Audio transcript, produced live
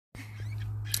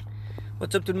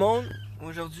What's up tout le monde?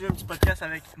 Aujourd'hui, un petit podcast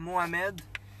avec Mohamed.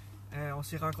 On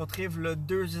s'est rencontrés il y a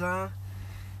 2 ans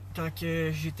quand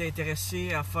j'étais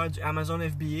intéressé à faire du Amazon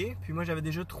FBA. Puis moi, j'avais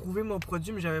déjà trouvé mon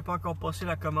produit, mais j'avais pas encore passé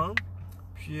la commande.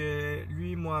 Puis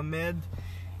lui, Mohamed,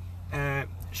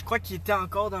 je crois qu'il était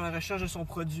encore dans la recherche de son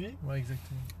produit. Ouais,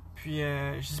 exactement. Puis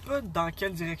je sais pas dans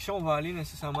quelle direction on va aller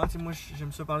nécessairement. Tu sais, moi,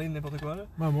 j'aime ça parler de n'importe quoi là.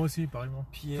 Ouais, moi aussi, pareillement.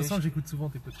 Puis, de toute façon, j'écoute souvent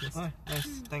tes podcasts. Ouais,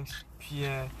 nice, thanks. Puis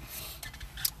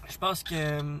je pense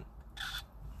que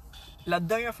la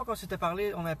dernière fois qu'on s'était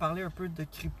parlé, on avait parlé un peu de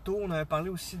crypto, on avait parlé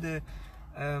aussi de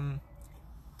tu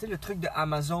sais, le truc de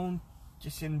Amazon, que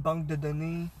c'est une banque de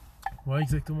données. Ouais,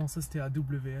 exactement, ça c'était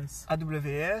AWS.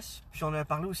 AWS, puis on avait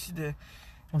parlé aussi de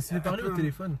On s'était parlé au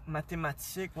téléphone.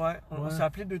 mathématiques, ouais. On Ouais. s'est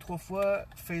appelé 2-3 fois,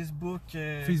 Facebook,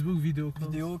 Facebook vidéo.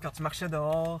 vidéo quand tu marchais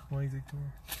dehors. Ouais, exactement.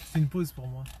 C'est une pause pour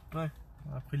moi. Ouais.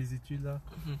 Après les études là,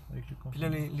 Mhm. avec le Puis là,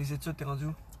 confinement. les études, t'es rendu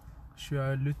où? Je suis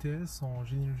à l'ETS en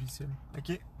génie logiciel.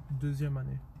 Ok, 2e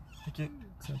année. ok,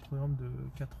 C'est un programme de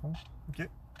 4 ans. ok.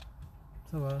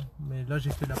 Ça va. Mais là,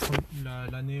 j'ai fait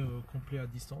l'année complète à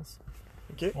distance.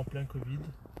 Ok. En plein Covid.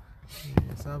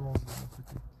 Et ça avance de mon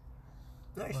côté.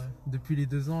 Nice. Ouais. Depuis les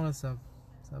 2 ans là, ça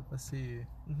a passé.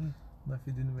 Mhm. On a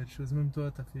fait des nouvelles choses. Même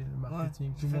toi, tu as fait le marketing.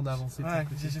 Ouais, Tout le monde a avancé de son Ouais,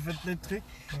 côté. j'ai fait plein de trucs.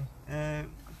 Ouais.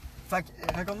 Fait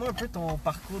que, raconte-moi un peu ton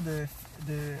parcours de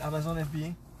Amazon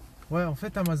FBA. Ouais, en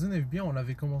fait, Amazon FBA, on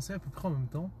l'avait commencé à peu près en même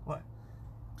temps. Ouais.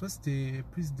 Toi, c'était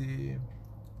plus des.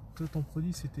 Toi, ton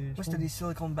produit, c'était. Moi, c'était des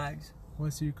silicone bags.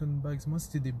 Ouais, silicone bags. Moi,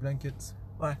 c'était des blankets.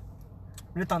 Ouais.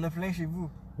 Là, t'en as plein chez vous.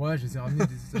 Ouais, je les ai ramenés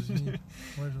des États-Unis.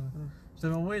 Ouais, je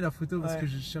t'avais envoyé la photo parce Ouais. que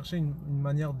je cherchais une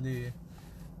manière de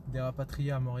les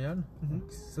rapatrier à Montréal. Mhm.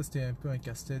 Donc, ça, c'était un peu un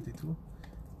casse-tête et tout.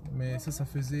 Mais ça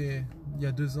faisait. Il y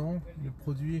a 2 ans, le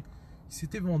produit. Il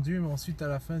s'était vendu, mais ensuite, à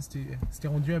la fin, c'était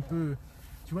rendu un peu.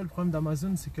 Tu vois, le problème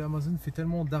d'Amazon, c'est qu'Amazon fait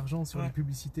tellement d'argent sur Ouais. les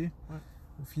publicités. Ouais.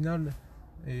 Au final,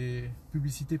 et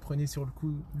publicité prenait sur le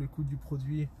coût du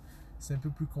produit. C'est un peu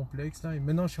plus complexe là. Et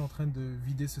maintenant, je suis en train de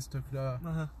vider ce stock-là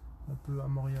Uh-huh. un peu à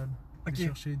Montréal. Ok. De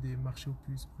chercher des marchés aux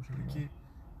puces prochainement. Ok.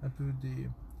 Un peu des.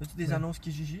 As-tu des Ouais. annonces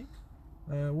Kijiji?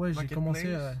 Ouais, j'ai Marketplace.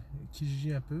 commencé à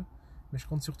Kijiji un peu. Mais je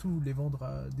compte surtout les vendre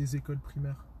à des écoles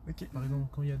primaires. Ok. Par exemple,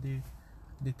 quand il y a des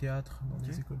théâtres dans Ok.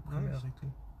 les écoles primaires Nice. et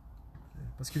tout.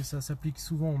 Parce que ça s'applique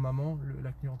souvent aux mamans,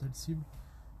 la clientèle cible.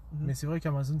 Mhm. Mais c'est vrai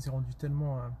qu'Amazon s'est rendu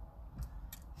tellement.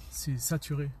 C'est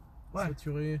saturé. Ouais.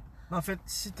 Saturé. Mais en fait,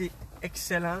 si t'es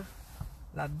excellent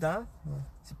là-dedans, Ouais.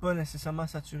 c'est pas nécessairement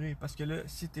saturé. Parce que là,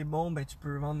 si t'es bon, ben tu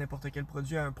peux vendre n'importe quel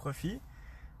produit à un profit.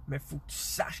 Mais faut que tu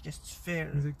saches qu'est-ce que tu fais.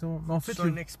 Là. Exactement. Mais en Tu fait, sois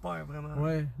un expert vraiment.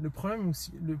 ouais, le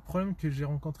problème que j'ai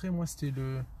rencontré, moi, c'était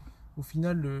au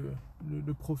final,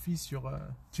 le profit sur.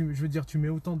 Je veux dire, tu mets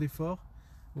autant d'efforts.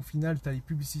 Au final, tu as les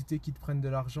publicités qui te prennent de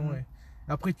l'argent. Mm. Et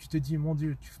après, tu te dis, mon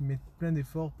Dieu, tu mets plein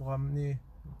d'efforts pour amener.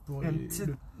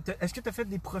 Est-ce que tu as fait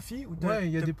des profits ou Ouais,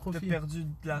 il y a des t'as profits. perdu de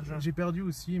l'argent? J'ai perdu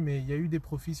aussi, mais il y a eu des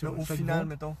profits sur Au chaque final, vente.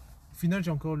 mettons. Au final,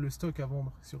 j'ai encore le stock à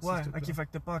vendre sur Ouais, ce stock. ok, fait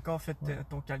que t'as pas encore fait Ouais.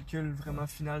 ton calcul vraiment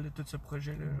final de tout ce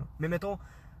projet-là. Ouais. genre. Mais mettons,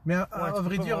 Mais Ouais, à tu peux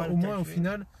vrai pas dire, vraiment au le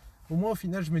moins au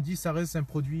final, je me dis, ça reste un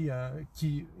produit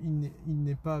qui il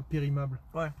n'est pas périmable.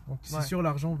 ouais. Donc c'est Ouais. sûr,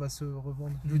 l'argent va se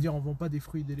revendre. Je veux dire, on vend pas des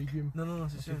fruits et des légumes. Non,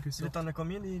 c'est En sûr. quelque Là, sorte. t'en as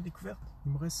combien des découvertes?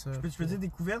 Il me reste. Je peux dire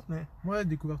découvertes, mais Ouais,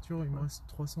 des couvertures, il me Ouais. reste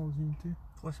 300 unités.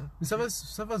 300. Mais ça va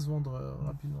se vendre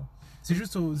rapidement. C'est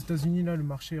juste aux États-Unis là, le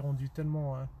marché est rendu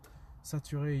tellement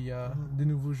saturé. Il y a Mhm. des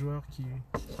nouveaux joueurs qui.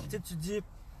 Tu sais, tu dis,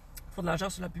 faut de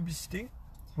l'argent sur la publicité.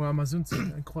 Ouais, Amazon, c'est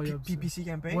incroyable. ça. PPC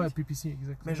campaign. Ouais, PPC,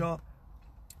 exactement. Mais genre,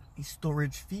 les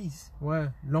storage fees. Ouais,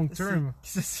 long term.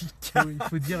 C'est cave. Il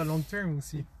faut dire long term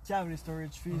C'est aussi. cave les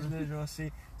storage fees. Ouais. Là, genre,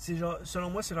 c'est genre, selon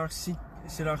moi, c'est leur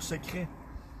secret.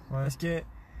 Ouais. Parce que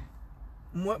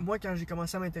moi quand j'ai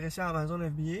commencé à m'intéresser à Amazon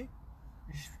FBA,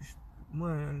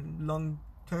 moi, long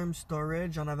term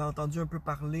storage, j'en avais entendu un peu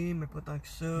parler, mais pas tant que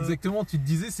ça. Exactement, tu te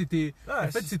disais, c'était. Ouais,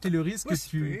 En fait, c'était le risque ouais, que c'est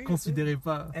tu pire, considérais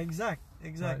pas. Exact.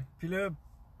 Ouais. Puis là,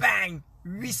 bang,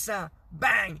 800,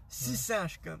 bang, 600, je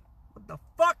suis comme, what the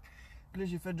fuck? Puis là,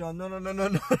 j'ai fait genre, non.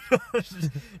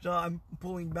 Genre, I'm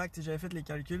pulling back, tu sais, j'avais fait les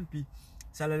calculs, puis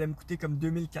ça allait me coûter comme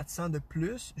 2400 de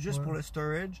plus, juste Ouais. pour le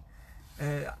storage,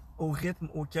 au rythme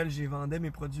auquel j'ai vendais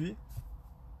mes produits.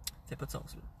 Ça n'a pas de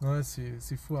sens, là. Ouais,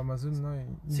 c'est fou. Amazon, là,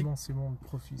 C'est- immensément de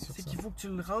profit sur C'est ça. qu'il faut que tu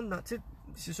le rentres dans. Tu sais,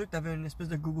 c'est sûr que tu avais une espèce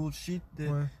de Google Sheet Ouais,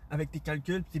 avec tes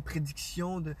calculs, puis tes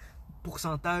prédictions de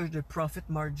pourcentage de profit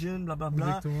margin, blablabla.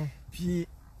 exactement. Puis,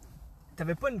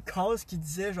 t'avais pas une case qui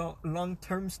disait genre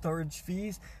long-term storage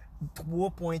fees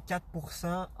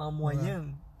 3,4% en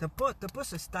moyenne. T'as pas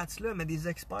ce stats-là, mais des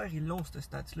experts, ils l'ont, ce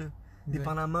stats-là.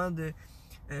 Dépendamment de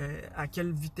à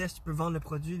quelle vitesse tu peux vendre le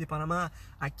produit, dépendamment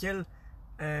à quelle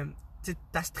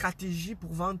ta stratégie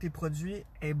pour vendre tes produits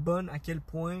est bonne, à quel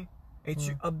point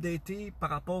es-tu updaté par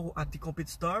rapport à tes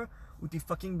compétiteurs ou t'es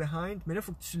fucking behind. Mais là, il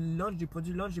faut que tu launches des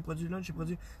produits.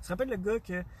 Tu te rappelles le gars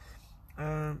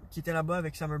qui était là-bas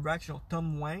avec Summer Brack, genre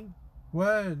Tom Wang?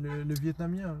 Ouais, le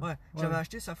Vietnamien. Ouais, j'avais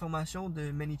acheté sa formation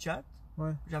de ManyChat.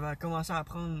 Ouais. J'avais commencé à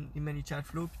apprendre les ManyChat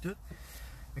Flow puis tout.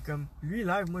 Mais comme lui,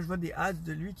 live, moi je vois des ads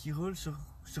de lui qui roulent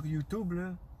sur YouTube,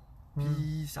 là.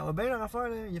 Puis ça va bien leur affaire,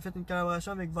 là. Il a fait une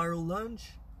collaboration avec Viral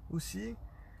Lunch aussi.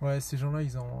 Ouais, ces gens-là,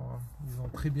 ils ont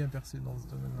très bien percé dans ce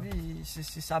domaine-là. Lui, c'est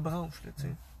sa branche, là, tu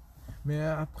sais. Mais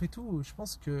après tout, je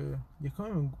pense qu'il y a quand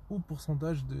même un gros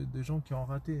pourcentage de gens qui ont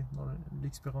raté dans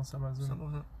l'expérience Amazon.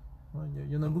 100%. Ouais,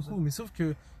 il y en a beaucoup, mais sauf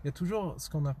qu'il y a toujours ce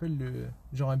qu'on appelle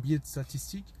genre un biais de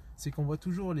statistique, c'est qu'on voit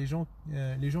toujours les gens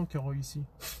qui ont réussi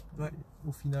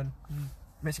au final.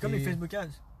 Mais c'est comme les Facebook Ads.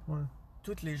 Ouais.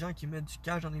 Tous les gens qui mettent du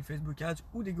cash dans les Facebook Ads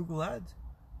ou des Google Ads,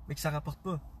 mais que ça rapporte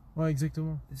pas. Ouais,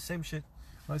 exactement. C'est le same shit.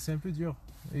 Ouais, c'est un peu dur.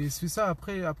 Et c'est ça,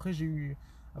 après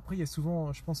il y a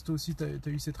souvent, je pense que toi aussi, tu as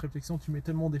eu cette réflexion, tu mets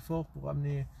tellement d'efforts pour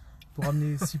amener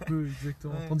si peu,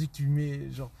 exactement. Ouais. Tandis que tu mets,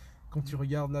 genre, quand tu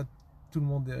regardes là, tout le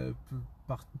monde peut,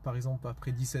 par exemple,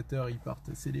 après 17h, ils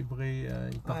partent célébrer,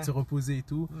 ils partent se reposer et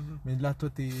tout. Mais là, toi,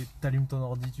 t'allumes ton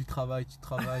ordi, tu travailles, et tu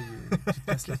te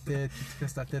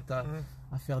casses la tête, à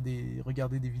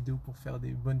regarder des vidéos pour faire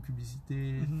des bonnes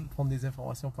publicités, prendre des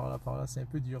informations par là, c'est un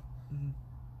peu dur.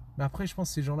 Mais après, je pense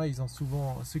que ces gens-là, ils ont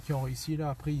souvent, ceux qui ont réussi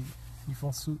là, après, ils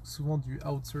font souvent du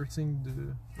outsourcing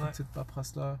de toute cette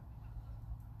paperasse-là.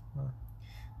 Ouais.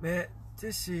 Mais,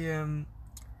 tu sais, c'est...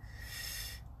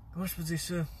 comment je peux dire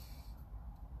ça?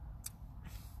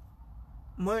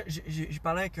 Moi, j'ai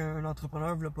parlé avec un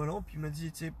entrepreneur il y a pas long, puis il m'a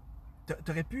dit, tu sais,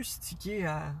 t'aurais pu sticker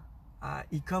à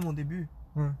e-com au début.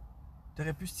 Ouais.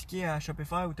 T'aurais pu sticker à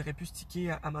Shopify ou t'aurais pu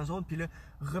sticker à Amazon, puis là,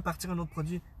 repartir un autre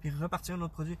produit, puis repartir un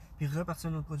autre produit, puis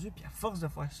repartir un autre produit, puis à force de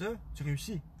faire ça, tu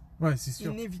réussis. Ouais, c'est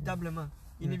sûr. Inévitablement.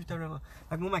 Inévitablement.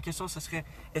 Fait que moi, ma question, ça serait,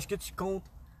 est-ce que tu comptes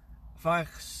faire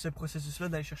ce processus-là,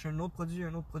 d'aller chercher un autre produit,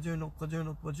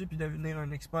 puis devenir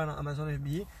un expert dans Amazon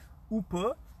FBA, ou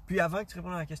pas? Puis avant que tu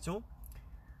répondes à la question,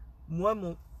 moi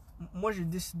j'ai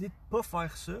décidé de pas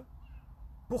faire ça.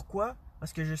 Pourquoi?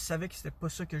 Parce que je savais que c'était pas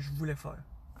ça que je voulais faire.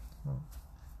 Ouais.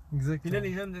 Exactement. Puis là,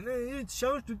 les gens me disent, hey, tu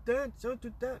changes tout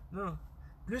le temps. Non.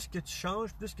 Plus que tu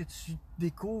changes, plus que tu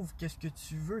découvres qu'est-ce que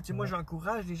tu veux. Tu sais, moi,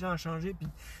 j'encourage les gens à changer, puis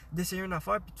d'essayer une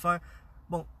affaire, puis de faire,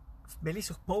 bon, mais les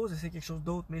sur pause, c'est quelque chose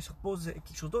d'autre, mais sur pause, c'est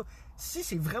quelque chose d'autre. Si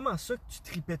c'est vraiment ça que tu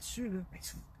tripais dessus, là, ben,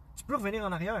 tu peux revenir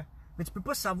en arrière. Mais tu peux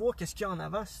pas savoir qu'est-ce qu'il y a en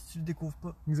avant si tu le découvres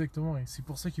pas. Exactement, et c'est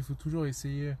pour ça qu'il faut toujours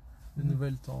essayer de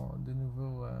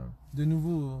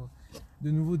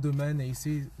nouveaux domaines et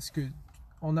essayer ce que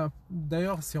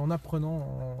d'ailleurs c'est en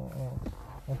apprenant,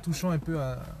 en touchant un peu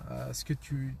à ce que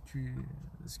tu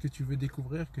veux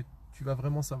découvrir que tu vas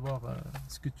vraiment savoir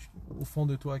au fond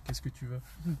de toi qu'est-ce que tu veux.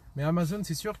 Mais Amazon,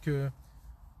 c'est sûr que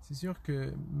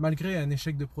malgré un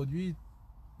échec de produit,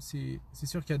 c'est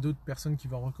sûr qu'il y a d'autres personnes qui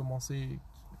vont recommencer.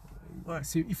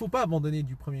 Il faut pas abandonner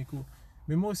du premier coup.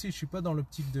 Mais moi aussi, je suis pas dans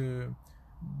l'optique de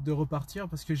repartir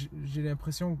parce que j'ai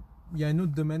l'impression qu'il y a un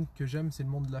autre domaine que j'aime, c'est le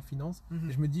monde de la finance.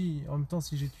 Et je me dis, en même temps,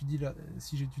 si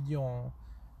j'étudie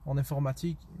en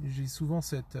informatique, j'ai souvent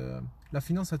la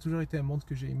finance a toujours été un monde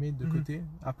que j'ai aimé de côté,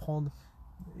 apprendre.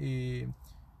 Et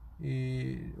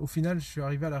au final, je suis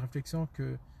arrivé à la réflexion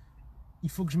que il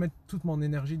faut que je mette toute mon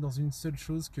énergie dans une seule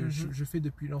chose que je fais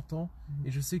depuis longtemps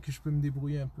et je sais que je peux me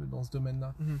débrouiller un peu dans ce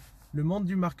domaine-là. Le monde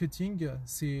du marketing,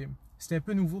 c'était un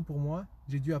peu nouveau pour moi,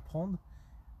 j'ai dû apprendre,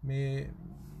 mais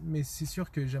c'est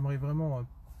sûr que j'aimerais vraiment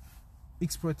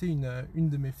exploiter une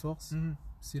de mes forces,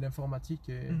 c'est l'informatique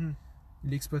et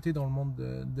l'exploiter dans le monde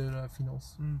de la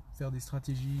finance, faire des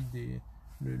stratégies,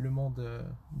 le monde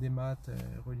des maths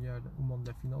relié au monde de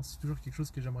la finance, c'est toujours quelque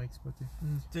chose que j'aimerais exploiter.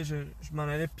 Tu sais, je m'en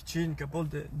allais pitcher une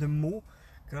couple de mots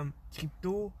comme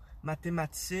crypto,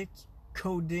 mathématiques,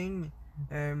 coding,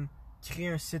 créer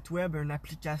un site web, une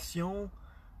application,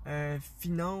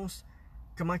 finance,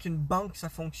 comment qu'une banque ça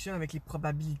fonctionne avec les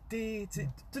probabilités, tu sais,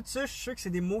 tout ça, je suis sûr que c'est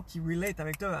des mots qui relate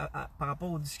avec toi par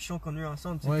rapport aux discussions qu'on a eues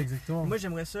ensemble. Tu sais. Ouais, exactement. Moi,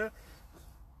 j'aimerais ça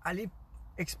aller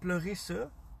explorer ça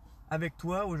avec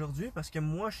toi aujourd'hui parce que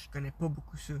moi je connais pas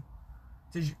beaucoup ça.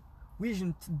 Oui, j'ai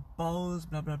une petite base,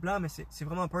 blablabla, mais c'est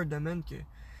vraiment pas un domaine que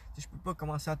je peux pas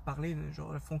commencer à te parler,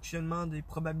 genre le fonctionnement des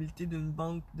probabilités d'une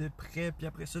banque de prêt, puis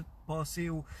après ça de passer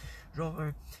au genre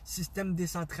un système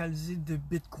décentralisé de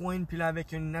Bitcoin, puis là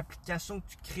avec une application que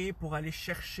tu crées pour aller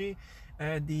chercher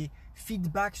des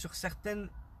feedbacks sur certaines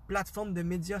plateformes de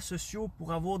médias sociaux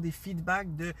pour avoir des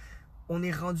feedbacks de on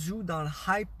est rendu où dans le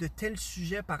hype de tel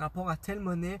sujet par rapport à telle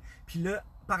monnaie, puis là,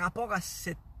 par rapport à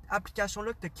cette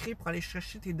application-là que tu as créée pour aller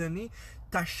chercher tes données,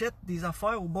 tu achètes des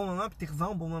affaires au bon moment, puis tu les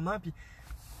revends au bon moment, puis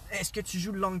est-ce que tu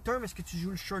joues le long term, est-ce que tu joues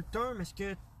le short term, est-ce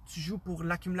que tu joues pour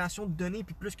l'accumulation de données,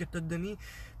 puis plus que tu as de données,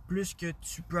 plus que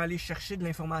tu peux aller chercher de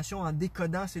l'information en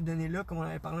décodant ces données-là, comme on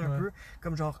avait parlé un peu,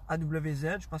 comme genre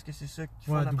AWS, je pense que c'est ça qu'ils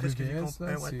font d'après ce que j'ai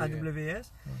compris. AWS.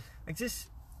 Fait que, tu sais,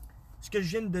 ce que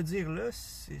je viens de dire là,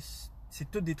 c'est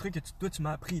tout des trucs que toi tu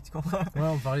m'as appris, tu comprends? Ouais,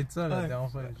 on parlait de ça la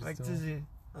dernière fois. Fait que,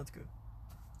 en tout cas.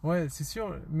 Ouais, c'est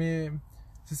sûr, mais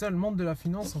c'est ça, le monde de la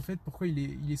finance, en fait, pourquoi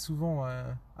il est souvent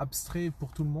abstrait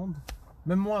pour tout le monde.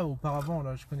 Même moi, auparavant,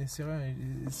 là, je connaissais rien.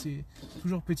 Et c'est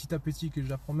toujours petit à petit que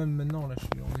j'apprends. Même maintenant, là,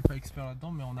 on n'est pas expert là-dedans,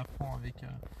 mais on apprend avec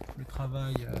le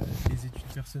travail, les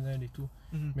études personnelles et tout.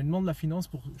 Mais le monde de la finance,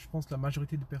 je pense que la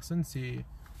majorité des personnes,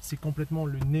 c'est complètement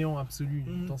le néant absolu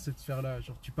dans cette sphère-là.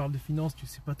 Genre, tu parles de finance, tu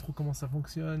sais pas trop comment ça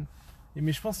fonctionne.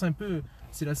 Mais je pense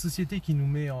c'est la société qui nous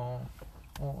met en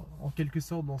quelque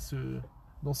sorte dans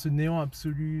ce néant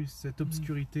absolu, cette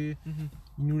obscurité.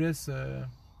 Il nous laisse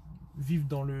vivre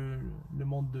dans le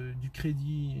monde du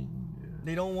crédit.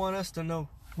 They don't want us to know.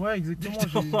 Ouais,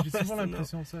 exactement. J'ai souvent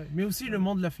l'impression de ça. Mais aussi, le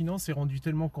monde de la finance est rendu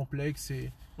tellement complexe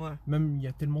et même il y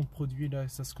a tellement de produits là,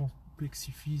 ça se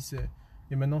complexifie.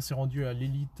 Et maintenant, c'est rendu à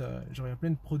l'élite. Genre, il y a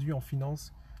plein de produits en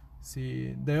finance.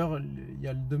 D'ailleurs, il y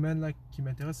a le domaine là qui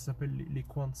m'intéresse, ça s'appelle les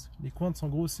quants. Les quants, en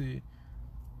gros, c'est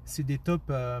des tops.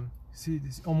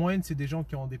 En moyenne, c'est des gens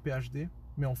qui ont des PhD,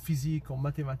 mais en physique, en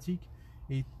mathématiques.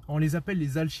 Et on les appelle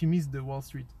les alchimistes de Wall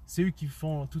Street. C'est eux qui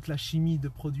font toute la chimie de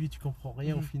produits, tu comprends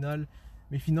rien au final.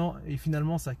 Mais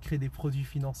finalement, ça crée des produits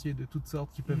financiers de toutes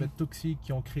sortes qui peuvent être toxiques,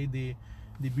 qui ont créé des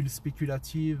bulles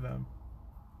spéculatives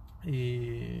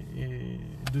et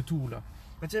de tout là.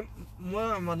 Mais tu sais,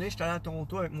 moi, à un moment donné, j'étais allé à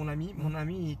Toronto avec mon ami. Mon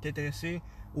ami, il était intéressé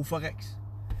au Forex.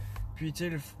 Puis, tu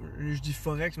sais, je dis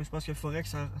Forex, mais je pense que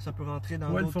Forex, ça peut rentrer dans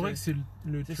le Forex, c'est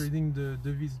le trading de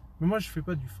devises. Mais moi, je fais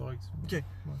pas du Forex. Ok. Ouais.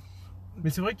 Mais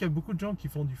c'est vrai qu'il y a beaucoup de gens qui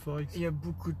font du Forex. Il y a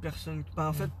beaucoup de personnes,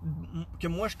 en fait, que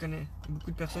moi je connais,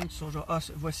 beaucoup de personnes qui sont genre,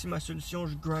 voici ma solution,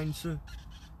 je grind ça.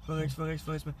 Forex.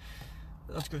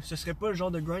 En tout cas, ce serait pas le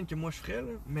genre de grind que moi je ferais,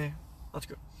 là, mais en tout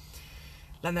cas.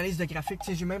 L'analyse de graphique, tu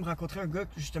sais, j'ai même rencontré un gars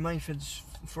qui justement, il fait du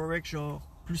Forex genre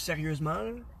plus sérieusement,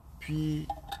 là, puis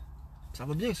ça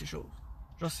va bien ces choses.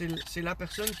 Genre, c'est la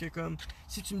personne qui est comme,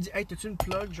 si tu me dis, hey, t'as-tu une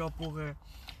plug genre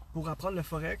pour apprendre le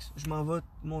Forex, je m'en vais te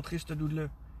montrer ce dude-là.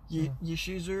 Il est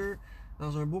chez eux,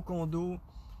 dans un beau condo.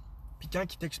 Puis quand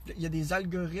il t'explique, il y a des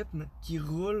algorithmes qui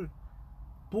roulent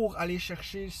pour aller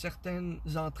chercher certaines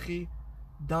entrées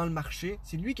dans le marché.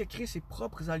 C'est lui qui a créé ses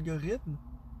propres algorithmes.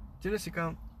 Tu sais, là, c'est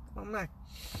comme...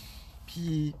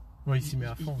 Puis... Ouais, il s'y met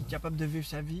à fond. Il est capable de vivre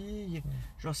sa vie.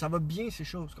 Genre, ça va bien, ces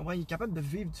choses. Tu comprends? Il est capable de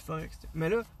vivre du Forex. Mais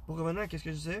là, pour revenir à ce que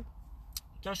je disais,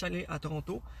 quand je suis allé à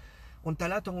Toronto, on est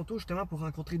allé à Toronto justement pour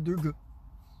rencontrer deux gars.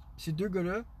 Ces deux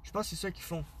gars-là, je pense que c'est ça qu'ils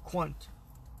font, quant.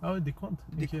 Ah ouais, des quants.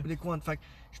 Des quants. Fait que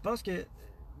je pense que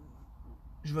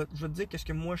je vais te dire qu'est-ce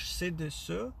que moi je sais de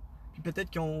ça. Puis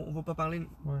peut-être qu'on va pas parler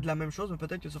de la même chose, mais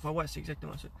peut-être que ça va faire c'est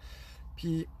exactement ça.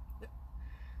 Puis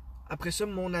après ça,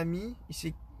 mon ami,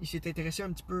 il s'est intéressé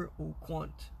un petit peu au quant.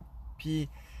 Puis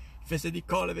il faisait des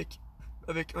calls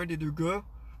avec un des deux gars.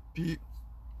 Puis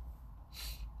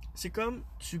c'est comme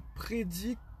tu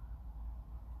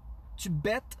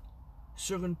bêtes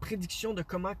sur une prédiction de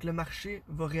comment que le marché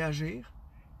va réagir.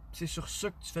 C'est sur ça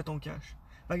que tu fais ton cash.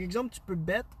 Par exemple, tu peux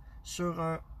bet sur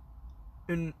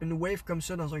une wave comme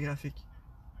ça dans un graphique.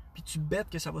 Puis tu bêtes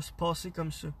que ça va se passer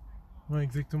comme ça. Ouais,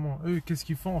 exactement. Eux, qu'est-ce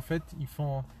qu'ils font en fait?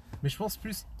 Mais je pense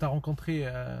plus, tu as rencontré...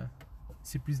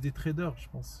 c'est plus des traders, je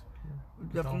pense.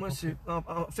 D'après moi, c'est...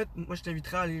 En fait, moi, je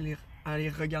t'inviterais à aller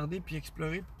regarder puis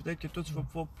explorer. Peut-être que toi, tu vas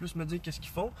pouvoir plus me dire qu'est-ce qu'ils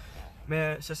font.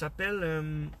 Mais ça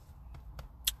s'appelle...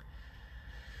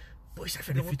 Oui, ça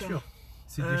fait des longtemps. futurs.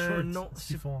 C'est des shorts. Non,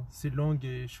 c'est long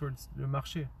et short, le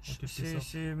marché.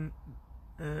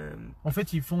 En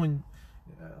fait, ils font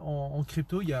en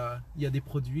crypto, il y a des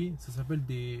produits, ça s'appelle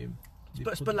des c'est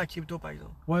pas de la crypto, par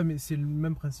exemple. Ouais, mais c'est le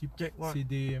même principe. Okay,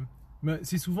 ouais.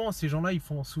 C'est souvent, ces gens-là, ils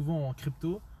font souvent en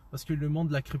crypto, parce que le monde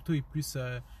de la crypto est plus...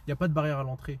 il n'y a pas de barrière à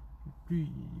l'entrée.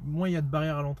 Moins il y a de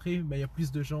barrières à l'entrée, il y a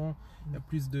plus de gens, il y a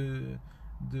plus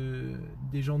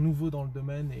des gens nouveaux dans le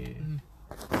domaine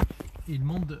et le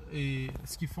monde, et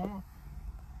ce qu'ils font,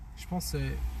 je pense,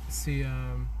 c'est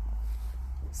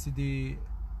des...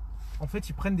 En fait,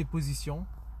 ils prennent des positions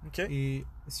et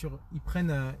ils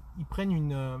prennent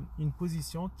une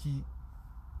position qui...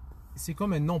 C'est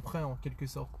comme un emprunt en quelque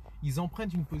sorte. Ils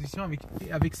empruntent une position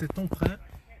avec cet emprunt,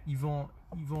 ils vont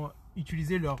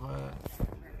utiliser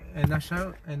un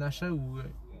achat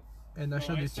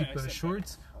de type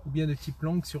short ou bien de type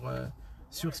long sur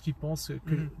ce qu'ils pensent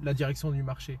que la direction du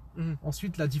marché.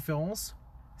 Ensuite, la différence,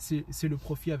 c'est le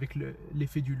profit avec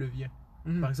l'effet du levier.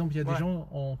 Par exemple, il y a des gens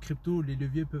en crypto, les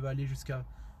leviers peuvent aller jusqu'à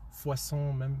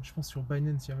x100, même, je pense sur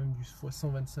Binance, il y a même du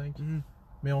x125.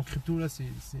 Mais en crypto, là, c'est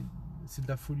de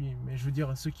la folie. Mais je veux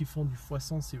dire, ceux qui font du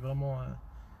x100, c'est vraiment...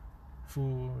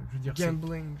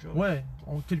 gambling, genre. Ouais,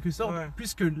 en quelque sorte,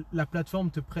 puisque la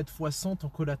plateforme te prête x100 en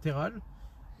collatéral,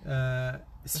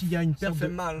 s'il y a une perte... Ça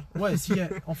fait mal. Ouais,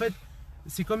 en fait,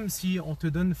 c'est comme si on te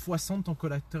donne x100 en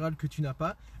collatéral que tu n'as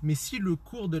pas, mais si le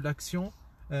cours de l'action,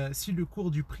 si le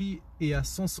cours du prix est à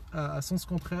sens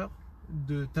contraire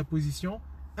de ta position,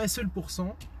 un seul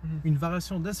pourcent, une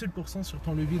variation d'un seul pourcent sur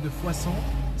ton levier de x100,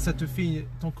 ça te fait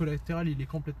ton collatéral, il est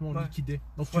complètement liquidé.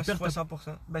 Donc tu perds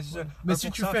 100%. Ben, c'est ça. Mais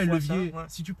si tu fais un levier, 100,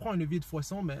 si tu prends un levier de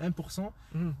x100, ben 1%,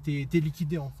 t'es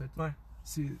liquidé en fait.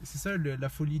 C'est ça la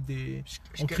folie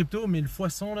en crypto, mais le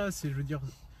x100 là, je veux dire,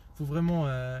 faut vraiment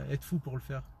être fou pour le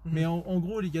faire. Mais en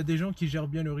gros, il y a des gens qui gèrent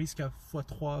bien le risque à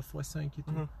x3, x5 et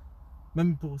tout.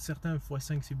 Même pour certains,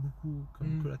 x5 c'est beaucoup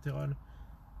comme collatéral.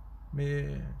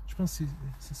 Mais je pense que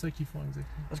c'est ça qu'ils font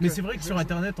exactement. Mais c'est vrai que sur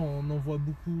internet on en voit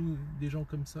beaucoup des gens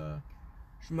comme ça.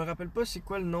 Je me rappelle pas c'est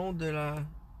quoi le nom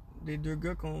des deux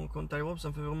gars qu'on est allé voir, ça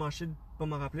me fait vraiment chier de pas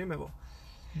m'en rappeler, mais bon.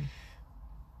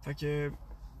 Fait que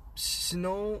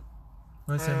sinon.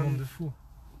 Ouais, c'est un monde de fou.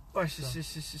 Ouais,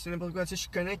 c'est n'importe quoi. Tu sais, je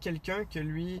connais quelqu'un que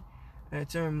lui, tu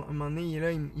sais, un moment donné, il est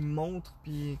là, il me montre,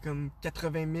 puis comme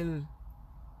 80 000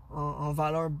 en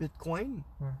valeur Bitcoin.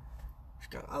 Je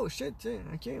suis comme, oh shit, tu sais,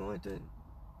 ok, ouais,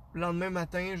 le lendemain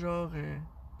matin, genre,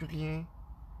 plus rien.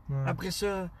 Après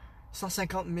ça,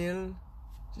 150 000. Tu sais,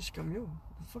 je suis comme, yo,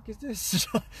 what the fuck is this?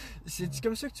 C'est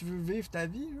comme ça que tu veux vivre ta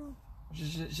vie, genre?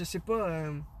 Je sais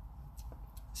pas.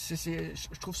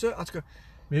 Je trouve ça, en tout cas.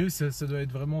 Mais eux, ça doit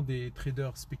être vraiment des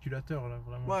traders spéculateurs, là,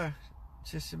 vraiment. Ouais,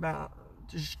 ben,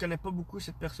 je connais pas beaucoup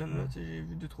cette personne-là, tu sais, j'ai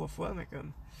vu 2-3 fois, mais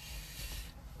comme.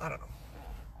 I don't know.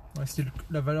 Ouais, c'est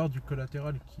la valeur du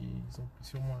collatéral qu'ils ont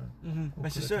sûrement. Ben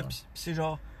c'est ça, c'est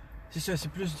genre. C'est ça, c'est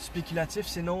plus spéculatif,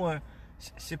 sinon,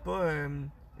 c'est pas.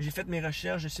 J'ai fait mes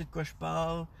recherches, je sais de quoi je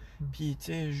parle, puis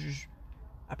tu sais,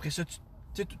 après ça,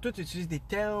 toi, tu utilises des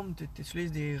termes, tu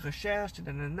utilises des recherches,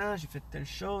 j'ai fait telle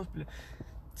chose, puis tu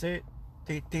sais,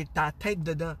 t'es ta tête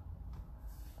dedans.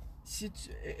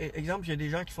 Exemple, il y a des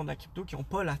gens qui font de la crypto qui n'ont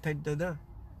pas la tête dedans.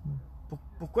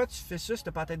 Pourquoi tu fais ça si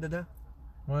t'as pas la tête dedans?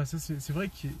 Ouais, ça c'est vrai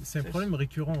que c'est un problème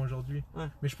récurrent aujourd'hui.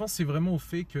 Mais je pense que c'est vraiment au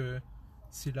fait que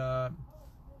c'est la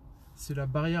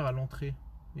barrière à l'entrée.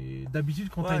 Et d'habitude,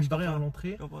 quand tu as une barrière à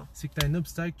l'entrée, c'est que tu as un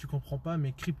obstacle, tu comprends pas.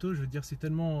 Mais crypto, je veux dire, c'est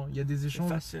tellement. Il y a des échanges.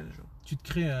 C'est facile, genre. Tu te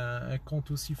crées un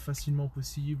compte aussi facilement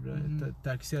possible. Tu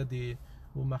as accès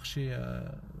au marché,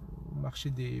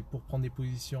 pour prendre des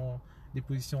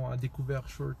positions à découvert,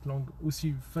 short, long,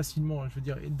 aussi facilement. Je veux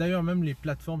dire, d'ailleurs, même les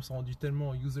plateformes sont rendues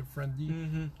tellement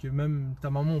user-friendly que même ta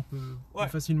maman peut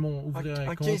facilement ouvrir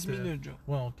un compte. En 15 minutes, genre.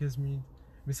 Ouais, en 15 minutes.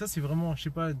 Mais ça, c'est vraiment, je sais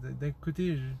pas, d'un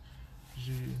côté,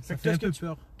 ça fait un peu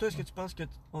peur. Toi, est-ce que tu penses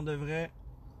qu'on devrait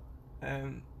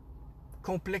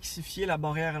complexifier la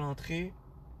barrière à l'entrée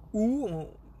ou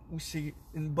c'est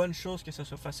une bonne chose que ça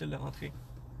soit facile de rentrer?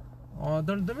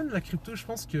 Dans le domaine de la crypto, je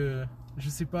pense que, je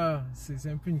sais pas, c'est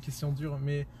un peu une question dure,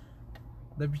 mais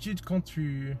d'habitude,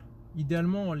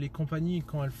 idéalement, les compagnies,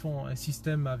 quand elles font un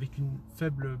système avec une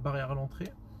faible barrière à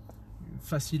l'entrée,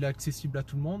 facile et accessible à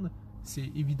tout le monde,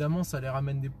 évidemment, ça les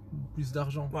ramène plus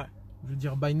d'argent. Je veux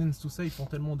dire, Binance, tout ça, ils font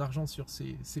tellement d'argent sur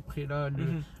ces prêts-là,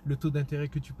 le taux d'intérêt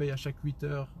que tu payes à chaque 8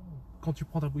 heures. Quand tu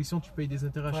prends ta position, tu payes des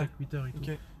intérêts à chaque 8 heures et tout.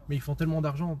 Mais ils font tellement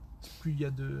d'argent, plus il y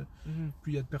a de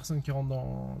personnes qui rentrent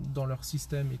dans leur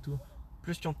système et tout.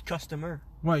 Plus qu'ils ont de customers.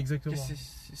 Ouais, exactement.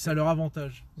 C'est à leur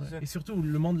avantage. Et surtout,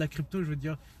 le monde de la crypto, je veux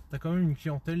dire, tu as quand même une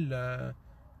clientèle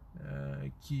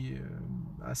qui est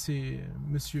assez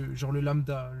monsieur, genre le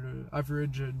lambda, le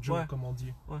average Joe, comme on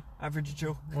dit. Ouais, average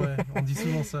Joe. Ouais, on dit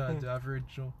souvent ça, de average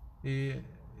Joe. Et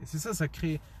c'est ça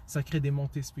crée des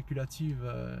montées spéculatives.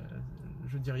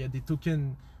 Je veux dire, il y a des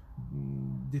tokens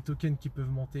qui peuvent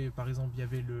monter. Par exemple, il y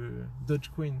avait le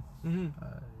Dogecoin.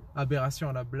 Aberration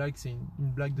à la blague, c'est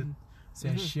une blague c'est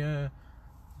un chien,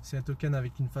 c'est un token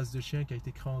avec une face de chien qui a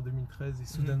été créé en 2013 et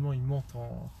soudainement il monte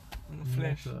en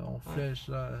flèche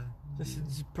là. Ça c'est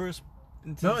du pur.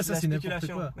 Non, ça c'est n'importe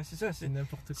quoi. Mais c'est ça, c'est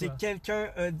n'importe quoi. C'est quelqu'un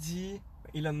a dit,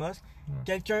 Elon Musk,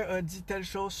 quelqu'un a dit telle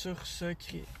chose sur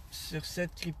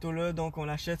cette crypto là, donc on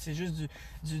l'achète. C'est juste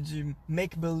du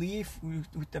make believe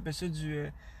ou t'appelles ça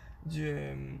du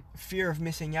fear of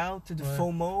missing out, du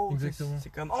FOMO.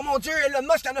 C'est comme, oh mon dieu, Elon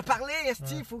Musk en a parlé,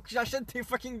 il faut que j'achète tes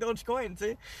fucking Dogecoin, tu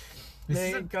sais. Mais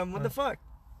c'est ça, comme, what the fuck?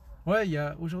 Ouais,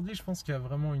 aujourd'hui, je pense qu'il y a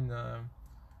vraiment une.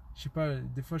 Je sais pas,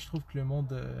 des fois, je trouve que le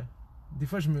monde. Des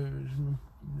fois, je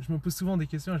me pose souvent des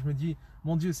questions et je me dis,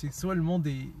 mon Dieu, c'est soit le monde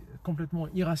est complètement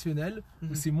irrationnel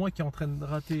ou c'est moi qui est en train de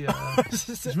rater.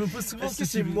 C'est ça. Je me pose souvent Est-ce que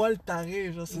c'est moi le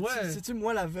taré? Genre, Ouais. c'est-tu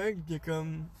moi l'aveugle qui est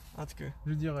comme. En tout cas. Je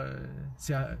veux dire,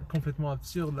 c'est complètement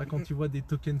absurde là quand tu vois des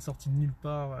tokens sortis de nulle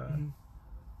part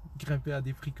grimper à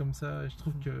des prix comme ça. Je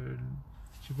trouve que,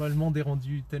 je sais pas, le monde est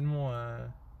rendu tellement.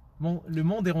 Le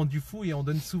monde est rendu fou et on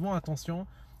donne souvent attention.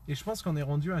 Et je pense qu'on est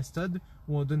rendu à un stade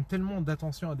où on donne tellement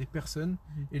d'attention à des personnes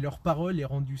et leur parole est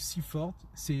rendue si forte,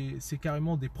 c'est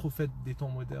carrément des prophètes des temps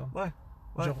modernes. Ouais.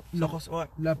 Genre,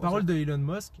 la parole de Elon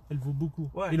Musk, elle vaut beaucoup.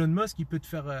 Ouais. Elon Musk, il peut te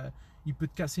faire, il peut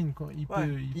te casser une.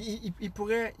 Il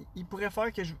pourrait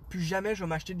faire que plus jamais je vais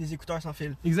m'acheter des écouteurs sans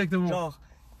fil. Exactement. Genre,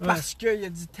 parce qu'il a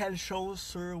dit telle chose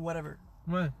sur whatever.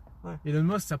 Ouais. Elon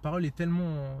Musk, sa parole est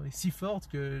tellement si forte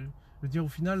que, je veux dire, au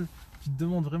final, tu te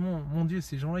demandes vraiment, mon Dieu,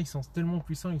 ces gens-là, ils sont tellement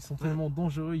puissants, ils sont tellement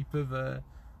dangereux, ils peuvent,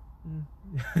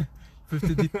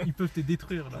 ils peuvent te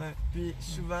détruire là. Ouais. Puis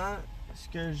souvent, ce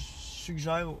que je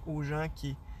suggère aux gens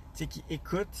qui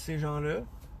écoutent ces gens-là,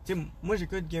 moi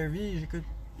j'écoute Gary Vee, j'écoute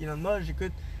Elon Musk,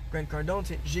 j'écoute Grant Cardone,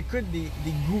 j'écoute des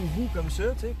gourous comme ça,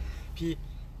 puis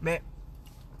mais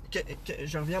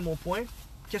je reviens à mon point,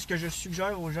 qu'est-ce que je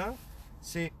suggère aux gens,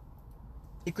 c'est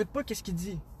écoute pas qu'est-ce qu'il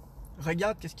dit,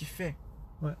 regarde qu'est-ce qu'il fait.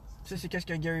 Ouais. Ça c'est qu'est-ce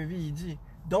que Gary Vee il dit.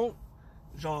 Donc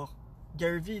genre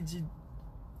Gary Vee il dit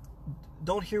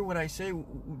don't hear what I say ou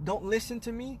don't listen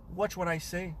to me, watch what I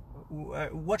say ou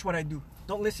watch what I do.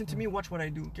 Don't listen to me, watch what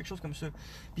I do. Quelque chose comme ça.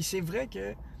 Puis c'est vrai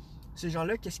que ces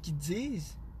gens-là, qu'est-ce qu'ils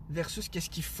disent versus qu'est-ce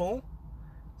qu'ils font,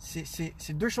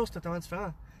 c'est deux choses totalement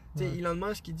différentes. Ouais. Elon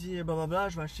Musk qui dit blablabla,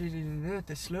 je vais acheter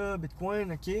Tesla,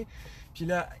 Bitcoin, ok. Puis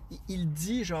là, il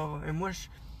dit genre, moi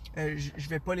je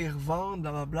vais pas les revendre,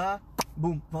 blablabla.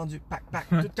 Boum, vendu, pack,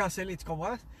 tout cancellé, tu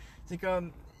comprends? C'est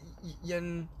comme, il y a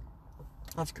une.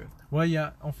 En tout cas. Ouais,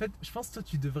 en fait, je pense que toi,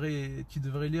 tu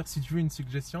devrais lire, si tu veux une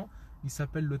suggestion, il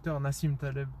s'appelle l'auteur Nassim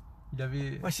Taleb. Il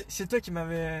avait... Ouais, c'est toi qui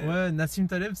m'avais... Ouais, Nassim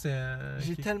Taleb, c'est...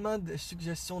 J'ai tellement de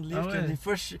suggestions de livres que des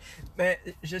fois,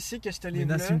 je sais que ce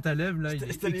livre-là... Nassim Taleb, là, il est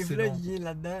excellent. Ce livre-là, il est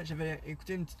là-dedans. J'avais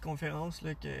écouté une petite conférence,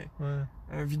 là,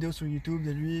 une vidéo sur YouTube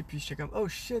de lui, puis j'étais comme, oh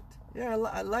shit, yeah,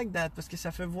 I like that, parce que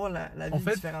ça fait voir la vie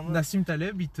différemment. En fait, Nassim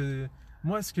Taleb,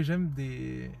 moi, ce que j'aime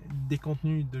des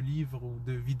contenus de livres ou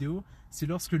de vidéos, c'est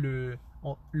lorsque le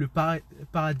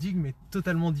paradigme est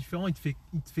totalement différent, il te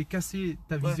fait casser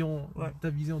ta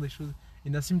vision des choses. Et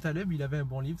Nassim Taleb, il avait un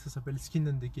bon livre, ça s'appelle Skin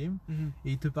in the Game,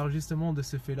 et il te parle justement de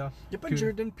ce fait-là. Il n'y a pas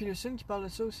Jordan Peterson qui parle de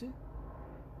ça aussi?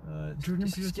 Jordan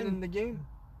Peterson? Skin in the Game?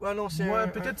 Ouais, non, c'est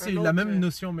peut-être c'est la même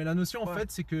notion, mais la notion, en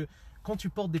fait, c'est que quand tu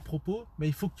portes des propos, mais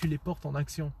il faut que tu les portes en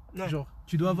action. Ouais. Genre,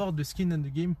 tu dois avoir de skin in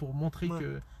the game pour montrer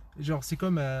que... Genre, c'est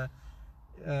comme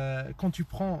quand tu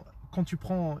prends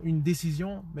une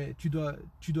décision, mais tu dois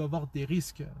avoir des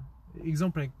risques.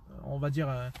 Exemple, on va dire,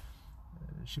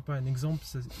 je sais pas, un exemple,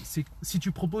 c'est si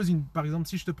tu proposes par exemple,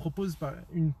 si je te propose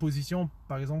une position,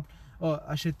 par exemple,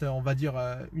 achète, on va dire,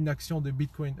 une action de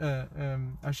Bitcoin,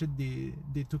 achète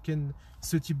des tokens,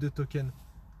 ce type de token.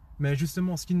 Mais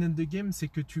justement, skin in the game, c'est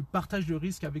que tu partages le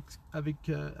risque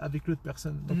avec l'autre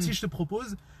personne. Donc, si je te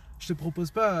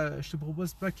propose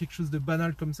pas quelque chose de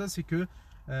banal comme ça, c'est que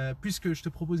puisque je te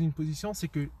propose une position, c'est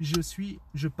que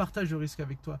je partage le risque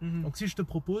avec toi. Donc si je te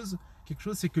propose quelque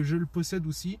chose, c'est que je le possède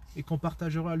aussi et qu'on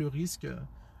partagera le risque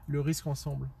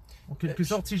ensemble. En quelque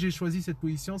sorte, si j'ai choisi cette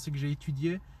position, c'est que j'ai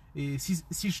étudié. Et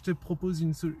si je te propose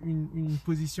une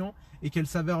position et qu'elle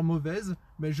s'avère mauvaise,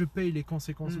 ben je paye les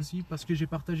conséquences aussi parce que j'ai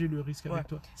partagé le risque avec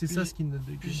toi. C'est ça ce qui nous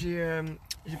donne. Puis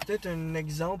j'ai peut-être un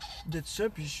exemple de ça,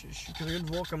 puis je suis curieux de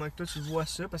voir comment toi tu vois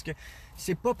ça, parce que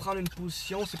c'est pas prendre une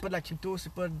position, c'est pas de la crypto,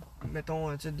 c'est pas,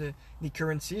 mettons, des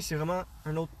currencies, c'est vraiment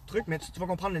un autre truc, mais tu vas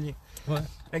comprendre le lien. Ouais.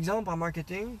 Exemple en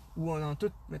marketing ou en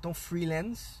tout, mettons,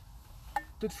 freelance.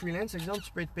 Tout freelance, exemple,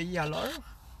 tu peux être payé à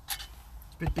l'heure,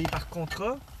 tu peux être payé par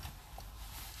contrat,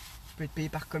 tu peux être payé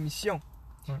par commission.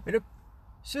 Ouais. Mais là,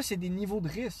 ça, c'est des niveaux de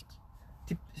risque.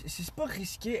 C'est pas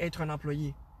risqué être un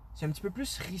employé. C'est un petit peu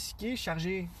plus risqué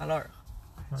charger à l'heure.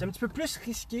 Ouais. C'est un petit peu plus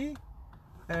risqué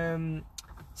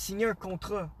signer un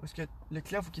contrat parce que le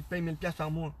client, il faut qu'il te paye 1000$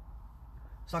 par mois.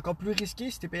 C'est encore plus risqué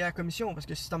si tu es payé à la commission parce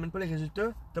que si tu n'emmènes pas les résultats,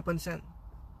 tu n'as pas une scène.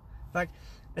 Fait que,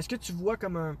 est-ce que tu vois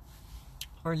comme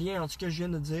un lien entre ce que je viens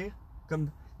de dire, comme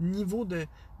niveau de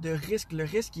risque, le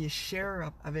risque qui est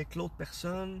share avec l'autre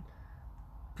personne,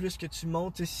 plus que tu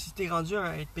montes. T'sais, si tu es rendu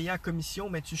à être payé à commission,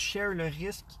 mais tu shares le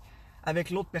risque avec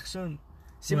l'autre personne.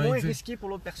 C'est moins risqué pour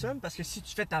l'autre personne parce que si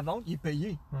tu fais ta vente, il est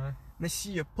payé. Ouais. Mais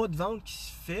s'il n'y a pas de vente qui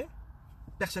se fait,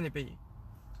 personne n'est payé.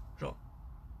 Genre,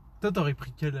 Toi, t'aurais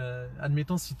pris quel.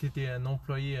 Admettons, si t'étais un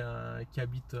employé qui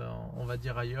habite, on va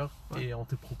dire, ailleurs, Ouais. et on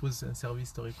te propose un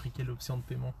service, t'aurais pris quelle option de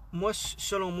paiement? moi,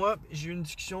 selon moi, j'ai eu une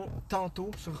discussion tantôt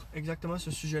sur exactement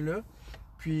ce sujet-là.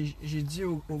 Puis j'ai dit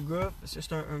au gars, parce que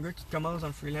c'est un gars qui commence dans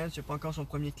le freelance, il n'a pas encore son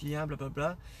premier client,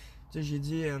 blablabla. Tu sais, j'ai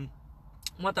dit,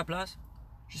 moi à ta place,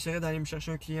 j'essaierais d'aller me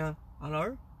chercher un client à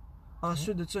l'heure.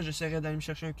 Ensuite de ça, j'essaierais d'aller me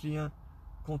chercher un client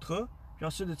contrat. Puis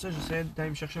ensuite de ça, j'essaierais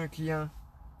d'aller me chercher un client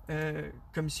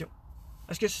commission.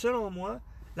 Parce que selon moi,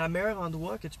 le meilleur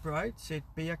endroit que tu peux être, c'est être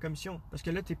payé à commission. Parce que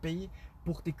là, tu es payé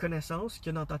pour tes connaissances qu'il y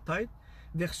a dans ta tête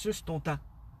versus ton temps.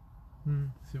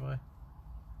 C'est vrai.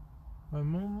 Ouais,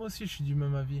 moi aussi, je suis du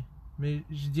même avis. Mais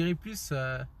je dirais plus.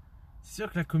 C'est sûr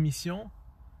que la commission,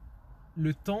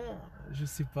 le temps, je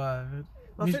sais pas.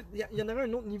 En Mais fait, il y en aurait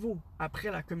un autre niveau. Après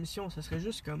la commission, ça serait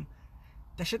juste comme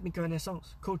t'achètes mes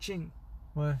connaissances, coaching,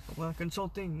 Ouais. tu comprends?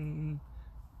 Consulting,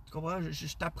 tu comprends?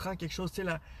 Je t'apprends quelque chose. Tu sais,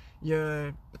 là, il y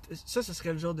a... Ça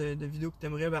serait le genre de vidéo que tu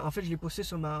aimerais. Ben, en fait, je l'ai posté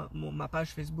sur ma page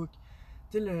Facebook.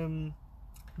 Tu sais,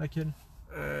 Laquelle?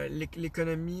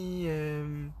 l'économie.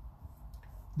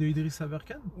 De Idriss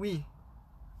Aberkan? Oui.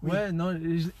 Oui. Ouais, non,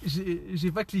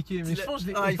 j'ai pas cliqué. Mais je pense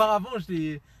que auparavant, je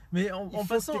l'ai. Mais en Il faut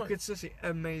passant. que t'écoutes ça, c'est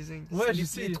amazing. Ouais, C'est je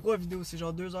sais. les 3 vidéos, c'est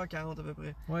genre 2h40 à peu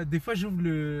près. Ouais, des fois, j'ouvre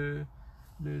le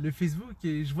Facebook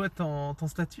et je vois ton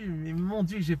statut. Mais mon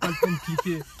Dieu, j'ai pas le temps de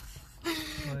cliquer.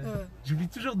 Ouais. J'oublie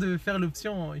toujours de faire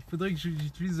l'option. Il faudrait que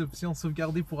j'utilise l'option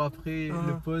sauvegarder pour après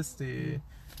le post et.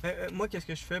 Moi, qu'est-ce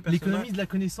que je fais personnellement? L'économie de la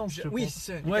connaissance, je Oui, pense.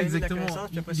 c'est ça. Ouais, l'économie de la exactement. connaissance,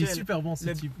 puis après Il est ça, super bon ce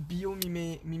le type.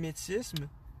 biomimétisme.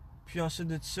 Puis ensuite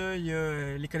de ça, il y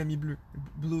a l'économie bleue,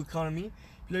 Blue Economy.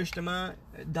 Puis là, justement,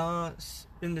 dans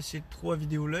une de ces 3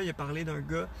 vidéos-là, il a parlé d'un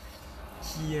gars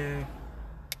qui,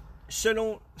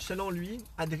 selon lui,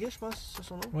 Adris, je pense, c'est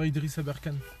son nom? Ouais, Idriss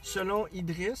Aberkan. Selon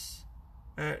Idriss,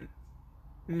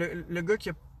 le gars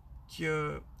qui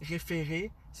a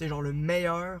référé, c'est genre le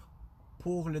meilleur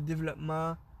pour le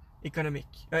développement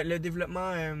économique. Le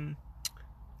développement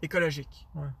écologique.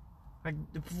 Ouais. Fait que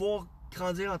de pouvoir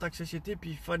grandir en tant que société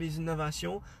puis faire des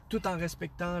innovations tout en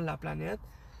respectant la planète,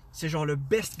 c'est genre le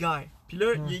best guy. Puis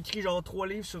là, il a écrit genre 3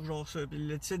 livres sur genre ça. Puis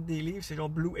le titre des livres, c'est genre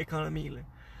Blue Economy. Là.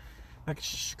 Fait que je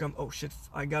suis comme, oh shit,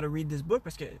 I gotta read this book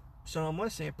parce que selon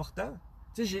moi, c'est important.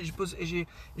 Tu sais, j'ai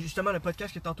justement le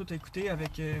podcast que tantôt t'as écouté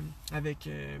avec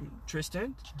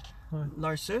Tristan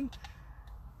Larson.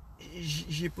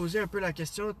 J'ai posé un peu la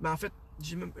question, mais en fait,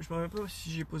 je me rappelle pas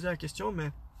si j'ai posé la question,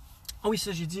 mais. Ah oui,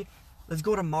 ça, j'ai dit, let's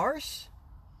go to Mars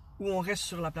ou on reste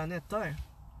sur la planète Terre?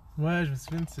 Ouais, je me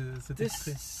souviens de cet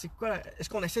extrait. C'est quoi Est-ce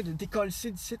qu'on essaie de décoller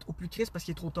d'ici au plus triste parce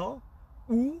qu'il est trop tard?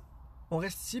 Ou on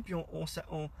reste ici puis on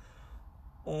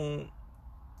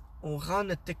rend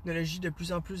notre technologie de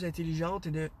plus en plus intelligente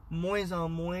et de moins en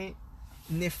moins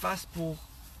néfaste pour.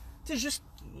 Tu sais, juste.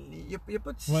 Il n'y a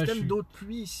pas de système d'eau de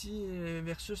pluie ici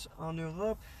versus en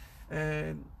Europe.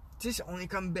 Tu sais, on est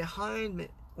comme behind, mais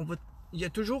il y a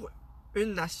toujours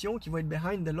une nation qui va être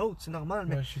behind de l'autre, c'est normal.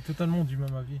 Mais... Ouais, je suis totalement du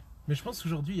même avis. Mais je pense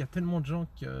qu'aujourd'hui, il y a tellement de gens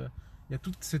qu'il y a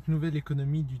toute cette nouvelle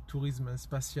économie du tourisme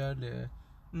spatial.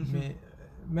 Mais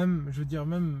même, je veux dire,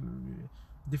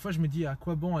 des fois, je me dis à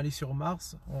quoi bon aller sur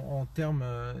Mars en termes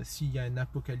s'il y a une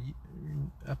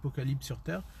apocalypse sur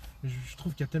Terre. Je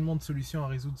trouve qu'il y a tellement de solutions à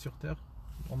résoudre sur Terre.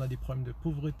 On a des problèmes de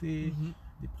pauvreté,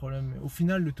 des problèmes. Au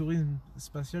final, le tourisme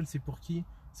spatial, c'est pour qui?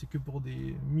 C'est que pour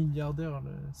des milliardaires.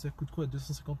 Ça coûte quoi?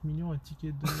 250 millions un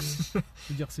ticket de. Je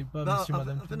veux dire, c'est pas monsieur,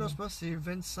 madame. En fait, non, je pense que c'est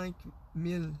 25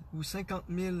 000 ou 50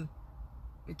 000.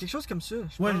 Quelque chose comme ça.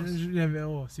 Ouais,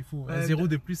 c'est fou. Un zéro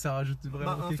de plus, ça rajoute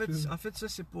vraiment quelque chose. En fait, ça,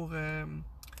 c'est pour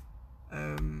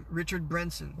Richard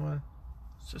Branson. Ouais.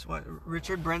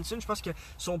 Richard Branson, je pense que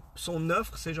son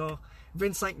offre, c'est genre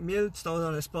 25 000, tu t'en vas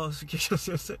dans l'espace ou quelque chose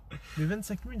comme ça. Mais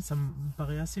 25 000, ça me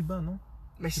paraît assez bas, non?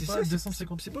 Mais c'est ça,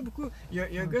 250 c'est pas beaucoup. Il y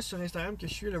a un gars sur Instagram que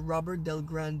je suis, le Robert Del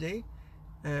Grande.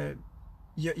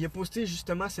 Il a posté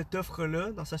justement cette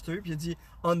offre-là dans sa story, puis il a dit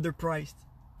underpriced.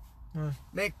 Ouais.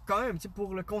 Mais quand même,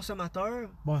 pour le consommateur,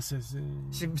 bon,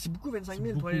 c'est beaucoup 25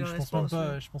 000 pour aller dans l'espace.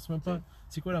 Je pense même pas.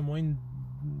 C'est quoi la moyenne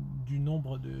du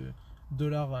nombre de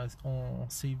dollars en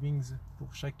savings pour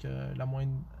la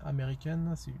moyenne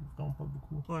américaine? C'est vraiment pas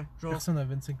beaucoup. Ouais, genre, personne n'a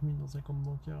 25 000 dans un compte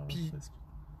bancaire. Puis,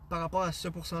 par rapport à ce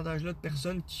pourcentage-là de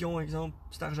personnes qui ont, exemple,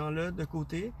 cet argent-là de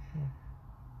côté,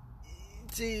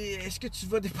 est-ce que tu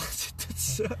vas dépenser tout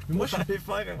ça pour aller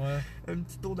faire un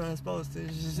petit tour dans l'espace?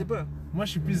 Je sais pas. Moi,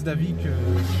 je suis plus d'avis que...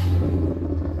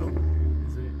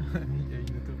 Désolé, il y a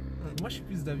une auto. Moi, je suis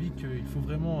plus d'avis qu'il faut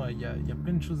vraiment... Il y a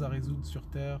plein de choses à résoudre sur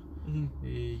Terre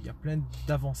et il y a plein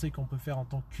d'avancées qu'on peut faire en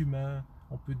tant qu'humain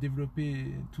on peut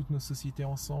développer toutes nos sociétés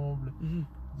ensemble, Mhm.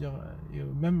 dire, et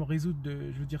même résoudre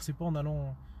je veux dire, c'est pas en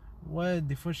allant. Ouais,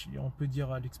 des fois, on peut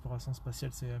dire l'exploration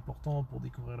spatiale c'est important pour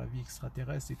découvrir la vie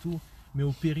extraterrestre et tout, mais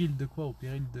au péril de quoi? Au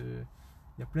péril de.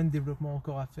 Il y a plein de développements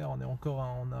encore à faire.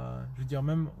 Je veux dire,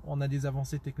 même, on a des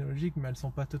avancées technologiques, mais elles sont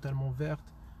pas totalement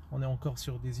vertes. On est encore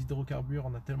sur des hydrocarbures.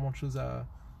 On a tellement de choses à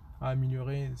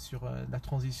améliorer sur la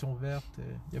transition verte.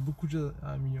 Il y a beaucoup de choses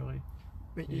à améliorer.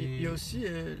 Mais il y a aussi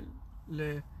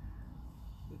le.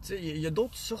 Tu sais, il y a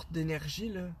d'autres sortes d'énergie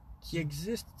là, qui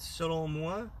existent, selon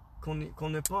moi, qu'on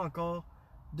n'a pas encore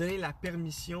donné la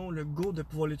permission, le go de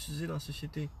pouvoir l'utiliser dans la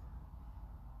société.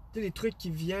 Tu sais, les trucs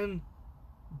qui viennent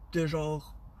de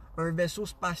genre un vaisseau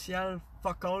spatial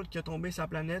fuck all qui a tombé sur la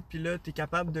planète, puis là, t'es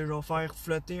capable de genre faire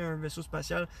flotter un vaisseau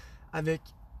spatial avec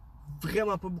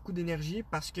vraiment pas beaucoup d'énergie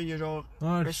parce qu'il y a genre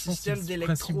un système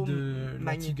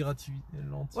d'électromagnétisme.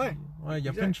 Ouais, il y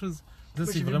a plein de choses. Ça, Moi,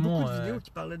 c'est j'ai vu vraiment. beaucoup de vidéos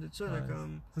qui parlaient de ça. Là,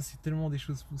 comme... Ça, c'est tellement des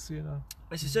choses poussées là.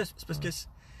 Ouais, c'est ça, c'est parce que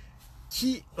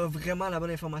qui a vraiment la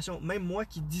bonne information? Même moi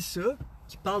qui dis ça,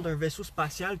 qui parle d'un vaisseau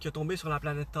spatial qui a tombé sur la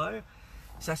planète Terre,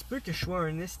 ça se peut que je sois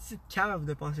un esti de cave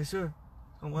de penser ça. Tu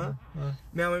comprends? Ouais.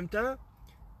 Mais en même temps,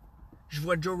 je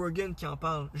vois Joe Rogan qui en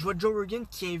parle. Je vois Joe Rogan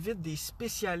qui invite des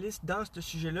spécialistes dans ce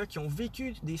sujet-là, qui ont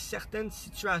vécu certaines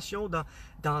situations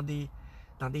dans des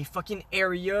fucking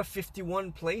Area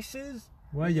 51 places.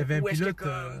 Ouais, il y avait un où est-ce que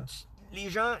pilote. les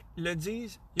gens le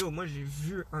disent, yo, moi j'ai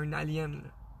vu un alien. Là.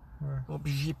 Ouais. Bon,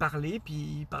 puis j'y ai parlé, puis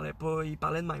il parlait pas, il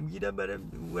parlait de même,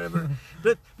 whatever.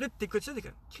 Puis là, t'écoutes ça, t'es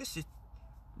comme, Chris,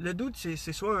 le dude, c'est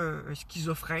soit un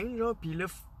schizophrène, genre, puis là,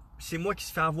 c'est moi qui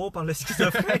se fait avoir par le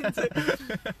schizophrène, tu sais.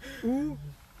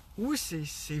 Ou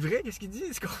c'est vrai, qu'est-ce qu'il dit,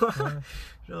 tu comprends? Ouais.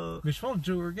 Genre... Mais je pense que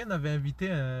Joe Rogan avait invité,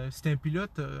 c'était un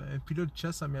pilote de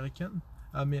chasse américaine,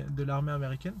 de l'armée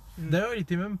américaine. D'ailleurs, il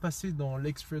était même passé dans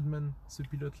Lex Fridman, ce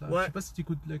pilote-là. Ouais. Je sais pas si tu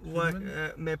écoutes Lex Ouais,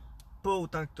 Fridman. mais pas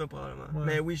autant que toi, probablement. Ouais.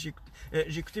 Mais oui, j'ai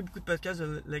écouté beaucoup de podcasts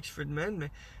de Lex Fridman, mais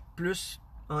plus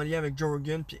en lien avec Joe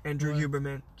Rogan puis Andrew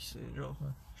Huberman. Qui c'est genre... Ouais.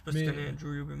 Je sais pas si tu connais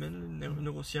Andrew Huberman,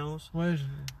 neurosciences. Ouais,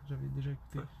 j'avais déjà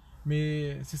écouté. Ouais.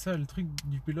 Mais c'est ça, le truc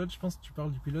du pilote, je pense que tu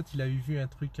parles du pilote, il avait vu un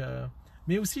truc...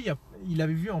 Mais aussi, il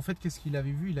avait vu, en fait, qu'est-ce qu'il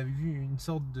avait vu? Il avait vu une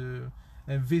sorte de...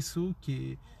 un vaisseau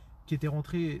qui était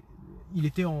rentré... Il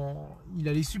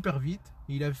allait super vite,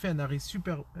 et il avait fait un arrêt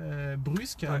super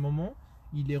brusque à un moment.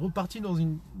 Il est reparti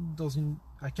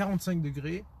à 45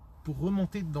 degrés pour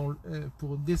remonter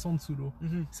pour descendre sous l'eau.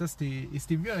 Mm-hmm. Ça,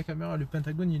 c'était vu à la caméra. Le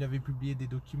Pentagone, il avait publié des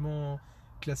documents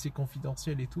classés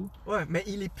confidentiels et tout. Ouais, mais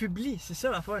il les publie, c'est ça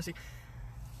l'affaire.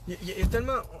 Il y a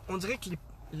tellement... On dirait que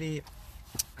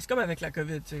c'est comme avec la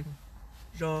COVID, tu sais.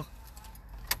 Genre,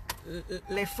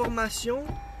 l'information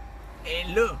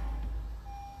est là.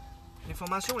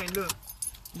 L'information est là.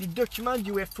 Les documents de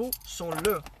UFO sont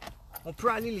là. On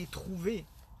peut aller les trouver.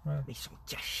 Ouais. Mais ils sont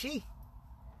cachés.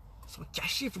 Ils sont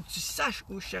cachés. Il faut que tu saches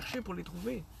où chercher pour les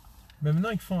trouver. Mais maintenant,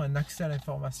 ils font un accès à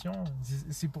l'information.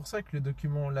 C'est pour ça que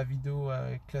la vidéo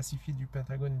classifiée du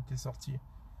Pentagone était sortie.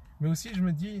 Mais aussi, je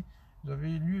me dis, j'avais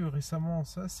lu récemment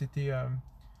ça, c'était...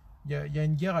 Il y a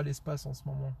une guerre à l'espace en ce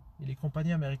moment. Et les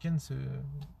compagnies américaines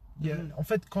en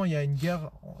fait, quand il y a une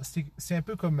guerre, c'est un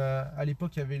peu comme à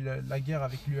l'époque, il y avait la guerre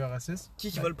avec l'URSS. Qui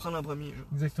va le prendre en premier? Genre.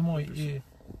 Exactement.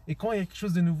 Et quand il y a quelque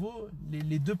chose de nouveau,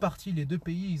 les deux parties, les deux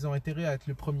pays, ils ont intérêt à être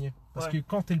le premier. Parce que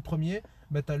quand tu es le premier,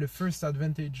 ben, tu as le first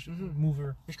advantage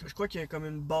mover. Et je crois qu'il y a comme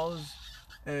une base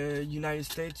United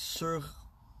States sur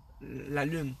la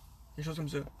Lune. Quelque chose comme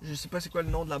ça. Je sais pas c'est quoi le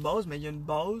nom de la base, mais il y a une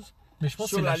base mais je pense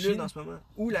sur que la Chine Lune en ce moment.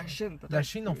 Ou la Chine, peut-être. La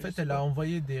Chine, en fait, elle a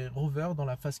envoyé des rovers dans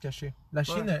la face cachée. La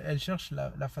Chine, elle cherche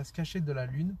la face cachée de la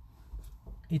Lune.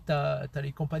 Et tu as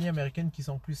les compagnies américaines qui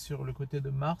sont plus sur le côté de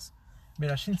Mars. Mais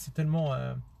la Chine, c'est tellement...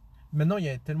 Maintenant, il y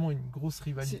a tellement une grosse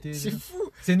rivalité. C'est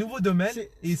fou! C'est un nouveau domaine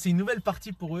et c'est une nouvelle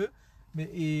partie pour eux.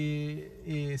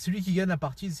 Et celui qui gagne la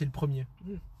partie, c'est le premier.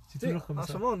 C'est toujours comme ça. En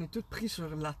ce moment, on est tous pris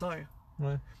sur la Terre.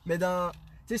 Ouais. Mais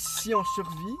si on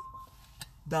survit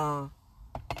dans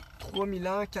 3000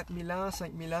 ans, 4000 ans,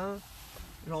 5000 ans,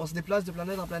 genre on se déplace de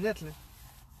planète en planète. Là.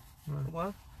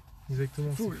 Ouais.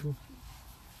 Exactement, c'est fou.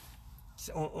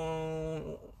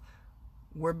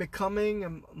 We're becoming a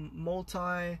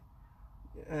multi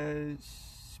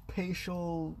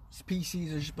spatial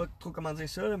species, je sais pas trop comment dire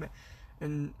ça, là, mais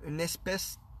une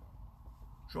espèce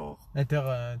genre...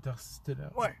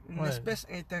 Interstellaire. Ouais, une espèce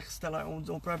interstellaire,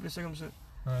 on peut appeler ça comme ça.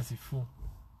 Ouais, c'est fou.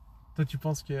 Toi, tu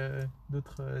penses qu'il y a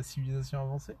d'autres civilisations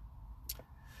avancées?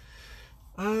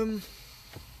 Il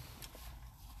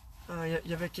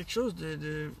y avait quelque chose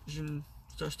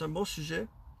c'est un bon sujet.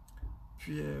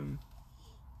 Puis,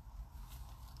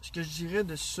 ce que je dirais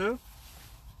de ça,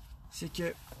 c'est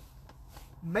que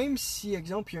même si,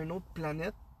 exemple, il y a une autre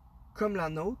planète comme la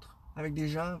nôtre, avec des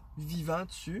gens vivants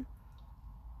dessus,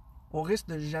 on risque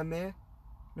de jamais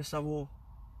le savoir.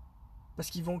 Parce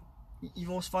qu'ils vont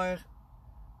se faire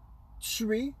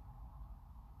tuer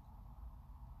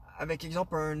avec,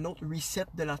 exemple, un autre reset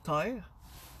de la Terre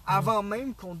avant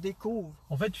même qu'on découvre.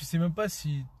 En fait, tu sais même pas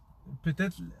si,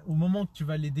 peut-être au moment que tu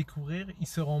vas les découvrir, ils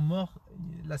seront morts,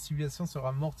 la civilisation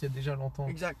sera morte il y a déjà longtemps.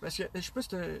 Exact. Parce que je sais pas si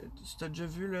t'as déjà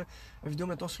vu là, une vidéo,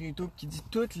 mettons, sur YouTube qui dit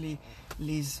toutes les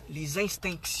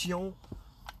extinctions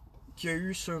qu'il y a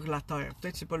eu sur la Terre.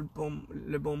 Peut-être que c'est pas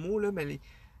le bon mot, là, mais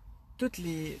toutes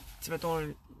les. Mettons,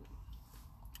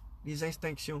 les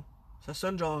extinctions. Ça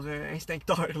sonne genre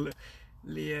instincteur, là.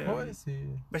 Ouais, c'est.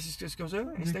 Ben c'est comme ça,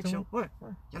 extinction. Ouais.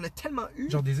 Il y en a tellement eu.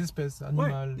 Genre des espèces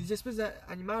animales. Ouais, des espèces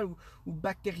animales ou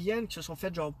bactériennes qui se sont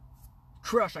faites genre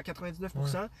crush à 99%. Puis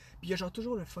il y a genre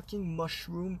toujours le fucking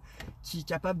mushroom qui est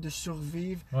capable de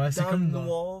survivre dans le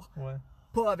noir,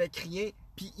 pas avec rien.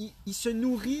 Puis il se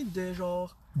nourrit de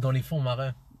genre. Dans les fonds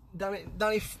marins.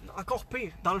 Encore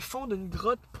pire, dans le fond d'une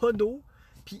grotte, pas d'eau.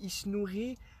 Puis il se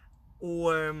nourrit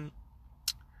aux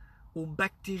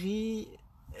bactéries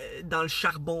dans le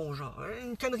charbon, genre.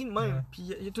 Une connerie de même. Puis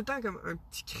il y a tout le temps comme un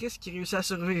petit Chris qui réussit à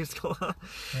survivre, tu comprends?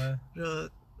 Ouais. Genre,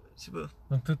 je sais pas.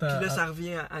 Donc, puis là, ça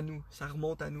revient à nous. Ça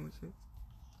remonte à nous, tu sais.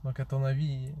 Donc, à ton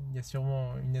avis, il y a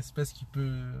sûrement une espèce qui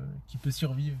peut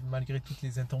survivre malgré toutes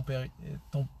les intempéries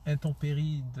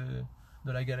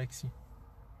de la galaxie.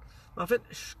 En fait,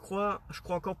 je crois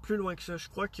encore plus loin que ça. Je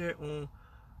crois qu'on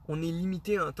est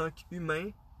limité en tant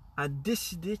qu'humain à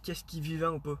décider qu'est-ce qui est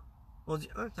vivant ou pas. On dit,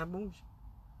 ah, ça bouge.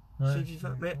 C'est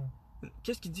vivant. Mais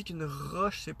qu'est-ce qui dit qu'une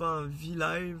roche, c'est pas en vie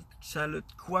live, que ça a de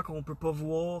quoi qu'on peut pas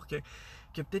voir, que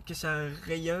peut-être que ça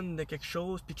rayonne de quelque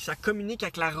chose, puis que ça communique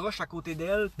avec la roche à côté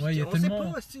d'elle. Ouais, il y a tellement,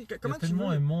 comment il y a tellement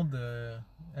un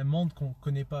monde qu'on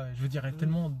connaît pas. Je veux dire, il y a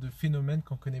tellement de phénomènes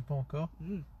qu'on connaît pas encore.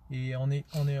 Et on est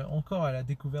encore à la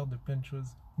découverte de plein de choses.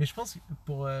 Mais je pense que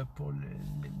pour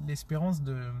l'espérance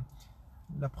de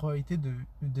la probabilité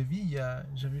de vie,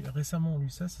 j'avais récemment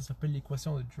lu ça s'appelle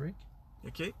l'équation de Drake.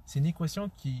 Okay. C'est une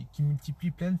équation qui multiplie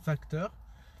plein de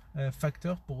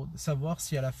facteurs pour savoir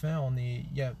si à la fin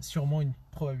il y a sûrement une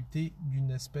probabilité d'une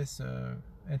espèce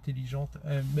intelligente,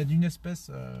 d'une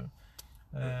espèce,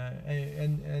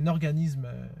 un organisme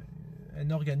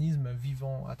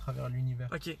vivant à travers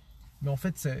l'univers. Okay. Mais en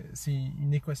fait, c'est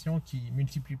une équation qui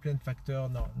multiplie plein de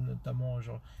facteurs, notamment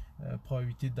genre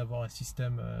probabilité d'avoir un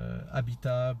système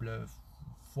habitable,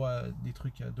 fois des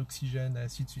trucs d'oxygène,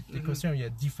 ainsi de suite. L'équation, il y a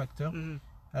 10 facteurs.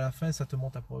 À la fin, ça te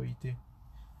monte la probabilité.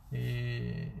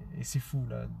 Et c'est fou,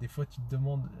 là. Des fois, tu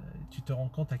te rends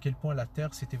compte à quel point la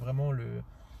Terre, c'était vraiment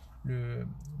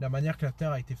la manière que la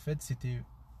Terre a été faite,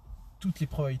 toutes les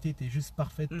probabilités étaient juste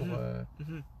parfaites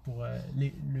pour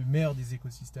le meilleur des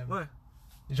écosystèmes. Ouais.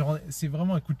 Genre, c'est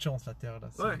vraiment un coup de chance, la Terre, là.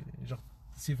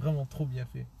 C'est vraiment trop bien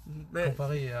fait.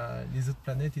 Comparé à les autres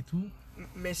planètes et tout.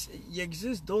 Mais il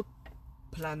existe d'autres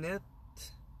planètes.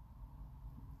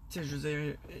 Tu sais, je veux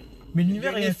dire. Mais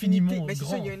l'univers est infiniment grand. Mais c'est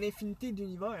ça, il y a une infinité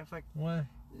d'univers. Fait. Ouais.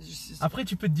 Après,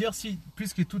 tu peux te dire, si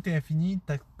puisque tout est infini,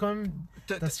 t'as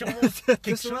sûrement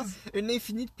quelque chose. Une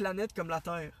infinie de planètes comme la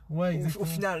Terre. Ouais, exactement. Au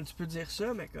final, tu peux dire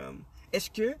ça, mais comme. Est-ce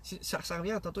que. Ça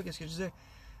revient à tantôt, qu'est-ce que je disais?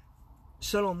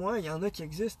 Selon moi, il y en a qui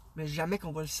existent, mais jamais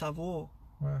qu'on va le savoir.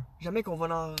 Ouais. Jamais qu'on va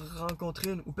en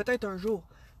rencontrer une. Ou peut-être un jour,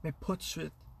 mais pas de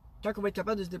suite. Quand on va être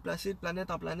capable de se déplacer de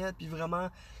planète en planète, puis vraiment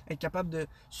être capable de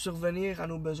survenir à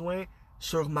nos besoins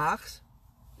sur Mars,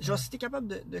 genre si t'es capable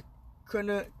de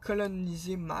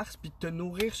coloniser Mars, puis de te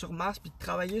nourrir sur Mars, puis de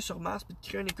travailler sur Mars, puis de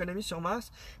créer une économie sur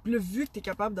Mars, puis là, vu que t'es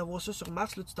capable d'avoir ça sur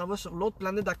Mars, là, tu t'en vas sur l'autre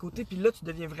planète d'à côté, puis là, tu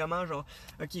deviens vraiment genre,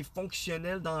 ok,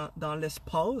 fonctionnel dans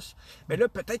l'espace, mais là,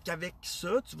 peut-être qu'avec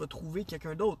ça, tu vas trouver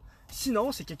quelqu'un d'autre.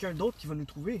 Sinon, c'est quelqu'un d'autre qui va nous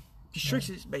trouver. Puis je suis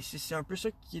sûr que c'est un peu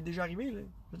ça qui est déjà arrivé, là.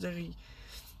 Je veux dire,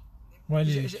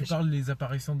 ouais, tu parles des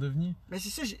apparitions d'OVNI. Mais c'est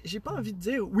ça, j'ai pas envie de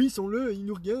dire oui, ils sont là, ils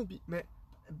nous regardent, mais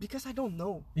because I don't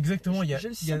know. Exactement,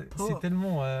 c'est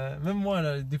tellement même moi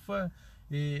là, des fois,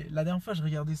 et la dernière fois je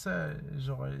regardais ça,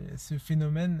 genre ce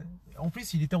phénomène, en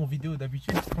plus il était en vidéo.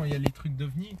 D'habitude quand il y a les trucs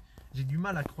d'OVNI, j'ai du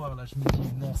mal à croire là, je me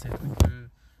dis non, c'est un truc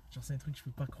c'est un truc je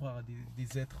peux pas croire à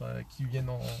des êtres qui viennent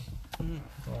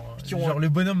genre le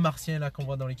bonhomme martien là qu'on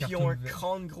voit dans les cartons. Qui ont un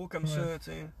crâne gros comme ça, tu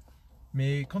sais.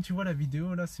 Mais quand tu vois la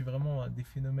vidéo, là, c'est vraiment des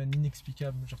phénomènes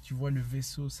inexplicables. Genre, tu vois le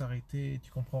vaisseau s'arrêter,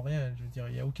 tu comprends rien. Je veux dire,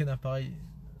 il n'y a aucun appareil,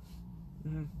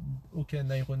 aucun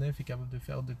aéronef est capable de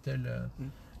faire de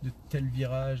tels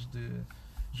virages,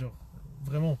 genre,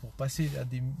 vraiment, pour passer à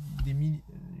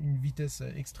une vitesse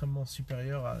extrêmement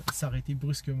supérieure, à s'arrêter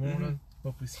brusquement, là, c'est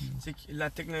pas possible. C'est que la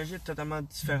technologie est totalement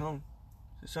différente.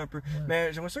 C'est ça un peu. Ouais.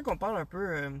 Mais j'aimerais ça qu'on parle un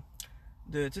peu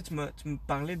de. Tu sais, tu me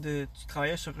parlais de. Tu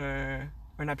travaillais sur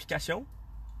une application.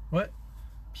 Ouais.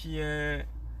 Puis,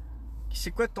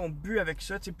 c'est quoi ton but avec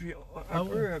ça? Tu sais, puis,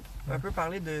 un peu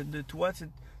parler de toi.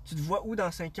 Tu te vois où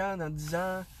dans 5 ans, dans 10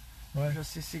 ans? Ouais. Genre,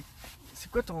 c'est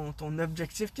quoi ton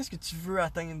objectif? Qu'est-ce que tu veux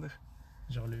atteindre?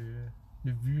 Genre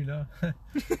le but là.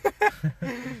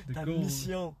 Ta goal.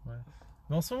 mission. Ouais.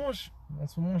 Mais en ce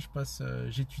moment, je passe,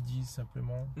 j'étudie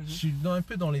simplement. Mhm. Je suis un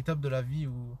peu dans l'étape de la vie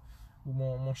où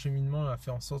mon cheminement a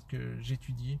fait en sorte que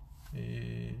j'étudie.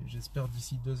 Et j'espère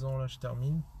d'ici 2 ans, là, je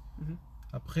termine. Mhm.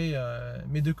 Après,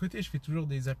 mais de côté, je fais toujours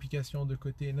des applications de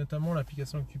côté. Notamment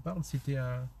l'application que tu parles, c'était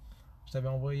je t'avais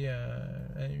envoyé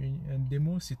une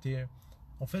démo. C'était,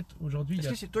 en fait, aujourd'hui, Est-ce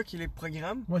que c'est toi qui les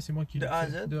programmes? moi, c'est moi qui De l'ai A à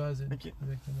fait. Z? De A à Z. Ok.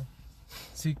 Exactement.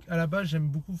 C'est à la base, j'aime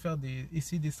beaucoup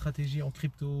essayer des stratégies en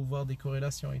crypto, voir des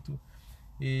corrélations et tout.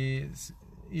 Et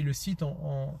le site,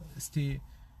 c'était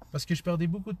parce que je perdais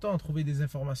beaucoup de temps à trouver des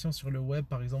informations sur le web,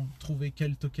 par exemple, trouver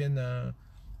quel token.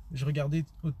 Je regardais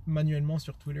manuellement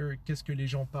sur Twitter qu'est-ce que les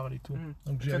gens parlent et tout.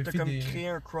 Donc Toi, j'avais t'as fait comme créé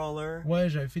un crawler. Ouais,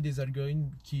 j'avais fait des algorithmes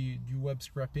du web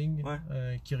scrapping,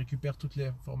 Ouais. qui récupèrent toutes les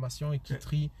informations et qui Ok.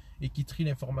 trient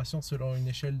l'information selon une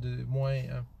échelle de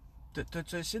 -1.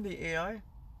 T'as essayé des AI?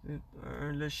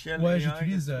 Un logiciel Ouais,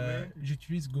 AI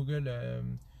j'utilise Google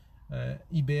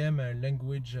IBM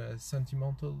Language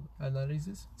Sentimental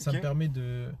Analysis. Ça Ok. me permet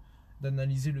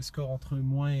d'analyser le score entre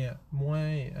moins et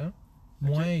 1.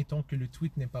 Moins étant que le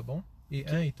tweet n'est pas bon et Ok.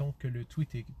 1 étant que le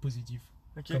tweet est positif.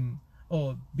 Ok. Comme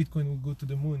oh, Bitcoin will go to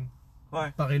the moon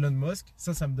Ouais. par Elon Musk.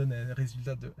 Ça me donne un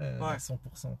résultat de 1 à Ouais.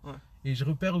 100%. Ouais. Et je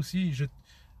repère aussi,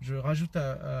 je rajoute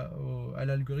à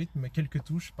l'algorithme quelques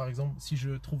touches. Par exemple, si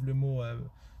je trouve le mot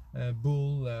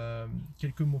bull,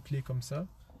 quelques mots-clés comme ça.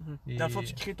 Mhm. Dans le fond,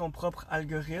 tu crées ton propre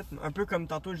algorithme, un peu comme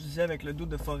tantôt je disais avec le dude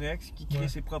de Forex qui crée Ouais.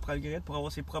 ses propres algorithmes pour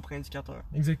avoir ses propres indicateurs.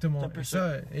 Exactement. C'est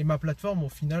un peu Et ma plateforme, au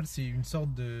final, c'est une sorte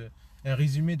un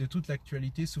résumé de toute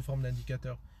l'actualité sous forme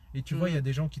d'indicateurs. Et tu vois, il y a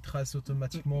des gens qui tracent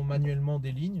automatiquement, manuellement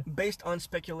des lignes. Based on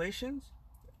speculations,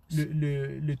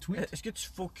 Le tweet, est-ce que tu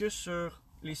focuses sur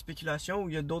les spéculations ou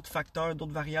il y a d'autres facteurs,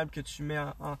 d'autres variables que tu mets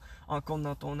en compte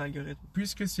dans ton algorithme?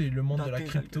 puisque c'est le monde Dans de la tes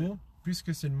crypto, algorithmes.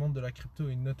 puisque c'est le monde de la crypto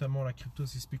et notamment la crypto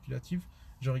c'est spéculatif,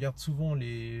 je regarde souvent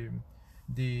des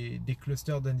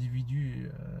clusters d'individus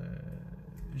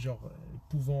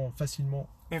pouvant facilement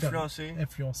Influencer.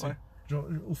 influencer. Ouais. Genre,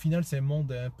 au final, c'est un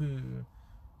monde un peu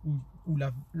où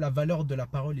la valeur de la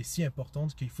parole est si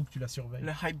importante qu'il faut que tu la surveilles.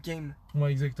 Le hype game.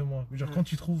 Ouais, exactement. Genre, quand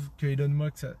tu trouves que Elon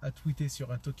Musk a tweeté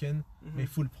sur un token, Mhm. mais il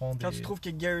faut le prendre. Quand tu trouves que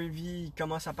Gary Vee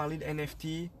commence à parler de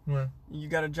NFT, Ouais. you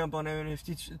gotta jump on an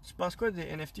NFT. Tu penses quoi des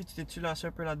NFT? Tu t'es-tu lancé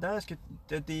un peu là-dedans? Est-ce que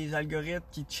tu as des algorithmes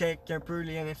qui checkent un peu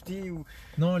les NFT? Ou...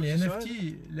 Non, les C'est ça?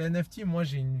 NFT, moi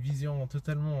j'ai une vision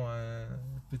totalement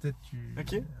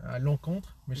Ok. à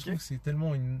l'encontre, mais je Ok. trouve que c'est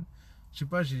tellement je sais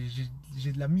pas,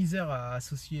 j'ai de la misère à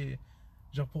associer.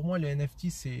 Genre pour moi, le NFT,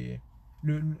 c'est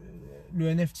le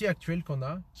NFT actuel qu'on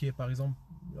a, qui est par exemple,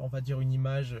 on va dire une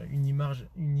image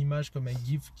comme un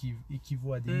GIF qui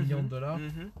équivaut à des millions de dollars.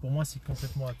 Mhm. Pour moi, c'est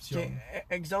complètement absurde. Ok,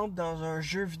 exemple, dans un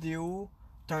jeu vidéo,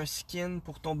 t'as un skin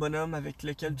pour ton bonhomme avec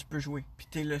lequel tu peux jouer. Puis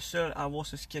t'es le seul à avoir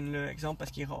ce skin-là, exemple,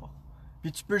 parce qu'il est rare.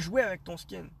 Puis tu peux jouer avec ton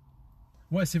skin.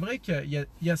 Ouais, c'est vrai qu'il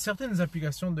y a certaines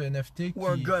applications de NFT Ou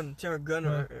un gun, tu sais, un gun,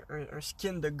 Ouais. un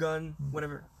skin de gun,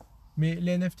 whatever. Mais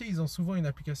les NFT, ils ont souvent une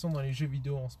application dans les jeux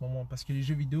vidéo en ce moment. Parce que les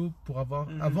jeux vidéo, avant,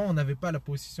 on n'avait pas la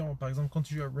possession. Par exemple, quand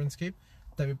tu joues à RuneScape,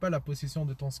 tu n'avais pas la possession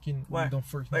de ton skin Ouais. dans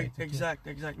Fortnite. Ouais, et tout. exact.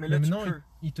 Mais Mais là, tu maintenant, peux.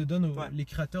 ils te donnent, Ouais. les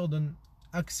créateurs donnent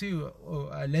accès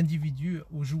à l'individu,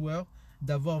 au joueur,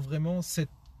 d'avoir vraiment ce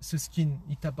skin.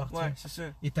 Il t'appartient. Ouais, c'est ça.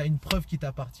 Et tu as une preuve qui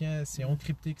t'appartient. C'est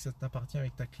encrypté que ça t'appartient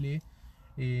avec ta clé.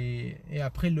 Et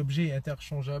après, l'objet est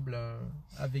interchangeable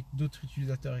avec d'autres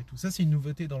utilisateurs et tout. Ça, c'est une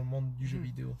nouveauté dans le monde du jeu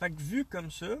vidéo. Fait que vu comme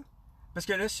ça, parce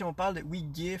que là, si on parle de, oui,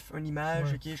 GIF, une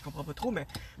image, Ouais. ok, je comprends pas trop, mais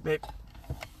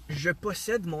je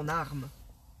possède mon arme.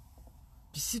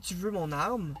 Puis si tu veux mon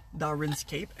arme, dans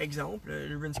RuneScape, exemple,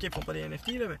 le RuneScape font pas des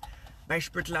NFT, là, mais ben,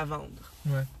 je peux te la vendre.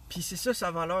 Ouais. Puis c'est ça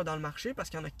sa valeur dans le marché parce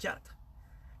qu'il y en a 4.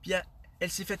 Puis elle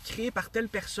s'est faite créer par telle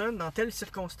personne, dans telle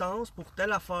circonstance, pour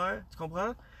telle affaire, tu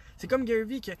comprends? C'est comme Gary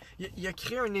Vee, il a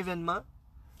créé un événement,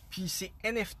 puis c'est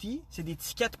NFT, c'est des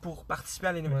tickets pour participer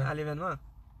à l'événement.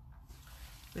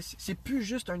 C'est plus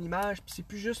juste une image, puis c'est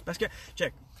plus juste... Parce que,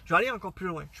 check, je vais aller encore plus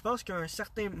loin. Je pense qu'à un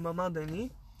certain moment donné,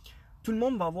 tout le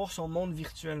monde va avoir son monde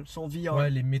virtuel, son VR. Ouais,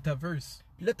 les metaverse.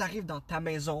 Puis là, tu arrives dans ta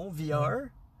maison VR,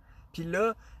 puis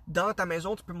là, dans ta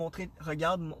maison, tu peux montrer,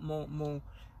 regarde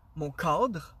mon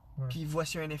cadre, Ouais. puis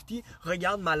voici un NFT,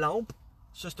 regarde ma lampe,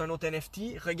 ça c'est un autre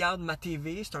NFT. Regarde ma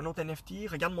TV, c'est un autre NFT.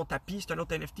 Regarde mon tapis, c'est un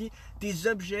autre NFT. Tes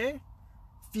objets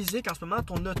physiques en ce moment,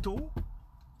 ton auto,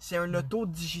 c'est un auto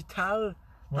digital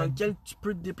dans lequel tu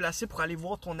peux te déplacer pour aller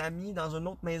voir ton ami dans une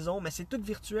autre maison, mais c'est tout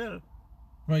virtuel.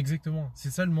 Ouais, exactement.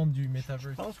 C'est ça le monde du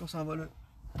metaverse. Je pense qu'on s'en va là.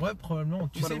 Ouais, probablement.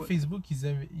 Tu sais, Facebook,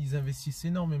 ils investissent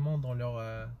énormément dans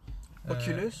leur...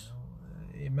 Oculus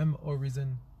et même Horizon,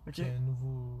 okay. qui est un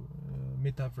nouveau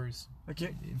metaverse.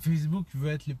 Okay. Facebook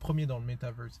veut être les premiers dans le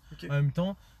metaverse. Okay. En même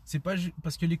temps, c'est pas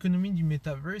parce que l'économie du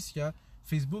metaverse, il y a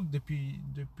Facebook depuis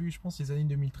je pense les années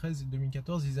 2013 et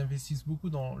 2014, ils investissent beaucoup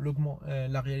dans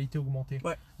la réalité augmentée.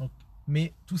 Ouais. Donc,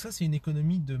 mais tout ça, c'est une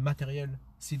économie de matériel.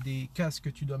 C'est des casques que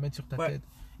tu dois mettre sur ta tête.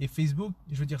 Et Facebook,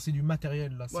 je veux dire, c'est du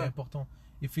matériel là, c'est important.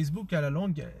 Et Facebook, à la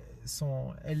longue,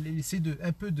 elle essaie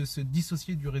un peu de se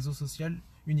dissocier du réseau social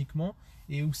uniquement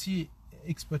et aussi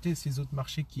exploiter ces autres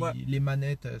marchés les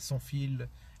manettes sans fil,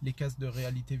 les casques de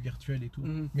réalité virtuelle et tout.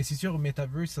 Mais c'est sûr,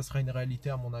 Metaverse, ça sera une réalité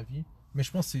à mon avis. Mais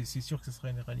je pense que c'est sûr que ce sera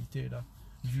une réalité là,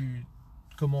 vu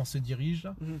comment on se dirige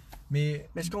là. Mais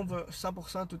est-ce qu'on va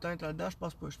 100% tout le temps être là-dedans? Je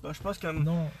pense pas. Je pense que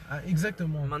non,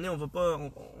 exactement. À un moment donné,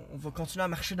 on va continuer à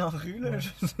marcher dans la rue là.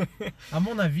 Ouais. À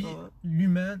mon avis,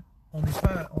 l'humain, on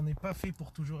n'est pas fait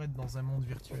pour toujours être dans un monde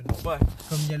virtuel. Ouais.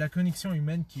 Comme il y a la connexion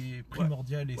humaine qui est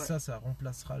primordiale et ça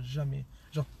remplacera jamais.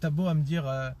 Genre, t'as beau à me dire,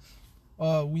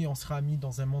 oh oui, on sera amis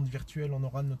dans un monde virtuel, on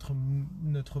aura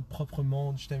notre propre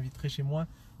monde, je t'inviterai chez moi,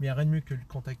 mais il n'y a rien de mieux que le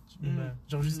contact humain.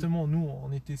 Genre, justement, nous,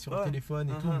 on était sur le téléphone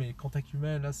et tout, mais le contact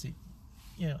humain, là, c'est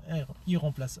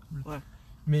irremplaçable. Ouais.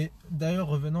 Mais d'ailleurs,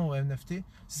 revenons aux NFT,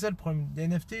 c'est ça le problème. Les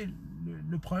NFT,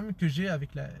 le problème que j'ai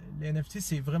avec les NFT,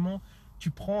 c'est vraiment, tu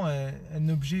prends un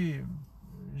objet,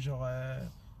 genre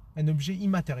un objet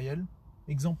immatériel.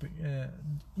 Exemple,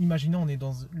 imaginons on est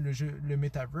dans le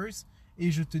metaverse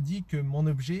et je te dis que mon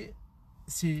objet,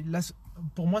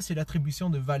 pour moi, c'est l'attribution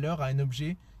de valeur à un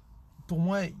objet. Pour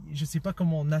moi, je ne sais pas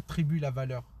comment on attribue la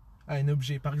valeur à un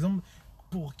objet. Par exemple,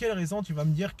 pour quelle raison tu vas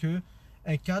me dire que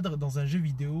un cadre dans un jeu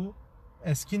vidéo,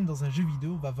 un skin dans un jeu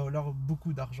vidéo va valoir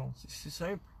beaucoup d'argent? C'est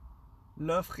simple.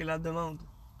 L'offre et la demande.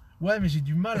 Ouais, mais j'ai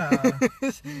du mal à...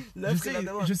 L'offre et la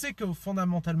demande. Je sais que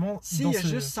fondamentalement... S'il y a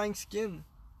juste 5 skins,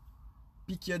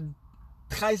 puis qu'il y a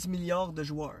 13 milliards de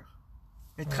joueurs.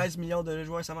 Et 13 milliards de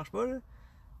joueurs, ça marche pas, là?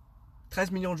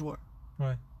 13 millions de joueurs.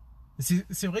 Ouais.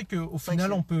 C'est vrai qu'au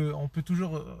final, on peut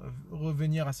toujours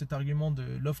revenir à cet argument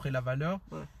de l'offre et la valeur.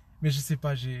 Ouais. Mais je sais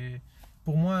pas,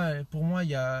 pour moi,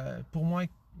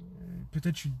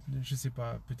 peut-être, je sais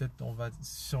pas, peut-être on va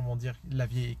sûrement dire la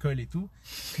vieille école et tout.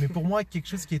 Mais pour moi, quelque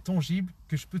chose qui est tangible,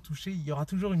 que je peux toucher, il y aura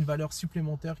toujours une valeur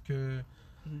supplémentaire que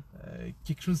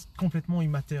quelque chose complètement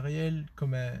immatériel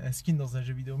comme un skin dans un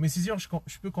jeu vidéo. Mais c'est sûr,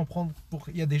 je peux comprendre,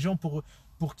 il y a des gens pour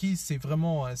qui c'est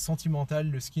vraiment sentimental,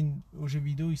 le skin au jeu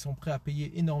vidéo, ils sont prêts à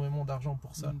payer énormément d'argent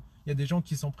pour ça. Il y a des gens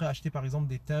qui sont prêts à acheter par exemple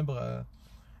des timbres,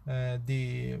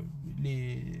 des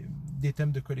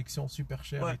thèmes de collection super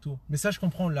chers et tout. Mais ça, je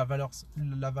comprends la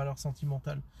valeur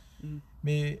sentimentale.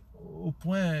 Mais au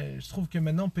point, je trouve que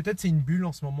maintenant, peut-être c'est une bulle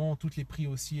en ce moment, tous les prix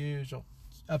haussiers, genre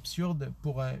absurde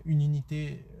pour une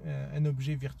unité, un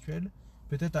objet virtuel.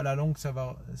 Peut-être à la longue ça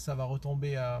va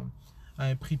retomber à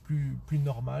un prix plus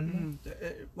normal.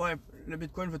 Ouais, le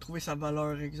Bitcoin va trouver sa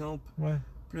valeur, exemple,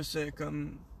 plus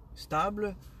comme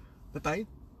stable, peut-être.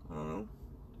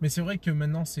 Mais c'est vrai que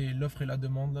maintenant c'est l'offre et la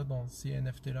demande là, dans ces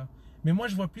NFT là. Mais moi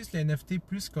je vois plus les NFT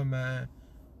plus comme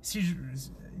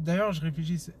d'ailleurs je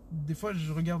réfléchis, des fois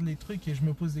je regarde les trucs et je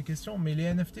me pose des questions, mais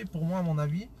les NFT pour moi à mon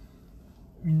avis,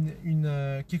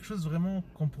 quelque chose vraiment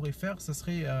qu'on pourrait faire, ça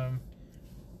serait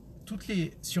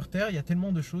sur Terre, il y a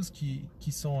tellement de choses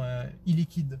qui sont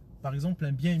illiquides. Par exemple,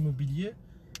 un bien immobilier,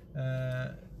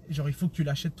 genre il faut que tu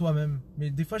l'achètes toi-même. Mais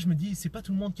des fois, je me dis, c'est pas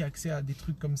tout le monde qui a accès à des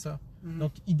trucs comme ça.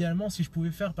 Donc, idéalement, si je pouvais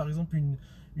faire, par exemple,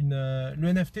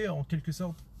 le NFT, en quelque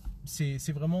sorte,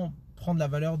 c'est vraiment prendre la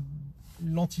valeur,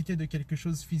 l'entité de quelque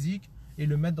chose physique et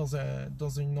le mettre dans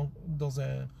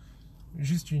un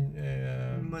juste une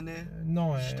monnaie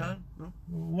digitale, non?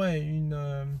 Ouais,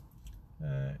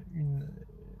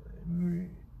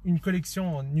 une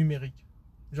collection numérique.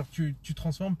 Genre tu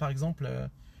transformes par exemple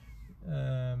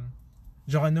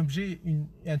genre un objet,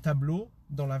 un tableau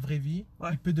dans la vraie vie,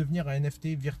 il peut devenir un NFT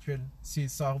virtuel. C'est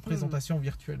sa représentation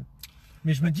virtuelle.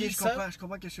 Mais je me dis je comprends ce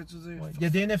que tu veux dire. Il y a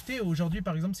des NFT aujourd'hui,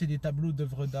 par exemple, c'est des tableaux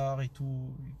d'œuvres d'art et tout,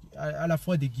 à la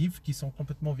fois des GIFs qui sont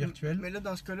complètement virtuels. Mais là,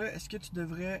 dans ce cas-là, est-ce que tu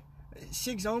devrais... Si,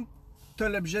 exemple, tu as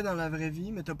l'objet dans la vraie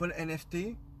vie, mais tu n'as pas le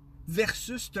NFT,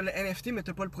 versus tu as le NFT, mais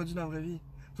tu n'as pas le produit dans la vraie vie.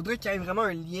 Faudrait qu'il y ait vraiment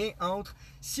un lien entre,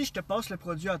 si je te passe le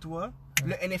produit à toi,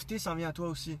 le NFT s'en vient à toi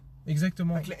aussi.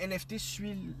 Exactement. Fait que le NFT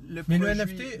suit le Mais produit. le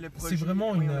NFT, c'est produit,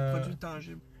 vraiment oui, une, le produit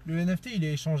tangible. Le NFT, il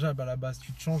est échangeable à la base.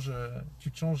 Tu te changes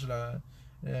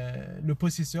le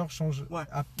possesseur change, Ouais.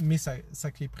 met sa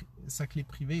clé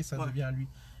privée et ça Ouais. devient à lui.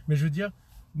 Mais je veux dire,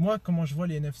 moi, comment je vois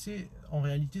les NFC, en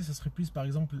réalité, ça serait plus, par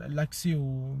exemple, l'accès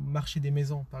au marché des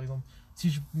maisons, par exemple. Si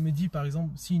je me dis, par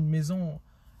exemple, si une maison,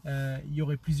 il y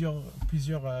aurait plusieurs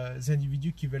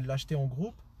individus qui veulent l'acheter en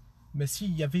groupe, mais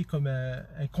s'il y avait comme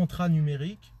un contrat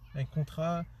numérique, un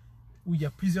contrat où il y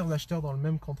a plusieurs acheteurs dans le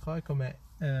même contrat, comme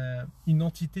une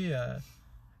entité,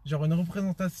 genre une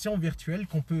représentation virtuelle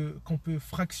qu'on peut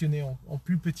fractionner en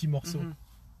plus petits morceaux. Mhm.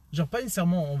 Genre pas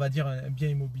nécessairement, on va dire, un bien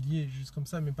immobilier, juste comme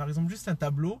ça, mais par exemple juste un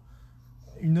tableau,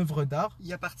 une œuvre d'art.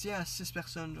 Il appartient à 6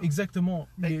 personnes. Genre. Exactement,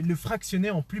 Fait- le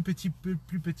fractionner en plus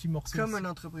petits morceaux. Comme une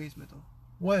entreprise, mettons.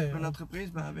 Ouais, Une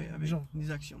entreprise ben, avec genre-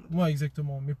 des actions. Mettons. ouais,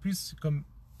 exactement, mais plus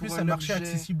Pour un marché objet.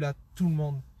 accessible à tout le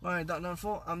monde. Ouais, dans le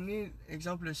fond, amener,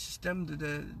 exemple, le système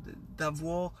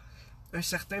d'avoir un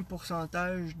certain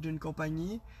pourcentage d'une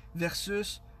compagnie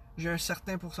versus j'ai un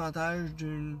certain pourcentage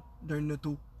d'un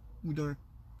auto ou d'un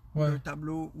Ouais,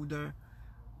 tableau ou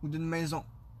d'une maison.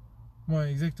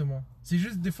 ouais, exactement. C'est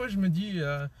juste, des fois, je me dis,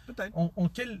 Peut-être.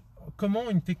 comment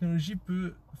une technologie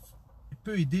peut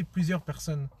aider plusieurs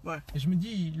personnes. Ouais. Et je me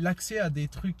dis, l'accès à des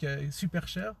trucs super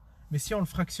chers, mais si on le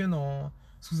fractionne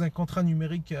sous un contrat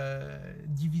numérique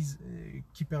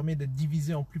qui permet d'être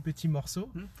divisé en plus petits morceaux,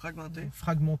 Fragmenté.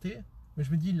 fragmentés, mais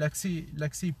je me dis, l'accès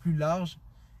est plus large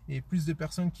et plus de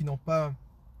personnes qui n'ont pas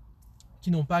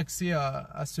accès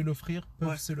à se l'offrir, peuvent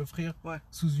Ouais. se l'offrir Ouais.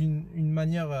 sous une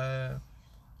manière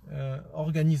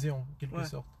organisée en quelque Ouais.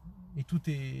 sorte. Et tout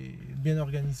est bien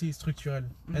organisé et structurel.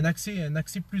 Mhm. Un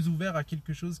accès plus ouvert à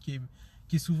quelque chose qui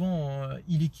est souvent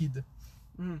illiquide.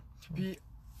 Mhm. Puis,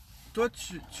 toi,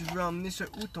 tu veux emmener ça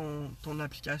où ton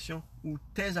application ou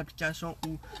tes applications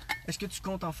ou est-ce que tu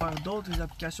comptes en faire d'autres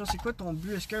applications? C'est quoi ton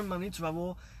but? Est-ce qu'à un moment donné, tu vas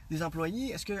avoir des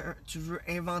employés? Est-ce que tu veux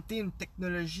inventer une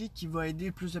technologie qui va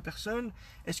aider plus de personnes?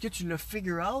 Est-ce que tu l'as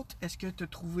figure out? Est-ce que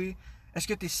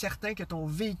tu es certain que ton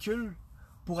véhicule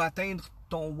pour atteindre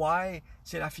ton why,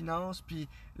 c'est la finance puis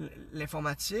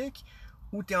l'informatique?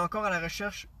 Ou tu es encore à la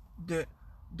recherche de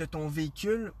ton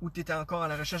véhicule ou tu étais encore à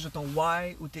la recherche de ton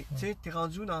why ou tu es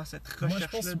rendu où dans cette Moi, je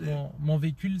recherche-là pense que mon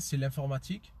véhicule, c'est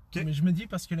l'informatique. Ok. Mais je me dis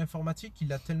parce que l'informatique,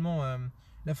 il a tellement...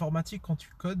 l'informatique, quand tu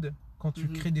codes, quand tu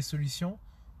Mhm. crées des solutions,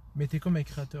 mais tu es comme un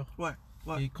créateur. Ouais,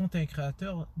 ouais. Et quand tu es un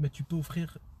créateur, mais tu peux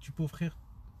offrir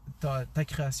ta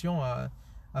création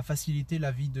à faciliter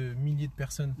la vie de milliers de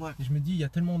personnes. Ouais. Et je me dis, il y a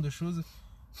tellement de choses.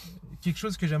 Quelque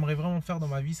chose que j'aimerais vraiment faire dans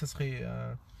ma vie, ça serait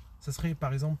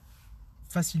par exemple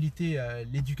faciliter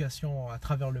l'éducation à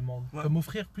travers le monde. Ouais. Comme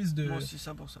offrir plus de... Moi aussi,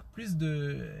 100%.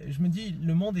 Je me dis,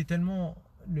 le monde est tellement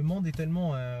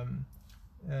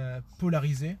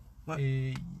polarisé. Ouais.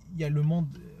 Et il y a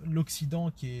l'Occident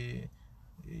qui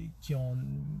est en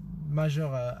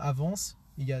majeure avance.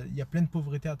 Il y a plein de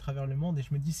pauvreté à travers le monde. Et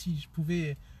je me dis,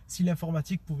 si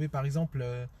l'informatique pouvait, par exemple,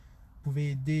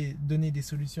 pouvait donner des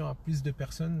solutions à plus de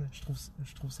personnes, je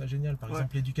trouve ça génial. Par Ouais.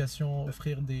 exemple, l'éducation,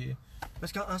 offrir des...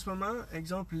 Parce qu'en ce moment,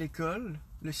 exemple, l'école,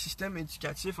 le système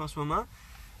éducatif en ce moment,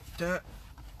 t'as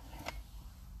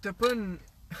pas une...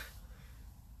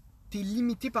 T'es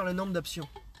limité par le nombre d'options.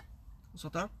 On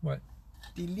s'entend? Ouais.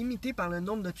 T'es limité par le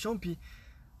nombre d'options, puis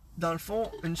dans le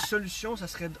fond, une solution, ça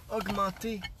serait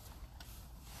d'augmenter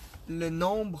le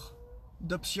nombre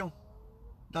d'options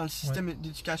dans le système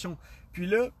d'éducation. Puis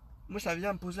là, moi, ça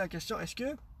vient à me poser la question, est-ce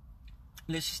que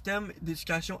le système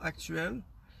d'éducation actuel,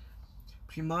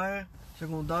 primaire,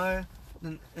 secondaire,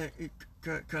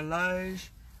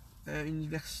 collège,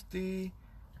 université,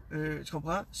 tu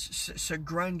comprends? Ce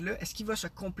grind-là, est-ce qu'il va se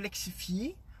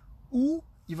complexifier ou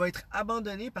il va être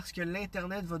abandonné parce que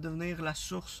l'Internet va devenir la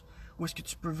source? Ou est-ce que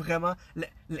tu peux vraiment...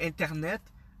 L'Internet,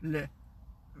 le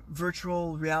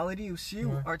virtual reality aussi,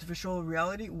 Ouais. ou artificial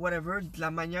reality, whatever, de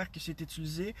la manière que c'est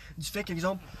utilisé, du fait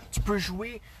qu'exemple, tu peux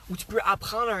jouer ou tu peux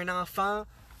apprendre à un enfant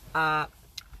à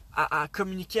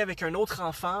communiquer avec un autre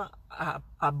enfant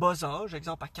à bas âge,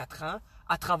 exemple à 4 ans,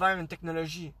 à travers une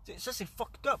technologie. T'sais, ça, c'est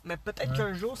fucked up, mais peut-être Ouais.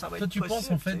 qu'un jour, ça va Toi, être tu possible.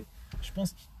 penses, en fait, t'sais. je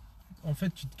pense, en fait,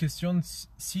 tu te questionnes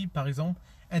si, par exemple,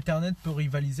 Internet peut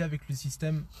rivaliser avec le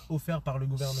système offert par le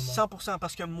gouvernement. 100%,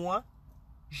 parce que moi,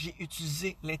 j'ai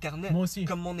utilisé l'Internet Moi aussi.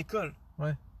 comme mon école.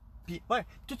 Ouais. Puis, ouais,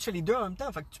 tu fais les deux en même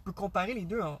temps, fait que tu peux comparer les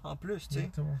deux en plus, tu sais.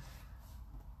 Exactement.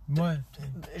 Ouais.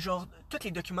 Genre, tous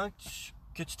les documents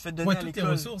que tu te fais donner Ouais, à toutes tes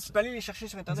l'école, ressources. tu peux aller les chercher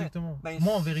sur Internet. Exactement. Ben,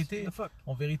 Moi, the fuck.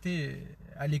 en vérité,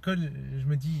 à l'école, je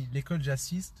me dis, l'école,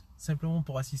 j'assiste. simplement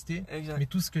pour assister. Exact. Mais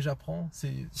tout ce que j'apprends,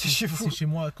 c'est chez vous. chez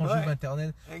moi, quand Ouais. j'ouvre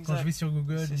Internet, Exact. quand je vais sur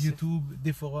Google, C'est- YouTube,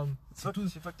 des forums. C'est tout.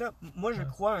 C'est fucked up. Moi, je Ouais.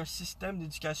 crois à un système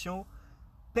d'éducation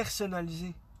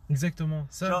personnalisé. Exactement.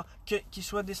 Ça, Genre, qu'il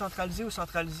soit décentralisé ou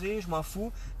centralisé, je m'en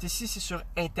fous. Tu sais, si c'est sur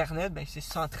Internet, ben c'est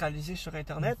centralisé sur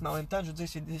Internet, mais en même temps, je veux dire,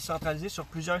 c'est décentralisé sur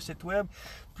plusieurs sites web,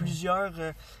 plusieurs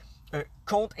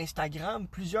comptes Instagram,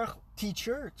 plusieurs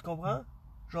teachers, tu comprends?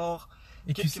 Genre,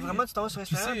 et que tu sais, vraiment, tu t'en vas sur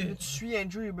tu Instagram, sais- puis là, tu suis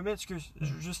Andrew Huberman, excuse,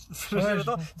 juste, Ouais,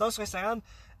 mettons, tu t'en vas sur Instagram,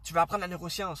 tu vas apprendre la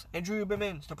neuroscience. Andrew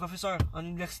Huberman, c'est un professeur en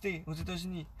université aux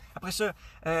États-Unis. Après ça,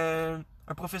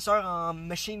 un professeur en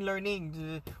machine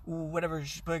learning ou whatever,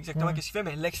 je sais pas exactement Ouais. qu'est-ce qu'il fait,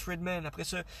 mais Lex Fridman, après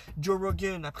ça, Joe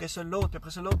Rogan, après ça l'autre, puis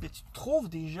après ça l'autre, puis tu trouves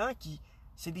des gens qui,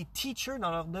 c'est des teachers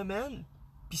dans leur domaine,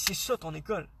 puis c'est ça ton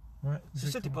école. ouais, C'est ça tes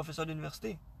exactement. professeurs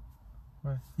d'université.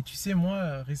 Ouais. Et tu sais,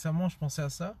 moi, récemment, je pensais à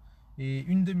ça. Et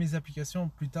une de mes applications,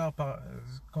 plus tard,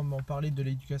 comme on parlait de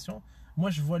l'éducation, moi,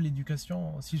 je vois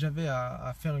l'éducation, si j'avais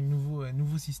à faire un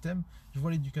nouveau système, je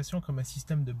vois l'éducation comme un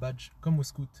système de badge, comme au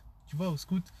scout. Tu vois, au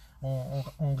scout,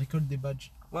 on récolte des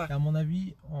badges. Ouais. Et à mon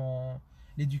avis,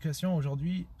 l'éducation,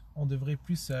 aujourd'hui, on devrait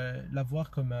plus la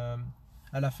voir comme,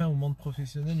 à la fin, au monde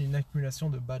professionnel, une accumulation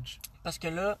de badges. Parce que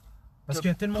là, Parce t'as qu'il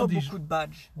y a tellement pas des... beaucoup de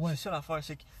badges. Ouais. C'est ça l'affaire,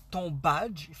 c'est que ton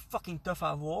badge est fucking tough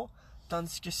à avoir,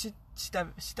 tandis que si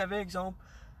t'avais, exemple,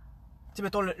 tu sais,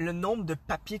 mettons, le nombre de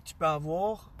papiers que tu peux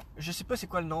avoir, je sais pas c'est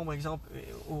quoi le nombre, exemple,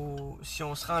 si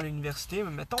on se rend à l'université,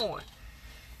 mais mettons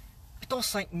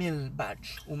 5000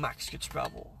 badges au max que tu peux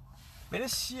avoir. Mais là,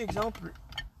 si, exemple,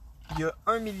 il y a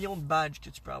 1 million de badges que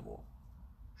tu peux avoir.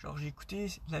 Genre, j'ai écouté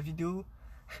la vidéo,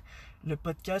 le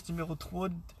podcast numéro 3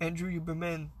 d'Andrew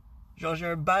Huberman. Genre, j'ai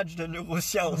un badge de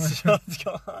neurosciences. Ouais. Genre, tu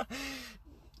comprends?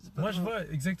 C'est pas Moi, je drôle. vois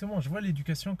exactement, je vois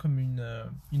l'éducation comme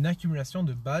une accumulation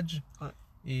de badges.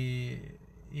 Ouais.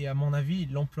 Et à mon avis,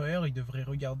 l'employeur, il devrait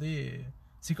regarder.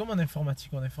 C'est comme en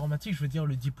informatique. En informatique, je veux dire,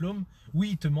 le diplôme,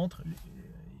 oui, il te montre.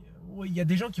 Oui, il y a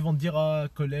des gens qui vont te dire, ah,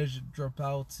 collège, drop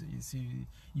out,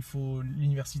 il faut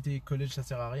l'université, collège, ça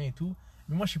sert à rien et tout.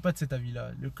 Mais moi, je suis pas de cet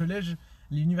avis-là. Le collège,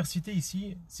 l'université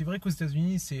ici, c'est vrai qu'aux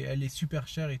États-Unis, elle est super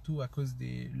chère et tout à cause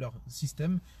de leur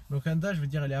système. Mais au Canada, je veux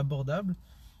dire, elle est abordable.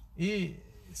 Et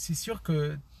c'est sûr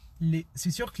que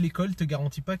l'école te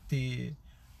garantit pas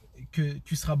que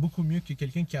tu seras beaucoup mieux que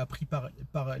quelqu'un qui a appris par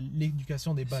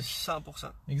l'éducation des badges.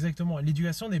 100%. Exactement.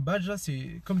 L'éducation des badges, là,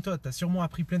 c'est comme toi, tu as sûrement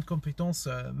appris plein de compétences,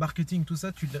 marketing, tout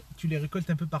ça, tu les récoltes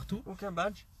un peu partout. Aucun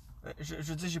badge. Je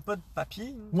veux dire, j'ai pas de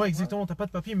papier. Ouais, exactement, t'as pas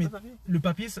de papier, mais Pas de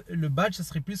papier. le badge, ça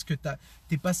serait plus que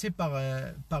t'es passé par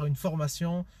une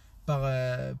formation, par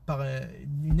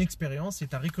une expérience et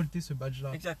t'as récolté ce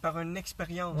badge-là. Exact, par une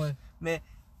expérience. Ouais, Mais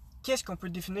qu'est-ce qu'on peut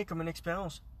définir comme une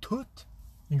expérience? Toute.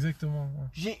 exactement. Ouais.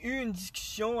 J'ai eu une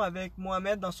discussion avec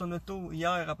Mohamed dans son auto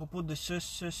hier à propos de ce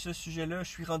sujet-là. Je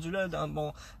suis rendu là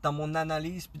dans mon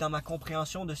analyse puis dans ma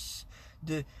compréhension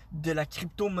de la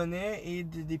crypto-monnaie et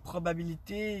des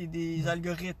probabilités et des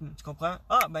algorithmes. Tu comprends?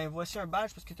 Ah, ben voici un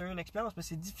badge parce que tu as eu une expérience. Mais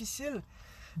c'est difficile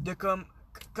de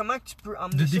comment que tu peux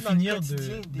emmener De ça définir, dans le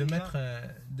quotidien des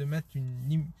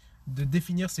gens. de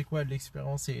définir c'est quoi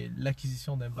l'expérience et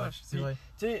l'acquisition d'un badge. Ouais, C'est puis, vrai.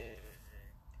 Tu sais,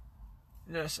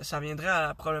 là, ça viendrait à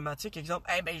la problématique. Exemple,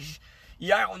 hey, ben,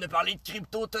 hier, on a parlé de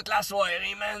crypto toute la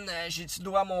soirée, man. J'ai-tu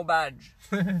droit à mon badge?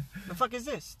 The fuck is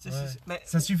this? Tu sais, Ouais. mais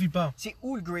Ça suffit pas. c'est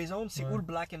où le gray zone? C'est Ouais. où le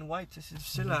black and white? C'est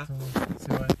difficile à... Exactement.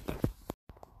 C'est vrai.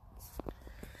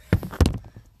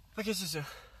 Ok, c'est ça.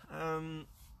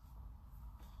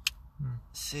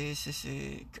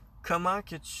 C'est comment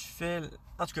que tu fais...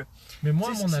 En tout cas, Mais moi,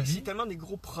 tu à sais, mon c'est avis, tellement des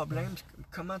gros problèmes.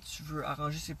 Comment tu veux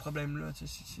arranger ces problèmes-là? Tu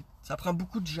sais, ça prend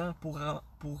beaucoup de gens pour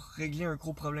régler un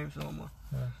gros problème, selon moi.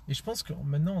 ouais. Et je pense que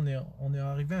maintenant on est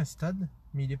arrivé à un stade,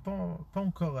 mais il n'est pas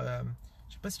encore.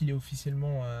 Je sais pas s'il est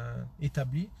officiellement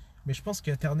établi, mais je pense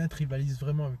qu'Internet rivalise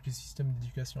vraiment avec le système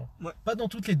d'éducation. Ouais. Pas dans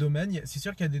tous les domaines. C'est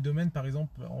sûr qu'il y a des domaines, par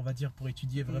exemple, on va dire pour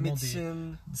étudier vraiment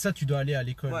Médecine, Ça, tu dois aller à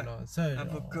l'école. Ouais. Là. Ça,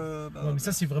 avocat... ouais, mais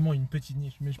ça, c'est vraiment une petite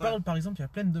niche. Mais je Ouais. parle, par exemple, il y a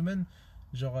plein de domaines,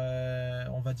 genre,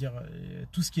 on va dire,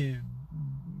 tout ce qui est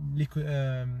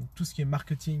tout ce qui est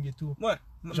marketing et tout. Ouais.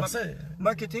 Genre ça,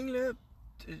 Marketing, là,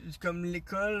 comme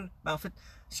l'école, ben en fait,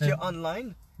 ce qu'il y a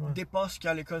online Ouais. dépasse ce qu'il y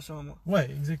a à l'école, selon moi. ouais,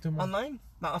 exactement. Online,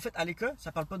 ben en fait, à l'école,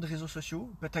 ça parle pas de réseaux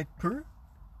sociaux, peut-être peu.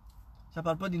 Ça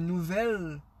parle pas des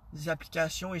nouvelles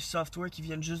applications et software qui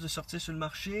viennent juste de sortir sur le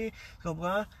marché. Tu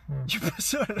comprends? Ouais. Il y a pas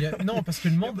ça, là. Non, parce que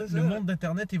le Il y a pas ça. monde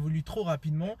d'Internet évolue trop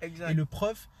rapidement Exact. et le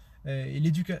prof et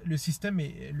le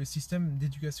système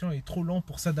d'éducation est trop lent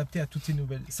pour s'adapter à toutes ces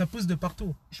nouvelles. Ça pousse de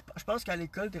partout. Je pense qu'à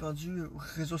l'école, t'es rendu aux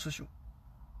réseaux sociaux.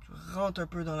 Tu rentres un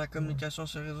peu dans la communication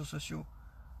sur les réseaux sociaux.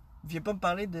 Viens pas me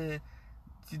parler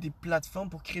des plateformes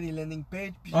pour créer des landing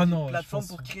pages, puis Ah des non, plateformes je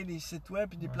pense pour créer des sites web,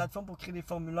 puis des Ouais. plateformes pour créer des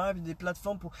formulaires, puis des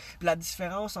plateformes pour... Puis la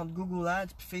différence entre Google Ads,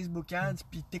 puis Facebook Ads,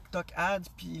 puis TikTok Ads,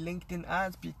 puis LinkedIn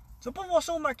Ads, puis... Tu vas pas voir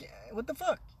ça au market... What the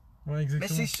fuck? Ouais, Mais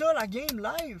exactement. c'est ça la game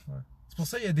live! C'est pour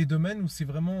ça qu'il y a des domaines où c'est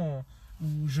vraiment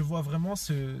où je vois vraiment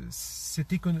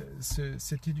cette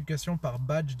éducation par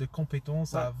badge de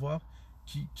compétences à Ouais. avoir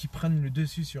qui prennent le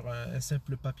dessus sur un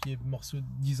simple papier morceau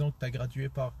disant que tu as gradué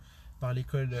par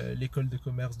l'école de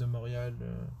commerce de Montréal.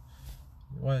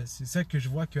 Ouais, c'est ça que je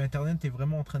vois que Internet est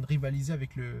vraiment en train de rivaliser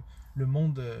avec le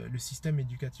monde, le système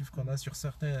éducatif qu'on a sur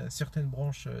certaines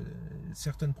branches,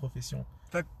 certaines professions.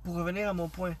 Fait que pour revenir à mon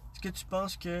point, est-ce que tu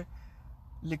penses que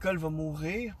l'école va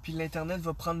mourir, puis l'Internet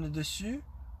va prendre le dessus,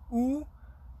 ou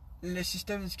le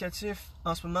système éducatif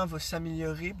en ce moment va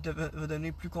s'améliorer, puis va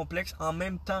devenir plus complexe en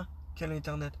même temps que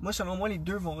l'Internet? Moi, selon moi, les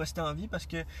deux vont rester en vie parce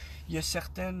que il y a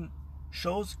certaines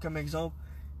choses, comme exemple,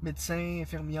 médecin,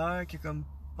 infirmière, que comme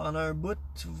pendant un bout,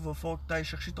 tu vas falloir que tu ailles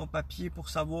chercher ton papier pour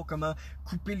savoir comment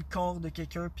couper le corps de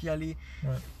quelqu'un, puis aller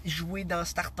Ouais. jouer dans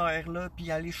cette artère-là,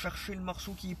 puis aller chercher le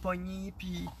morceau qui est pogné,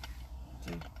 puis...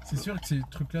 tu sais. C'est sûr que ces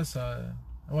trucs-là, ça.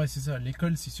 Ouais, c'est ça.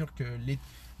 L'école, c'est sûr que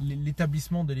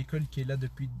l'établissement de l'école qui est là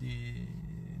depuis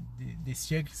des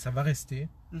siècles, ça va rester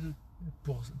Mhm.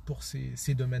 pour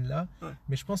ces domaines-là. Ouais.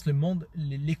 Mais je pense que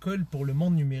l'école pour le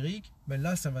monde numérique, ben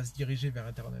là, ça va se diriger vers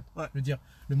Internet. Ouais. Je veux dire,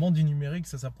 le monde du numérique,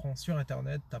 ça s'apprend sur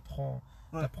Internet. T'apprends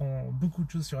beaucoup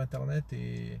de choses sur Internet.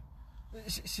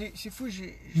 C'est fou,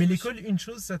 Mais l'école, une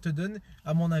chose, ça te donne,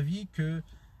 à mon avis, que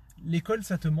l'école,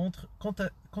 ça te montre,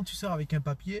 quand tu sors avec un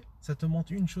papier, ça te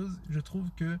montre une chose, je trouve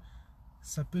que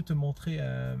ça peut te montrer,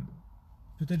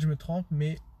 peut-être je me trompe,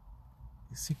 mais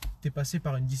c'est que tu es passé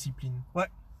par une discipline. Ouais.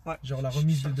 Genre la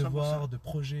remise de 100%. devoirs, de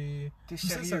projets. T'es Tout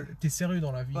ça, sérieux. t'es sérieux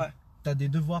dans la vie. Ouais. Tu as des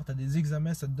devoirs, tu as des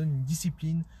examens, ça te donne une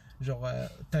discipline. Genre,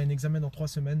 tu as un examen dans 3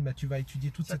 semaines, bah, tu vas étudier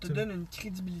toute Ça cette te semaine. donne une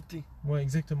crédibilité. Ouais,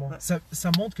 exactement. Ouais.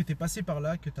 Ça montre que tu es passé par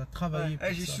là, que tu as travaillé Ouais.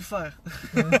 Hey, pour j'ai ça. souffert.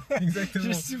 Ouais, exactement.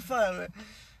 J'ai souffert.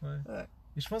 Ouais. Ouais. Ouais.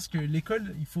 Et je pense que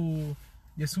l'école,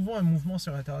 il y a souvent un mouvement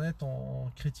sur Internet,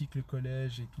 on critique le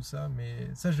collège et tout ça, mais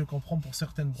ça, je le comprends pour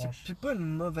certaines branches. C'est pas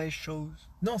une mauvaise chose.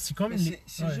 Non, c'est quand Mais même...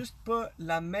 c'est ouais. juste pas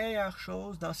la meilleure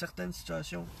chose dans certaines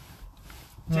situations.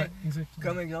 Ouais, exactement.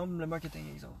 Comme exemple, le marketing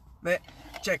exemple. Mais,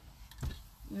 check.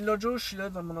 L'autre jour, je suis là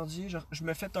devant mon ordi, genre, je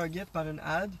me fais target par une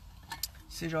ad.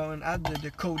 C'est genre une ad de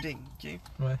coding, ok?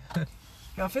 Ouais.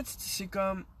 Et en fait, c'est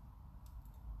comme...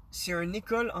 C'est une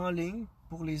école en ligne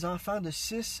pour les enfants de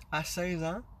 6 à 16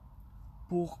 ans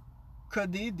pour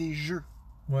coder des jeux.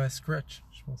 Ouais, Scratch,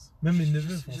 je pense. Même mes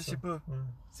neveux font Je ça. sais pas. Ouais.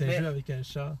 C'est Mais- un jeu avec un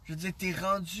chat. Je veux dire, t'es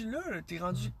rendu là. T'es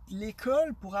rendu...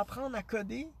 L'école pour apprendre à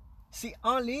coder, c'est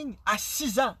en ligne à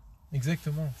 6 ans.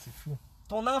 Exactement, c'est fou.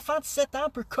 Ton enfant de 7 ans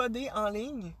peut coder en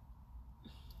ligne,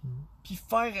 puis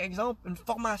faire, exemple, une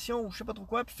formation ou je sais pas trop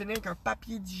quoi, puis finir avec un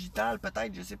papier digital,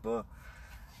 peut-être, je sais pas.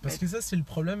 Parce que ça, c'est le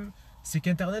problème, c'est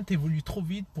qu'Internet évolue trop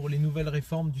vite pour les nouvelles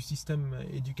réformes du système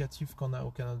éducatif qu'on a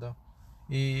au Canada.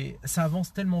 Et ça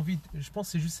avance tellement vite. Je pense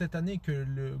que c'est juste cette année que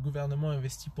le gouvernement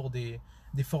investit pour des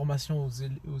formations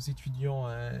aux étudiants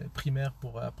primaires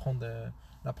pour apprendre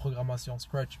la programmation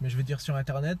Scratch. Mais je veux dire, sur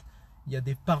Internet, il y a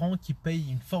des parents qui payent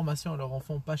une formation à leur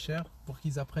enfant pas cher pour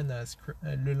qu'ils apprennent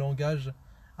le langage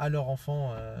à leur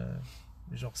enfant,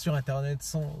 genre sur Internet,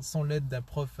 sans l'aide d'un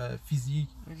prof physique.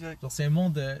 Exact. Genre, c'est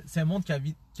un monde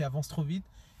qui avance trop vite.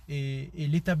 Et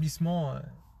l'établissement,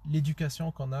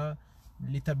 l'éducation qu'on a,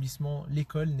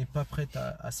 l'école n'est pas prête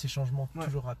à ces changements Ouais.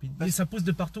 toujours rapides. Parce- Et ça pousse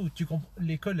de partout.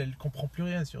 L'école, elle comprend plus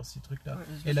rien sur ces trucs-là. Ouais,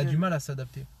 Elle a du mal à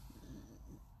s'adapter.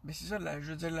 Mais c'est ça, là, je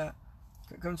veux dire, là,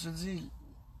 comme tu dis,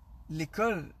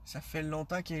 l'école, ça fait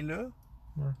longtemps qu'elle est là.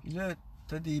 Ouais. Puis là,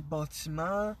 t'as des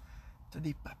bâtiments, t'as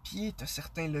des papiers, t'as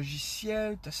certains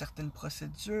logiciels, t'as certaines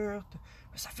procédures.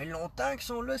 Mais ça fait longtemps qu'ils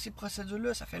sont là, ces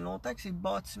procédures-là. Ça fait longtemps que ces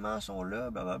bâtiments sont là,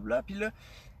 blablabla. Puis là,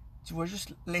 tu vois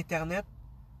juste l'Internet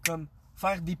comme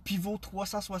faire des pivots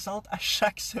 360 à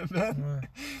chaque semaine. Ouais.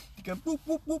 Puis comme poup,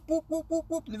 poup, poup, poup, poup, poup,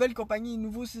 poup, nouvelle compagnie,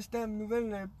 nouveau système,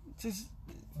 nouvelle... tu sais,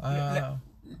 Ah,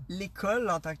 l'école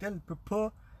en tant que telle ne peut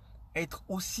pas être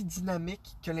aussi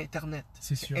dynamique que l'Internet.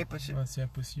 c'est sûr. Impossible. Ouais, c'est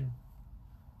impossible.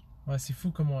 Ouais, c'est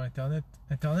fou comment Internet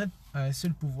a un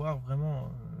seul pouvoir vraiment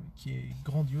qui est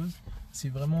grandiose. C'est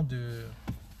vraiment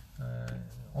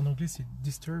en anglais, c'est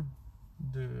disturb,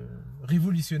 de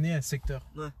révolutionner un secteur.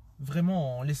 Ouais.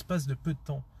 Vraiment en l'espace de peu de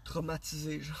temps.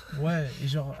 Traumatisé, genre. Ouais, et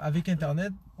genre avec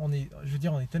Internet, on est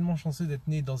tellement chanceux d'être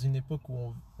né dans une époque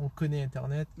où on connaît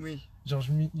Internet. Oui. Genre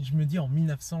je me dis en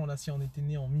 1900, là si on était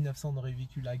né en 1900, on aurait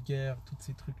vécu la guerre, tous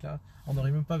ces trucs-là. On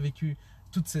n'aurait même pas vécu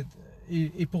toute cette...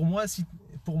 Et pour moi,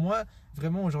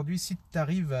 vraiment aujourd'hui, si tu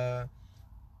arrives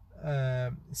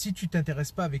si tu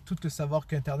t'intéresses pas avec tout le savoir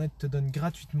qu'Internet te donne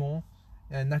gratuitement,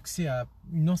 un accès à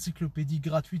une encyclopédie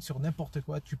gratuite sur n'importe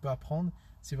quoi, tu peux apprendre.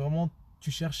 C'est vraiment, tu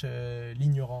cherches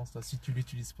l'ignorance là, si tu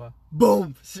l'utilises pas.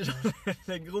 Boum! C'est genre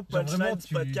le gros Genre punchline vraiment, du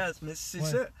podcast. Mais c'est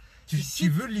ouais. ça. Tu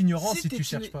veux l'ignorance si tu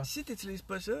cherches pas. Si tu n'utilises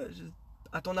pas ça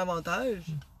à ton avantage,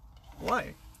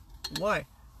 ouais.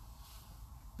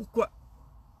 Pourquoi?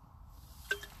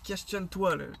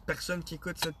 Questionne-toi, là, personne qui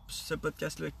écoute ce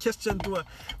podcast-là. Questionne-toi.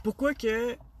 Pourquoi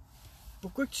que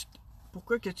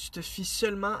tu te fies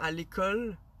seulement à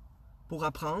l'école pour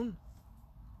apprendre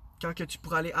quand que tu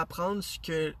pourrais aller apprendre ce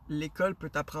que l'école peut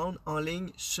t'apprendre en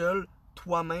ligne, seul,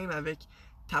 toi-même, avec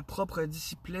ta propre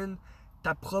discipline,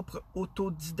 ta propre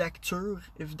autodidacture,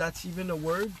 if that's even a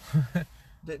word,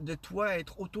 de toi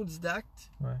être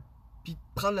autodidacte, Ouais. puis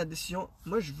prendre la décision.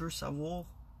 Moi, je veux savoir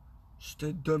ce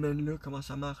domaine-là, comment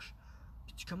ça marche.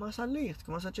 Puis tu commences à lire, tu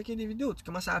commences à checker des vidéos, tu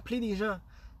commences à appeler des gens,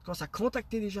 tu commences à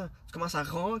contacter des gens, tu commences à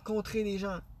rencontrer des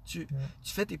gens, tu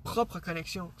fais tes propres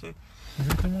connexions. Tu sais.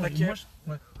 Exactement. Fait que- Moi,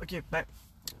 ouais. Ok, ben,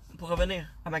 pour revenir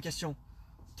à ma question,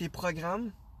 tes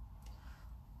programmes,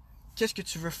 qu'est-ce que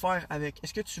tu veux faire avec?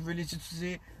 Est-ce que tu veux les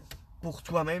utiliser pour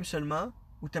toi-même seulement,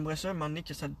 ou t'aimerais ça à un moment donné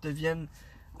que ça devienne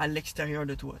à l'extérieur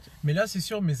de toi? Tu sais? Mais là, c'est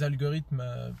sûr, mes algorithmes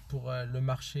pour le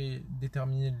marché,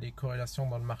 déterminer les corrélations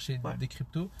dans le marché Ouais. des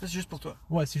cryptos. Ça, c'est juste pour toi.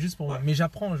 Ouais, c'est juste pour moi. Ouais. Mais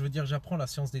j'apprends, je veux dire, j'apprends la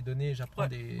science des données, j'apprends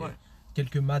Ouais.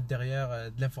 quelques maths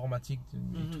derrière, de l'informatique et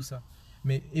Mhm. tout ça.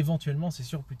 Mais éventuellement, c'est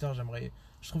sûr, plus tard,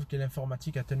 je trouve que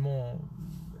l'informatique a tellement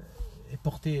est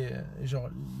portée, genre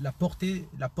la portée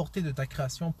de ta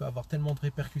création peut avoir tellement de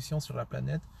répercussions sur la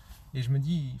planète. Et je me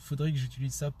dis, il faudrait que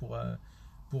j'utilise ça pour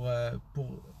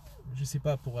je sais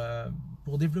pas,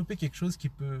 pour développer quelque chose qui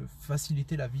peut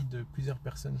faciliter la vie de plusieurs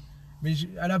personnes. Mais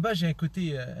à la base, j'ai un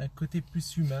côté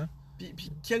plus humain.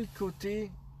 Puis quel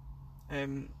côté...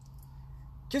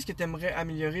 qu'est-ce que tu aimerais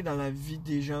améliorer dans la vie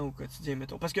des gens au quotidien,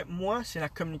 mettons? Parce que moi, c'est la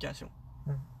communication.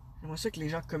 Ouais. J'aimerais ça que les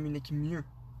gens communiquent mieux.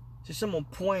 C'est ça mon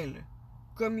point, là.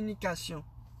 Communication.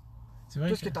 C'est vrai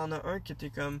Tout ce que t'en as un que t'es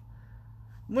comme...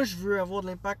 Moi, je veux avoir de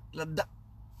l'impact là-dedans.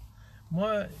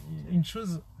 moi, une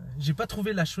chose, j'ai pas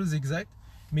trouvé la chose exacte,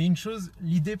 mais une chose,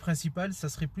 l'idée principale, ça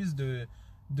serait plus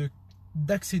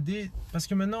d'accéder, parce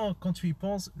que maintenant, quand tu y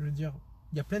penses, je veux dire,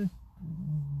 il y a plein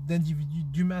d'individus,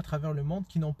 d'humains à travers le monde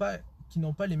qui n'ont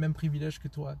pas les mêmes privilèges que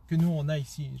toi, que nous on a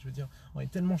ici. Je veux dire, on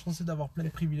est tellement chanceux d'avoir plein de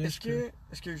privilèges.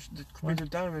 Est-ce que je vais te couper Ouais. tout le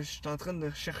temps, mais je suis en train de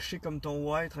chercher comme ton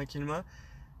why tranquillement.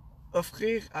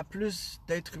 Offrir à plus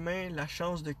d'êtres humains la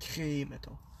chance de créer,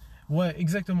 mettons. Ouais,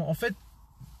 exactement. En fait,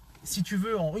 si tu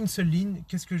veux, en une seule ligne,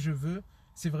 qu'est-ce que je veux?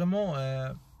 C'est vraiment,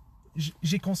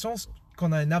 j'ai conscience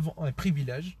qu'on a un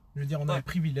privilège. Je veux dire, on a Ouais. un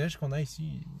privilège qu'on a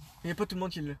ici. Il n'y a pas tout le monde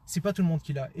qui l'a. C'est pas tout le monde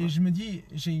qui l'a. Et Ouais. je me dis,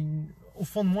 au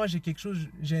fond de moi,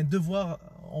 j'ai un devoir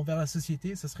envers la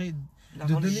société. Ça serait La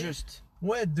de rendre donner- juste.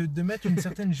 ouais, de mettre une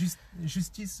certaine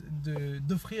justice,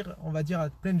 d'offrir, on va dire, à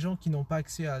plein de gens qui n'ont pas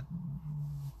accès à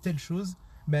telle chose,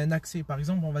 ben, un accès. Par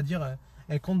exemple, on va dire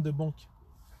un compte de banque.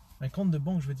 Un compte de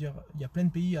banque, je veux dire, il y a plein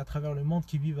de pays à travers le monde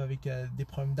qui vivent avec des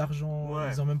problèmes d'argent,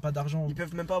 Ouais. ils n'ont même pas d'argent. Ils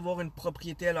peuvent même pas avoir une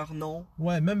propriété à leur nom.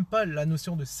 Ouais, même pas la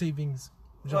notion de savings.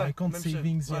 Genre Ouais, un compte même ça,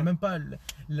 savings, il n'y a ouais. même pas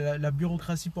la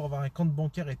bureaucratie pour avoir un compte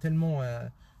bancaire est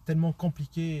tellement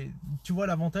compliqué. Tu vois,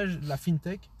 l'avantage, la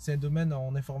fintech, c'est un domaine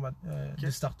en Ok. de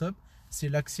start-up, c'est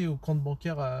l'accès au compte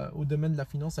bancaire au domaine de la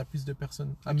finance à plus de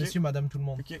personnes, à Ok. monsieur, madame, tout le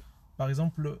monde. Ok. Par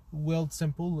exemple, le World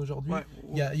Simple aujourd'hui, Ouais.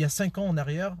 il y a 5 ans en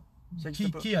arrière, Ça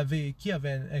existe pas. qui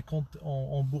avait un compte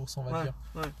en bourse, on va Ouais, dire.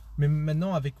 ouais. Mais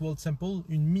maintenant, avec World Simple,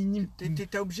 une minime.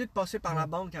 T'étais obligé de passer par la Ouais.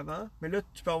 banque avant, mais là,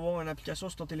 tu peux avoir une application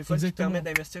sur ton téléphone qui te Exactement. permet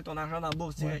d'investir ton argent dans la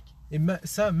bourse Ouais. direct. Et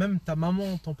ça, même ta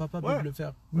maman, ton papa Ouais. peuvent le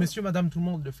faire. Monsieur, madame, tout le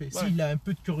monde le fait. Ouais. S'il a un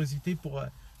peu de curiosité pour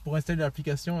installer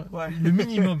l'application, Ouais. le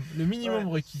minimum Ouais,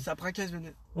 requis. Ça prend 15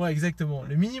 minutes. Ouais, exactement. Ouais.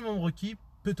 Le minimum requis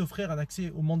peut t'offrir un accès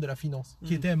au monde de la finance,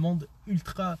 qui Mhm. était un monde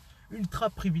ultra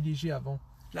privilégié avant.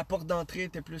 La porte d'entrée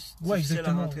était plus Ouais, difficile à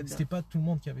exactement. rentrer dedans. C'était pas tout le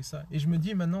monde qui avait ça. Et je me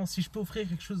dis maintenant, si je peux offrir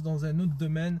quelque chose dans un autre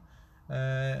domaine,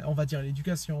 on va dire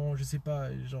l'éducation, je sais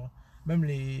pas, genre même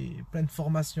plein de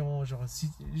formations, genre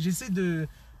j'essaie de.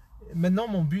 Maintenant,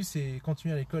 mon but c'est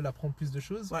continuer à l'école, apprendre plus de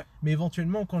choses. Ouais. Mais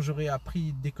éventuellement, quand j'aurai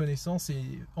appris des connaissances et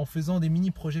en faisant des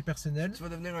mini projets personnels. Tu vas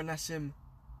devenir un Nassim.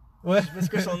 Ouais. Je sais pas ce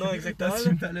que son nom exactement.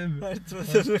 Nassim Taleb. Ouais, tu vas Ouais.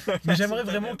 devenir un Mais Nassim j'aimerais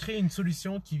Taleb. vraiment créer une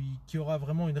solution qui aura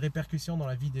vraiment une répercussion dans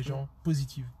la vie des gens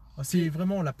positive. C'est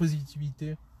vraiment la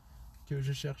positivité que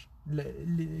je cherche.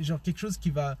 Genre quelque chose qui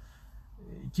va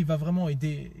vraiment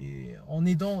aider. Et en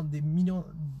aidant des millions,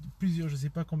 plusieurs, je sais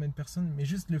pas combien de personnes, mais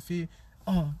juste le fait,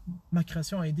 oh, ma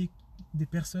création a aidé des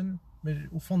personnes, mais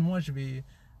au fond de moi, je vais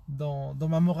dans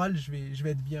ma morale, je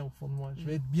vais être bien au fond de moi. Je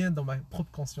vais être bien dans ma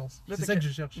propre conscience. Là, C'est ça que je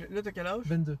cherche. Là, t'as quel âge?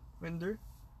 22. 22? Moi,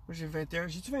 j'ai 21.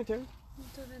 J'ai-tu 21?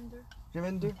 T'as 22. J'ai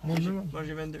 22? Mon Dieu. Moi,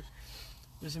 j'ai 22.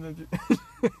 Je sais même plus.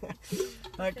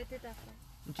 Fêter ta fête.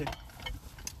 Ok.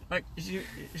 Fait que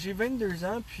j'ai 22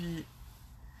 ans, puis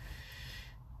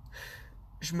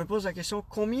je me pose la question,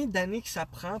 combien d'années que ça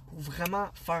prend pour vraiment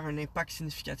faire un impact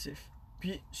significatif?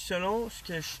 Puis, selon ce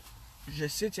que je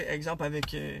sais, tu sais, exemple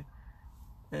avec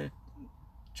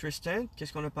Tristan,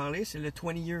 qu'est-ce qu'on a parlé? C'est le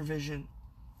 20-year vision.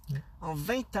 En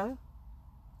 20 ans,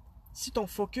 si ton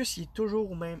focus il est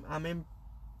toujours à la même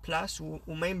place ou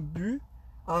au même but,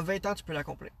 en 20 ans, tu peux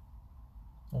l'accomplir.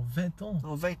 En 20 ans?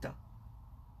 En 20 ans.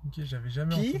 Ok, j'avais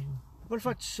jamais Puis, entendu. faut pas le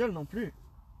faire tout seul non plus.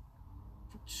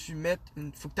 Faut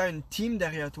que tu aies une team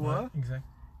derrière toi. Ouais, exact.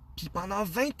 Puis pendant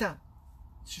 20 ans,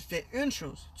 tu fais une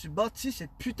chose. Tu bâtis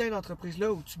cette putain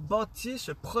d'entreprise-là, ou tu bâtis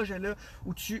ce projet-là,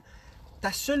 où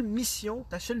ta seule mission,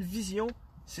 ta seule vision,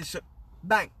 c'est ça.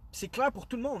 Bang! C'est clair pour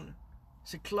tout le monde.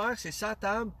 C'est clair, c'est ça à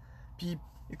table. Puis,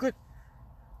 écoute,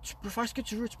 tu peux faire ce que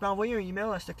tu veux. Tu peux envoyer un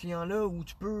email à ce client-là, ou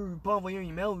tu peux pas envoyer un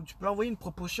email, ou tu peux envoyer une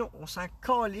proposition. On s'en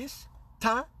calisse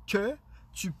tant que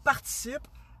tu participes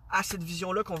à cette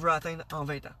vision-là qu'on veut atteindre en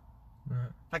 20 ans. Ouais.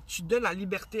 Fait que tu donnes la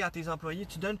liberté à tes employés,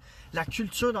 tu donnes la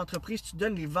culture d'entreprise, tu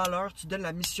donnes les valeurs, tu donnes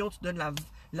la mission, tu donnes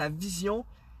la vision,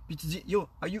 puis tu dis, yo,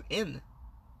 are you in?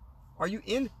 Are you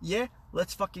in? Yeah,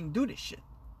 let's fucking do this shit.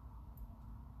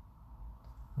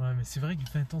 Ouais, mais c'est vrai que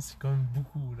 20 ans, c'est quand même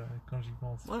beaucoup, là, quand j'y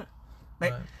pense. Ouais. Ouais.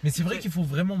 Ben, Mais c'est vrai qu'il faut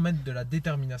vraiment mettre de la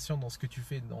détermination dans ce que tu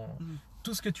fais. Dans Mhm.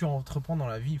 tout ce que tu entreprends dans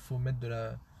la vie, il faut mettre de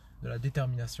la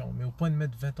détermination. Mais au point de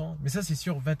mettre 20 ans. Mais ça, c'est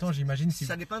sûr, 20 ans, j'imagine.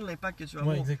 Ça dépend de l'impact que tu vas Ouais,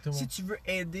 avoir. exactement. Si tu veux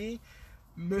aider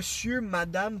monsieur,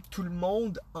 madame, tout le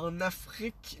monde en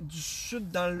Afrique du Sud,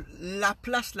 dans la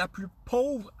place la plus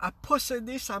pauvre, à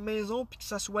posséder sa maison, puis que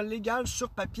ça soit légal sur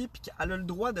papier, puis qu'elle a le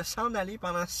droit de s'en aller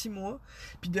pendant 6 mois,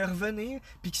 puis de revenir,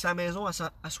 puis que sa maison,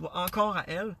 elle soit encore à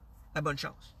elle, bonne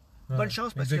chance. Ouais, Bonne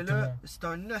chance, parce que là, exactement. c'est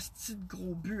un hostie de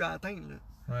gros but à atteindre. Là.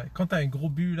 Ouais. Quand t'as un gros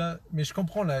but, là. Mais je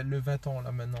comprends le 20 ans,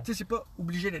 là, maintenant. Tu sais, c'est pas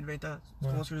obligé d'être 20 ans. Tu Ouais.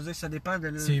 comprends ce que je veux dire? Ça dépend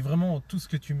C'est vraiment tout ce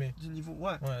que tu mets. du niveau.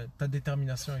 Ouais. Ouais, ta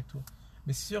détermination et tout.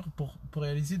 Mais c'est sûr, pour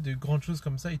réaliser de grandes choses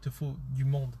comme ça, il te faut du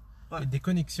monde. Ouais. Et des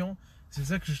connexions. C'est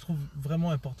ça que je trouve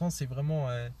vraiment important. C'est vraiment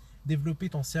développer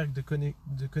ton cercle de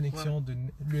connexion,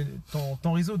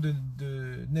 ton réseau de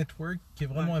network qui est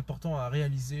vraiment Ouais. important à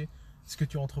réaliser ce que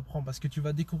tu entreprends. Parce que tu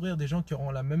vas découvrir des gens qui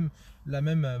auront la même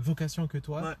vocation que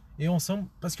toi. Ouais. Et ensemble,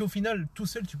 parce qu'au final, tout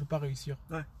seul, tu peux pas réussir.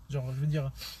 Ouais. Genre, je veux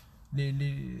dire,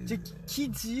 Tu sais, qui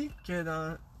dit que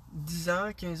dans 10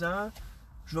 ans, 15 ans,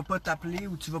 je vais pas t'appeler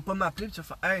ou tu vas pas m'appeler et tu vas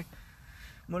faire hey,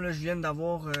 moi là je viens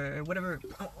d'avoir whatever.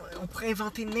 On pourrait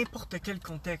inventer n'importe quel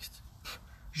contexte.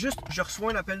 Juste, je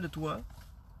reçois un appel de toi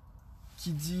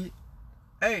qui dit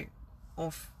hey,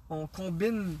 on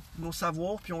combine nos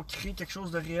savoirs puis on crée quelque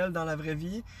chose de réel dans la vraie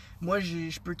vie. Moi,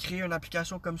 je peux créer une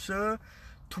application comme ça.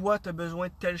 Toi, tu as besoin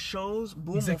de telle chose.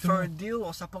 Boum, Exactement. on fait un deal,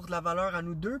 on s'apporte de la valeur à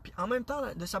nous deux. Puis en même temps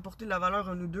de s'apporter de la valeur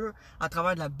à nous deux à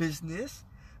travers de la business,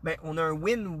 ben, on a un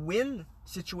win-win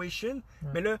situation. Ouais.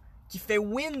 Mais là, qui fait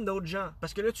win d'autres gens.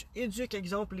 Parce que là, tu éduques,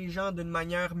 exemple, les gens d'une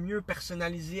manière mieux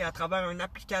personnalisée à travers une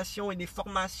application et des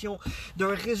formations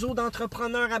d'un réseau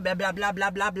d'entrepreneurs à blablabla,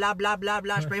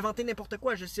 blablabla. Je peux inventer n'importe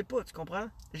quoi, je sais pas, tu comprends?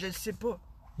 Je le sais pas.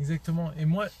 Exactement. Et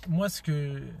moi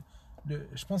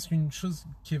je pense qu'une chose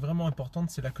qui est vraiment importante,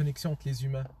 c'est la connexion entre les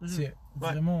humains. Mhm. C'est Ouais.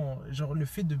 vraiment genre le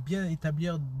fait de bien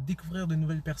établir, découvrir de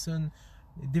nouvelles personnes.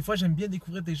 Des fois, j'aime bien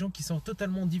découvrir des gens qui sont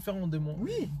totalement différents de moi.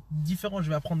 Oui. Différents. Je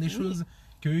vais apprendre des Oui. choses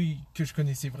que je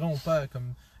connaissais vraiment pas.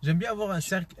 Comme j'aime bien avoir un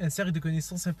cercle de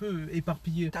connaissances un peu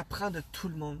éparpillé. T'apprends de tout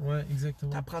le monde. Ouais,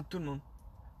 exactement. T'apprends de tout le monde.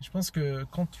 Je pense que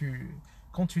quand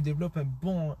tu développes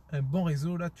un bon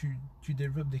réseau, là, tu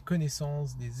développes des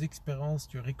connaissances, des expériences,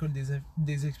 tu récoltes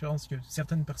des expériences que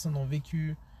certaines personnes ont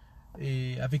vécues.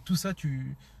 Et avec tout ça,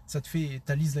 ça te fait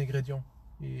ta liste d'ingrédients.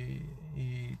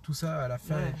 Et tout ça, à la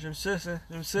fin, Ouais, j'aime ça.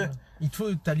 J'aime ça. ouais. Il te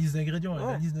faut ta liste d'ingrédients.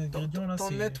 Ouais. La liste d'ingrédients, là, Ton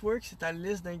c'est... network, c'est ta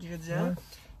liste d'ingrédients. Ouais.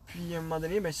 Puis à un moment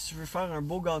donné, ben, si tu veux faire un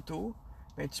beau gâteau,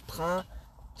 ben, tu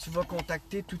vas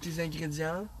contacter tous tes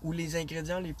ingrédients ou les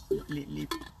ingrédients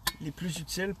les plus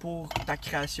utiles pour ta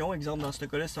création. Exemple, dans ce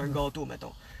cas-là, c'est un Ouais. gâteau,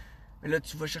 mettons. Mais là,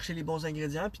 tu vas chercher les bons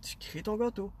ingrédients puis tu crées ton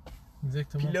gâteau.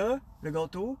 Exactement. Puis là, le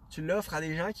gâteau, tu l'offres à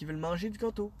des gens qui veulent manger du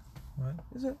gâteau. Ouais.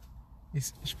 C'est ça. Et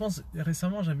je pense,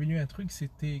 récemment, j'avais lu un truc,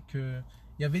 c'était que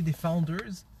il y avait des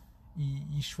founders,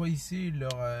 ils choisissaient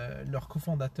leur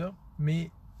cofondateur, mais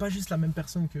pas juste la même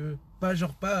personne qu'eux. Pas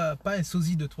un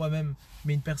sosie de toi-même,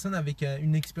 mais une personne avec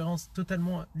une expérience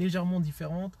légèrement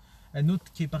différente, un autre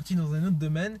qui est parti dans un autre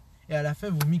domaine, et à la fin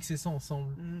vous mixez ça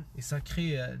ensemble. Mhm. Et ça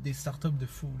crée des startups de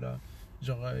fous là.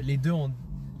 Genre les deux ont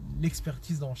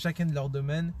l'expertise dans chacun de leur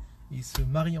domaine, et ils se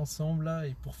marient ensemble là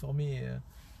et pour former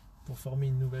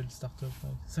une nouvelle startup.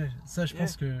 Ouais. Ça je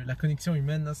pense que la connexion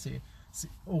humaine là, c'est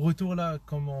au retour là,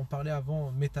 comme on parlait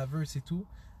avant, metaverse et tout.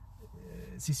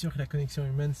 C'est sûr que la connexion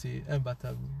humaine c'est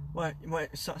imbattable. Ouais,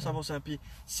 100%. Puis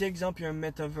si exemple il y a un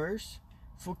metaverse,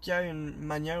 faut qu'il y ait une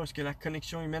manière où ce que la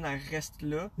connexion humaine elle reste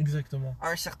là Exactement. à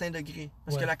un certain degré.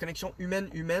 Parce Ouais. que la connexion humaine,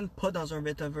 pas dans un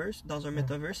metaverse,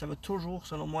 ça va toujours,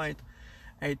 selon moi,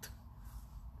 être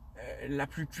la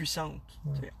plus puissante.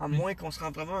 Ouais. T'sais, à moins qu'on se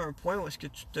rende vraiment à un point où est-ce que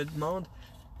tu te demandes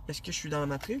est-ce que je suis dans la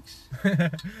Matrix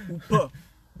ou pas.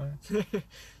 Ouais.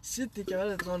 Si tu es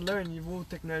capable de te rendre là à un niveau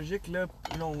technologique, là,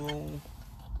 on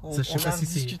Ça, je sais pas en si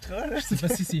c'est- discutera. Là. Je sais pas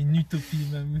si c'est une utopie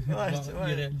même, voire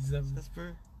ouais. irréalisable. Ça se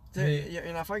peut. Mais- Il y a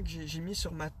une affaire que j'ai mis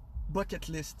sur ma bucket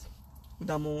list. Ou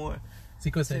dans mon. C'est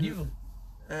quoi, c'est un c'est- livre?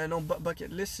 Non,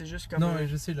 bucket list, c'est juste comme. Non,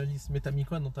 je sais la liste. Mais t'as mis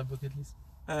quoi dans ta bucket list?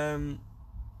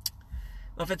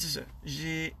 En fait, c'est ça.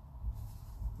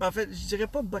 En fait, je dirais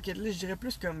pas bucket list, je dirais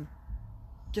plus comme.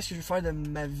 Qu'est-ce que je veux faire de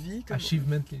ma vie? Comme...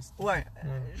 Achievement list. Ouais,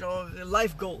 genre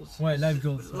life goals. Ouais, life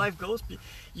goals. Ouais. Life goals, puis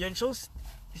il y a une chose.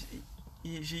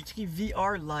 J'ai écrit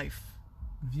VR Life.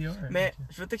 VR. Mais ok.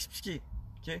 je vais t'expliquer.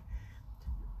 Ok?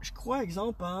 Je crois,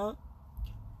 exemple, à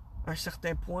un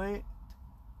certain point,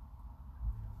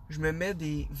 je me mets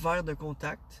des verres de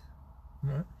contact.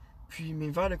 Ouais. Puis mes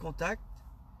verres de contact,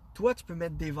 toi, tu peux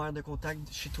mettre des verres de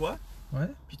contact chez toi. Ouais.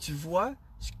 Puis tu vois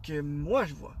ce que moi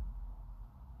je vois.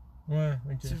 Ouais,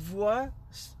 ok. Tu vois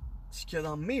ce qu'il y a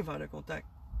dans mes verres de contact.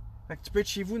 Fait que tu peux être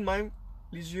chez vous de même,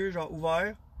 les yeux genre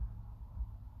ouverts,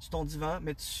 sur ton divan,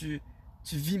 mais tu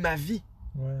vis ma vie.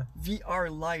 Ouais. VR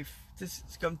life. Tu sais,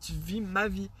 c'est comme tu vis ma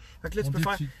vie. Fait que là, tu On peux dit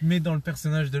faire. que tu te mets dans le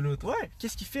personnage de l'autre. Ouais,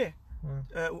 qu'est-ce qu'il fait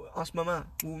Ouais. en ce moment?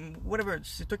 Ou whatever.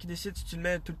 C'est toi qui décides si tu le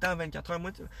mets tout le temps à 24 heures.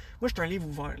 Moi, je suis un livre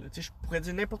ouvert. Là. Tu sais, je pourrais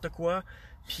dire n'importe quoi.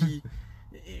 Puis,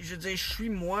 je veux dire, je suis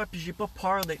moi. Puis, j'ai pas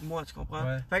peur d'être moi. Tu comprends?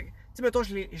 Ouais. Fait que, tu sais, mettons,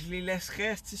 je les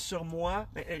laisserais tu sais, sur moi.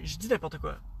 Je dis n'importe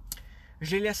quoi.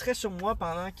 Je les laisserais sur moi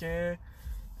pendant que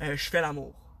je fais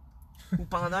l'amour. Ou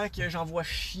pendant que j'envoie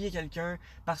chier quelqu'un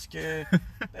parce que.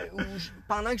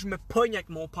 Pendant que je me pogne avec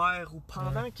mon père. Ou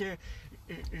pendant que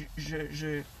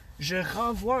je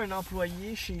renvoie un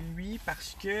employé chez lui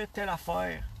parce que telle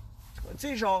affaire. Tu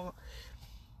sais, genre.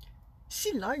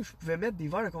 Si live, je pouvais mettre des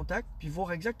verres de contact puis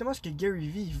voir exactement ce que Gary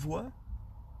Vee il voit,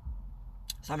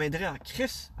 ça m'aiderait en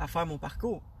crise à faire mon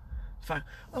parcours. Faire,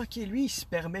 ok, lui, il se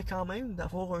permet quand même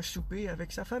d'avoir un souper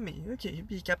avec sa famille. Ok, puis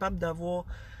il est capable d'avoir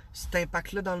cet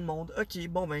impact-là dans le monde. Ok,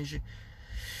 bon, ben, je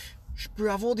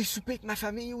peux avoir des soupers avec ma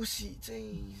famille aussi. Tu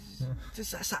sais,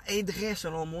 ça aiderait,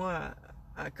 selon moi,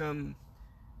 à comme.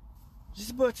 Je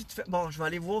sais pas, tu fais. Bon, je vais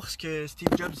aller voir ce que Steve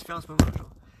Jobs fait en ce moment, genre.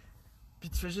 Puis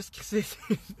tu fais juste crisser.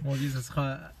 On dit ça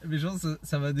sera. Mais genre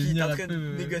ça va Puis il est devenir en un train peu.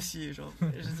 de négocier, genre.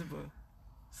 Je sais pas.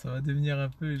 Ça va devenir un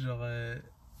peu genre.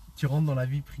 Tu rentres dans la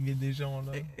vie privée des gens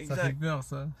là. Exact. Ça fait peur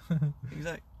ça.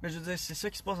 Exact. Mais je veux dire, c'est ça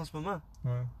qui se passe en ce moment.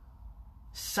 Ouais.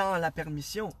 Sans la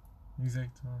permission.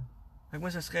 Exact. Ouais. Fait que moi,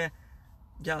 ce serait.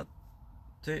 Regarde.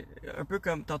 Tu sais, un peu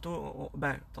comme tantôt.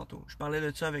 Tantôt. Je parlais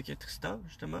de ça avec Tristan,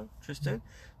 justement. Tristan.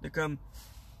 De comme.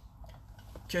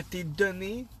 Que tes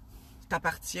données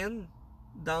t'appartiennent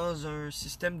dans un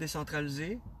système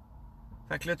décentralisé.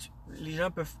 Fait que là, les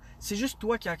gens peuvent. C'est juste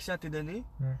toi qui as accès à tes données.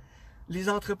 Ouais. Les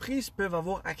entreprises peuvent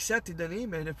avoir accès à tes données,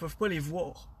 mais elles ne peuvent pas les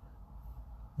voir.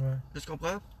 Ouais. Tu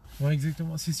comprends? Ouais,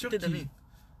 exactement. C'est sûr Tes qu'il... données.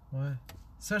 Ouais.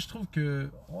 Ça, je trouve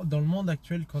que dans le monde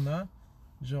actuel qu'on a,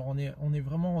 genre on est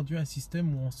vraiment rendu à un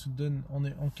système où on se donne,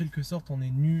 en quelque sorte, on est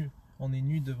nu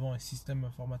devant un système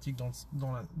informatique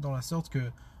dans la sorte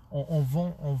que on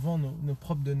vend nos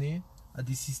propres données à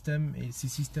des systèmes et ces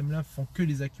systèmes-là font que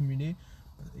les accumuler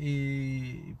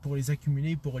et pour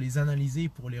les analyser,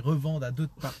 pour les revendre à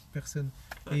d'autres personnes.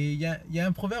 Et il y a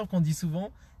un proverbe qu'on dit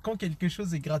souvent, quand quelque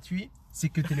chose est gratuit, c'est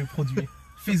que tu es le produit.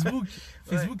 Facebook,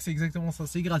 c'est exactement ça,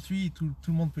 c'est gratuit, tout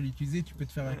le monde peut l'utiliser, tu peux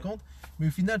te faire un compte, mais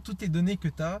au final, toutes tes données que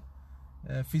tu as,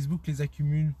 Facebook les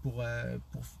accumule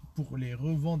pour les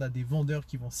revendre à des vendeurs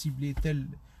qui vont cibler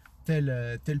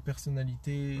telle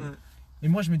personnalité. Ouais. Et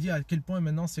moi, je me dis à quel point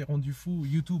maintenant c'est rendu fou.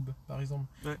 YouTube, par exemple.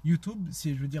 Ouais. YouTube,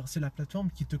 c'est la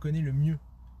plateforme qui te connaît le mieux.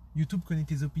 YouTube connaît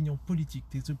tes opinions politiques,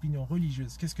 tes opinions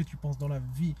religieuses. Qu'est-ce que tu penses dans la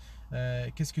vie?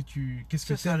 Qu'est-ce que tu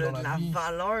Ça aimes a dans de la la vie?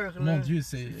 valeur, là. Mon Dieu,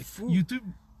 c'est fou. YouTube.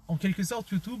 En quelque sorte,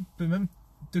 YouTube peut même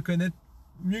te connaître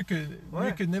mieux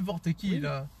que n'importe qui. Oui.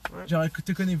 Là. Ouais. Genre, elle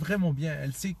te connaît vraiment bien.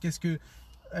 Elle sait qu'est-ce que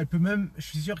elle peut même, je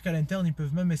suis sûr qu'à l'interne, ils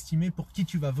peuvent même estimer pour qui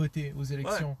tu vas voter aux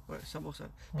élections. Ouais, 100%.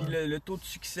 Puis Ouais. le taux de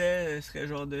succès serait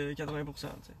genre de 80%,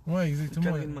 tu sais. Ouais, exactement.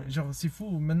 connerie de même. Genre, c'est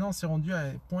fou. Maintenant, c'est rendu à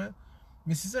un point.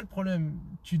 Mais c'est ça le problème.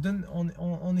 Tu donnes,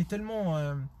 on est tellement.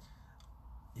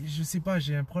 Je sais pas,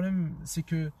 j'ai un problème. C'est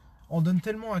que on donne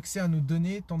tellement accès à nos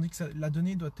données, tandis que la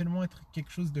donnée doit tellement être quelque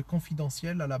chose de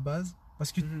confidentiel à la base.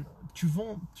 Parce que Mhm. tu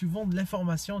vends de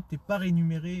l'information, t'es pas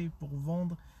rémunéré pour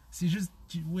vendre. C'est juste,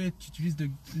 ouais, tu utilises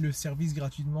le service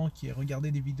gratuitement qui est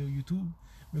regarder des vidéos YouTube.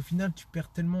 Mais au final, tu perds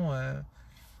tellement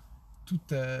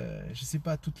toute, je sais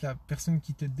pas, toute la personne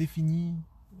qui te définit.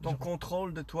 Ton Genre,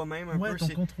 contrôle de toi-même, un ouais, peu, ton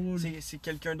contrôle. c'est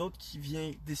quelqu'un d'autre qui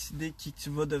vient décider qui tu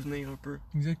vas devenir un peu,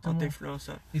 en Exactement.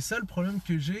 t'influençant. Et ça, le problème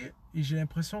que j'ai, et j'ai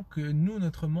l'impression que nous,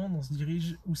 notre monde, on se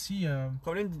dirige aussi.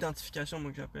 Problème d'identification,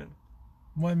 moi, que j'appelle.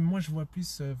 Moi, je vois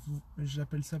plus,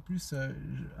 j'appelle ça plus,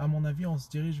 à mon avis, on se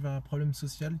dirige vers un problème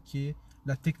social qui est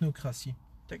la technocratie.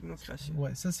 Technocratie.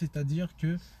 Ouais, ça, c'est-à-dire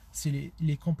que c'est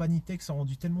les compagnies tech sont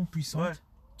rendues tellement puissantes Ouais.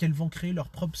 qu'elles vont créer leur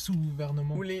propre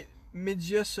sous-gouvernement. Ou les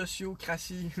médias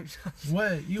sociocratie.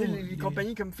 Ouais, Tu sais, les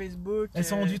compagnies comme Facebook. elles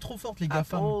sont rendues trop fortes, les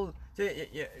GAFAM. Apple. Tu sais,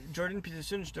 y a Jordan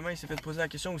Peterson, justement, il s'est fait poser la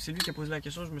question, ou c'est lui qui a posé la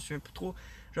question, je me souviens plus trop.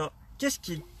 Genre, qu'est-ce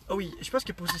qui est. Ah oui, je pense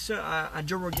qu'il a posé ça à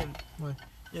Joe Rogan. Ouais.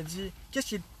 Il a dit qu'est-ce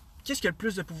qui a le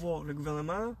plus de pouvoir? Le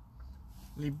gouvernement,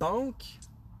 les banques,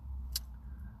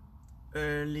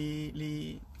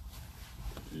 les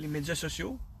médias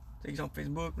sociaux, par exemple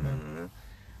Facebook. Ouais.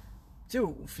 Tu sais,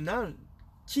 au final,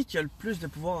 qui a le plus de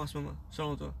pouvoir en ce moment,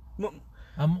 selon toi? Moi,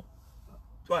 À mon,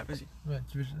 ouais, vas-y. ouais,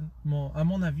 à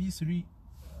mon avis,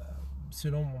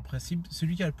 selon mon principe,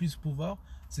 celui qui a le plus de pouvoir,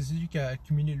 c'est celui qui a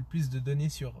accumulé le plus de données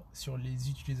sur les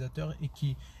utilisateurs et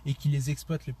qui les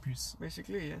exploite le plus. Mais c'est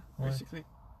clé, hein? Ouais. C'est clé.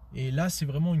 Et là, c'est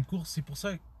vraiment une course. C'est pour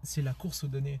ça que c'est la course aux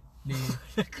données.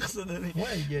 La course à données.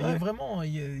 Ouais, il y a Ouais. vraiment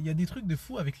il y a des trucs de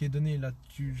fou avec les données. Là.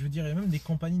 Je veux dire, il y a même des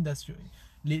compagnies d'assurance.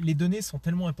 Les données sont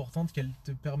tellement importantes qu'elles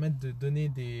te permettent de donner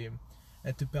des.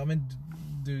 Elles te permettent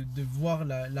de voir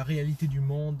la réalité du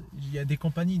monde. Il y a des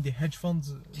compagnies, des hedge funds.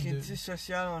 Crédit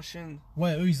social en Chine.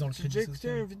 Ouais, eux, ils ont le Tu as crédit déjà écouté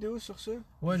social. une vidéo sur ça?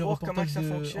 Ouais, le Voir comment reportage que ça de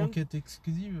fonctionne? Enquête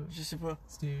exclusive, Je sais pas.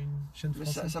 c'était une chaîne Mais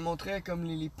française. ça montrait comme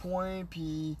les points,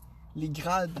 puis les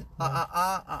grades.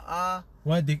 AAA,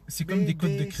 Ouais, c'est comme des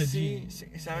codes de B, crédit. C.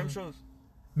 C'est la même chose.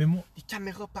 Mais moi, Des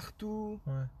caméras partout.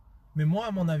 ouais. Mais moi,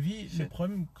 à mon avis, Shit. le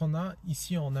problème qu'on a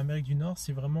ici en Amérique du Nord,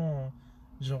 c'est vraiment.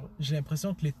 Genre, j'ai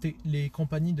l'impression que les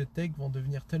compagnies de tech vont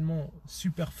devenir tellement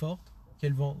super fortes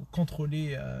qu'elles vont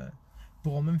contrôler,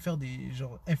 pourront même faire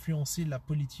genre, influencer la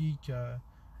politique.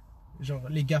 Genre,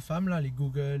 les GAFAM, là, les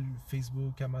Google,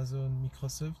 Facebook, Amazon,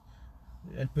 Microsoft,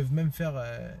 elles peuvent même faire.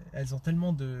 Elles ont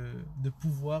tellement de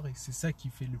pouvoir et c'est ça qui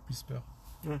fait le plus peur.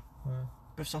 Ouais. Ouais,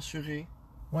 Ils peuvent censurer.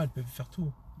 Ouais, elles peuvent faire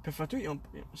tout. Ils peuvent faire tout.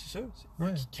 C'est ça. C'est eux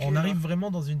Ouais. qui créent On arrive leur-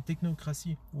 vraiment dans une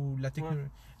technocratie où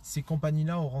ces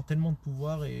compagnies-là auront tellement de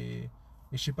pouvoir et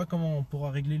je sais pas comment on pourra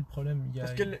régler le problème.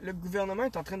 Parce que le gouvernement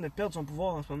est en train de perdre son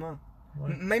pouvoir en ce moment.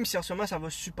 Ouais. Même si en ce moment ça va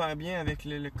super bien avec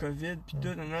le COVID, puis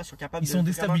Ouais. tout, ils sont capables Ils de sont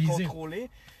vraiment déstabilisés. contrôler.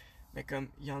 Mais comme,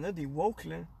 il y en a des woke,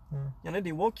 là. Ouais. Il y en a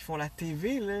des woke qui font la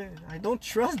TV, là. I don't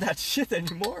trust that shit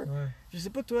anymore. Ouais. Je sais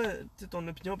pas, toi, ton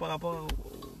opinion par rapport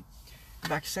au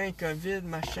vaccin, COVID,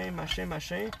 machin.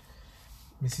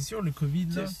 Mais c'est sûr, le Covid,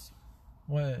 là, C'est-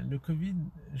 ouais, le Covid,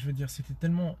 je veux dire, c'était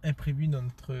tellement imprévu dans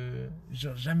notre.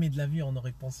 Genre, jamais de la vie on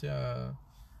aurait pensé à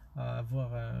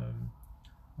avoir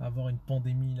une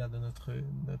pandémie là dans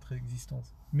notre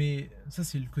existence. Mais ça,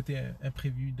 c'est le côté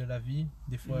imprévu de la vie.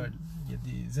 Des fois, il y a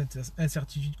des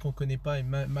incertitudes qu'on connaît pas et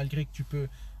malgré que tu peux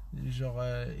genre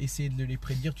essayer de les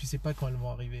prédire, tu sais pas quand elles vont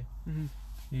arriver. Mhm.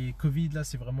 Et Covid, là,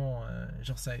 c'est vraiment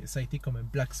genre ça a été comme un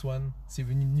Black Swan. C'est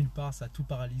venu de nulle part, ça a tout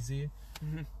paralysé.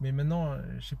 Mhm. Mais maintenant,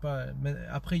 je sais pas.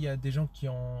 Après, il y a des gens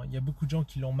il y a beaucoup de gens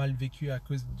qui l'ont mal vécu à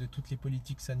cause de toutes les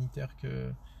politiques sanitaires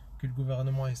que le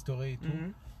gouvernement a instaurées et tout.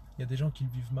 Mhm. Il y a des gens qui le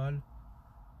vivent mal,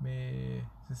 mais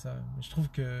c'est ça. Mais je trouve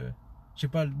que, je sais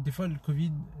pas, des fois le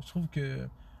Covid, je trouve que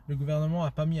le gouvernement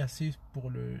a pas mis assez pour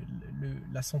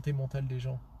la santé mentale des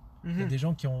gens. Il y a Mhm. des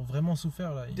gens qui ont vraiment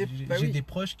souffert là. J'ai oui. des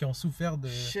proches qui ont souffert de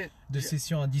Shit.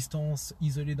 sessions à distance,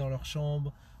 isolés dans leur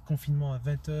chambre, confinement à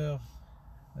 20 heures.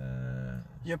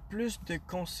 Il y a plus de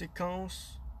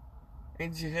conséquences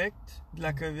indirectes de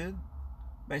la COVID.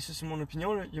 Ben, ça, c'est mon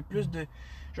opinion, là. Il y a plus de.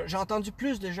 J'ai entendu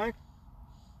plus de gens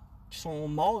qui sont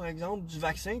morts, par exemple, du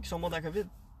vaccin, qui sont morts de la COVID.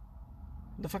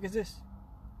 The fuck is this?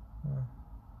 Ouais.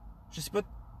 Je sais pas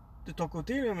de ton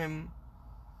côté, là, mais.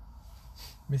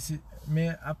 Mais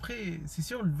après, c'est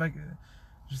sûr,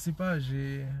 je sais pas,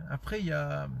 après, il y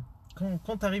a.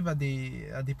 Quand tu arrives à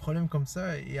des problèmes comme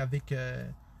ça et avec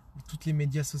toutes les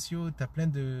médias sociaux, t'as plein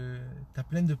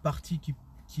de partis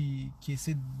qui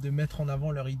essaient de mettre en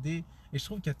avant leur idée. Et je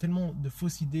trouve qu'il y a tellement de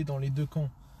fausses idées dans les deux camps.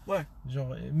 Ouais.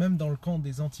 Genre, même dans le camp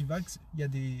des anti-vax, il y a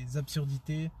des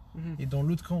absurdités. Et dans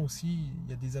l'autre camp aussi, il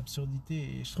y a des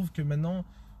absurdités. Et je trouve que maintenant,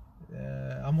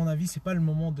 à mon avis, c'est pas le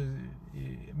moment de.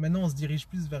 Et maintenant, on se dirige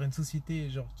plus vers une société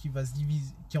genre, qui va se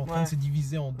diviser, qui est en train de se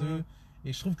diviser en deux.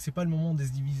 Et je trouve que c'est pas le moment de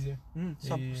se diviser.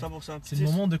 100%. C'est le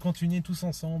moment de continuer tous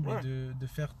ensemble et de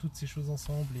faire toutes ces choses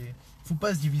ensemble. Et faut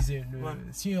pas se diviser.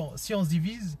 Si on se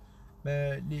divise,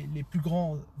 ben, les plus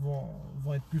grands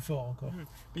vont être plus forts encore.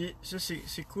 Puis ça,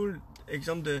 c'est cool.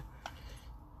 Exemple de.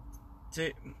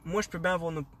 T'sais, moi, je peux bien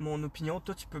avoir mon opinion,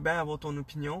 toi, tu peux bien avoir ton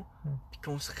opinion, puis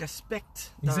qu'on se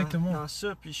respecte dans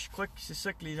ça. Puis je crois que c'est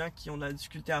ça que les gens qui ont de la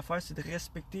difficulté à faire, c'est de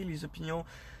respecter les opinions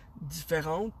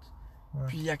différentes,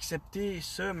 puis accepter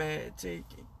ça. Mais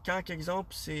quand, exemple,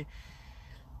 c'est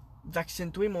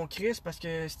vaccine-toi mon Christ parce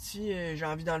que si j'ai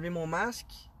envie d'enlever mon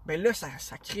masque, ben là,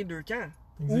 ça crée deux camps.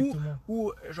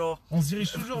 Ou genre. On se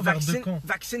dirige toujours vers deux camps.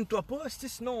 Vaccine-toi pas,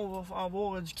 sinon on va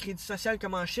avoir du crédit social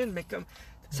comme en Chine, mais comme.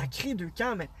 Ça crée deux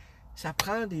camps, mais ça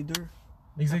prend des deux.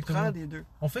 Exactement. Ça prend des deux.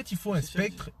 En fait, il faut un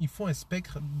spectre. Il faut un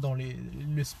spectre dans les.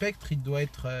 Le spectre, il doit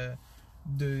être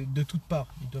de toutes parts.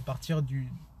 Il doit partir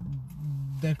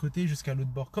d'un côté jusqu'à l'autre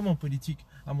bord. Comme en politique.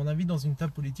 À mon avis, dans une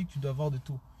table politique, tu dois avoir de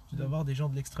tout. Tu dois avoir des gens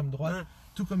de l'extrême droite,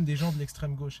 tout comme des gens de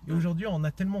l'extrême gauche. Et aujourd'hui, on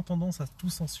a tellement tendance à tout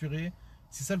censurer.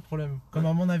 C'est ça le problème. Comme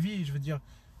à mon avis, je veux dire.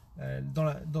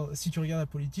 Si tu regardes la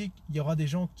politique, il y aura des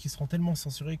gens qui seront tellement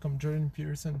censurés comme Jordan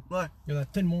Peterson. Il y en a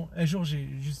tellement. Un jour,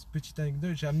 juste petite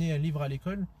anecdote, j'ai amené un livre à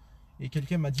l'école et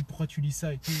quelqu'un m'a dit pourquoi tu lis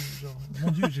ça et tout. Genre,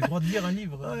 mon Dieu, j'ai le droit de lire un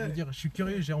livre. Je veux dire, je suis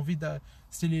curieux, j'ai envie de.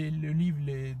 C'était le livre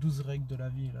Les 12 règles de la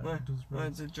vie. Là,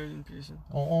 c'est Jordan Peterson.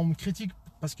 On me critique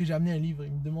parce que j'ai amené un livre.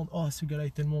 Il me demande oh, ce gars-là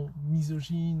est tellement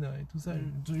misogyne et tout ça.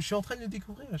 Je suis en train de le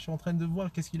découvrir, je suis en train de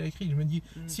voir qu'est-ce qu'il a écrit. Je me dis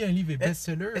si un livre est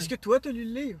best-seller. Est-ce que toi, tu as lu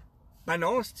le livre? Ben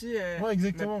non, c'est. Ouais,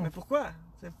 exactement. Mais pourquoi?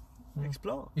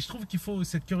 Explore. Et je trouve qu'il faut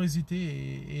cette curiosité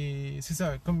et c'est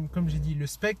ça, comme j'ai dit, le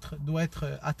spectre doit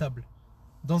être à table.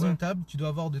 Dans une table, tu dois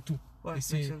avoir de tout. Et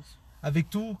c'est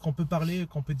avec tout qu'on peut parler,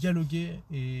 qu'on peut dialoguer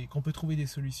et qu'on peut trouver des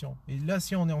solutions. Et là,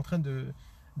 si on est en train de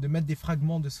mettre des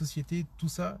fragments de société, tout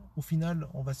ça, au final,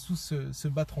 on va tous se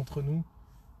battre entre nous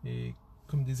et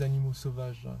comme des animaux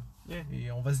sauvages.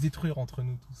 Et on va se détruire entre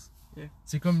nous tous.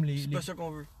 C'est comme c'est pas ça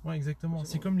qu'on veut. Ouais, exactement.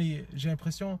 C'est comme j'ai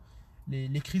l'impression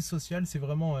les crises sociales, c'est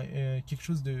vraiment quelque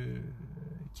chose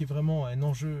qui est vraiment un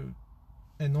enjeu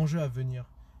à venir.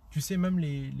 Tu sais, même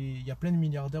il y a plein de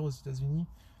milliardaires aux États-Unis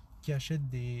qui achètent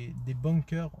des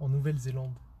bunkers en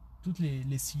Nouvelle-Zélande. Toutes les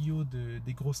CEO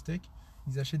des grosses tech,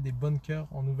 ils achètent des bunkers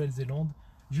en Nouvelle-Zélande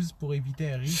juste pour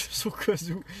éviter un risque. Au cas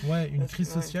où. Ouais, une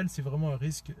crise sociale, c'est vraiment un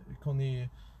risque qu'on est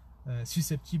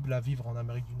susceptible à vivre en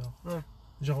Amérique du Nord.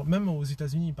 Genre, même aux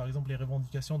États-Unis, par exemple, les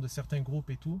revendications de certains groupes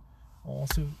et tout,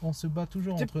 on se bat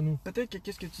toujours entre nous. Peut-être que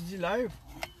qu'est-ce que tu dis live,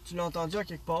 tu l'as entendu à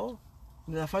quelque part,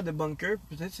 une affaire de bunker,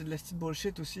 peut-être c'est de la petite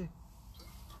bullshit aussi.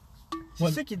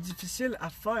 C'est ça qui est difficile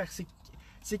à faire,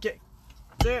 c'est que.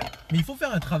 Mais il faut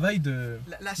faire un travail de.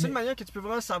 La seule manière que tu peux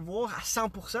vraiment savoir à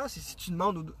 100%, c'est si tu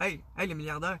demandes Hey, les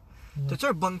milliardaires, t'as-tu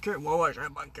un bunker? Ouais, j'ai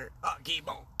un bunker. Ah, ok,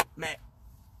 bon. Mais.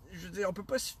 Je veux dire, on peut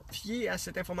pas se fier à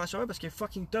cette information-là parce qu'elle est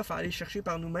fucking tough à aller chercher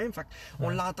par nous-mêmes. Fait qu'on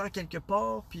l'entend quelque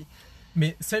part. Puis...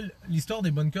 Mais l'histoire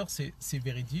des bunkers, c'est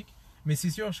véridique. Mais c'est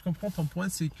sûr, je comprends ton point,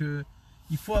 c'est que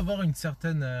il faut avoir une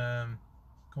certaine.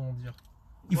 Comment dire?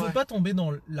 Il faut pas tomber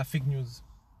dans la fake news.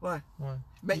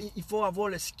 Ben, il faut avoir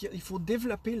le skill. Il faut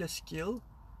développer le skill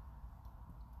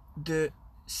de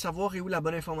savoir où la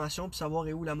bonne information puis savoir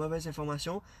où la mauvaise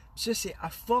information. Puis ça, c'est à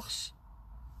force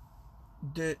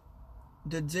de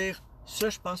dire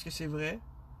ça je pense que c'est vrai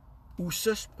ou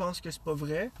ça je pense que c'est pas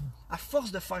vrai. À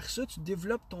force de faire ça, tu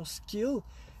développes ton skill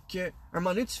que à un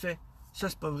moment donné tu fais ça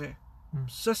c'est pas vrai,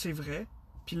 ça c'est vrai,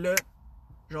 puis là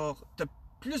genre t'as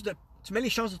plus de, tu mets les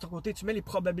chances de ton côté, tu mets les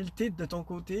probabilités de ton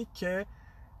côté que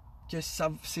ça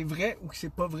c'est vrai ou que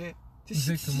c'est pas vrai.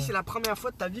 Si c'est la première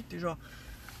fois de ta vie que t'es genre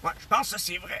ouais je pense que ça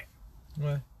c'est vrai,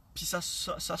 puis ça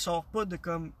sort pas de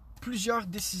comme plusieurs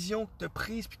décisions que tu as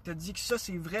prises puis que tu as dit que ça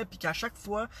c'est vrai puis qu'à chaque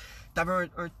fois tu avais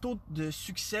un taux de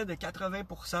succès de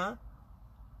 80%,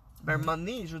 ben à un moment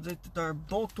donné, je veux dire, tu as un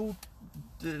bon taux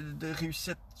de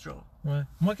réussite, genre.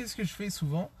 Moi, qu'est-ce que je fais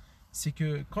souvent, c'est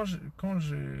que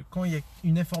quand il y a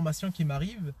une information qui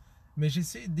m'arrive, mais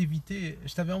j'essaie d'éviter.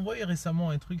 Je t'avais envoyé récemment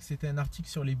un truc, c'était un article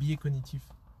sur les biais cognitifs.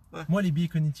 Moi, les biais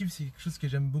cognitifs, c'est quelque chose que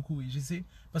j'aime beaucoup et j'essaie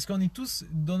parce qu'on est tous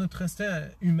dans notre instinct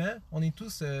humain, on est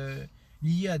tous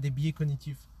liés à des biais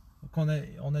cognitifs.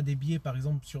 On a des biais, par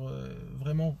exemple, sur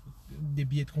vraiment des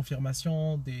biais de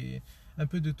confirmation, un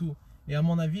peu de tout. Et à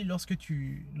mon avis,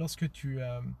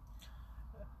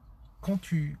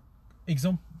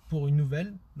 exemple pour une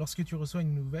nouvelle, lorsque tu reçois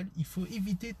une nouvelle, il faut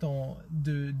éviter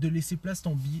de laisser place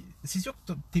ton biais. C'est sûr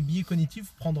que tes biais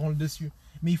cognitifs prendront le dessus,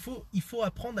 mais il faut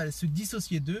apprendre à se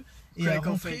dissocier d'eux et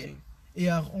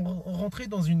à rentrer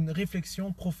dans une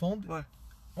réflexion profonde, Ouais.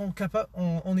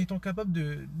 en étant capable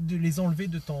de les enlever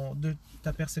de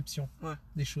ta perception Ouais.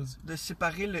 des choses. De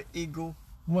séparer le ego.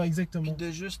 Ouais, Puis exactement. de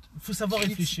juste Il faut savoir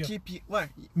réfléchir. critiquer. Puis, ouais.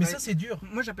 Mais Ben, ça, c'est dur.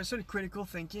 moi, j'appelle ça le critical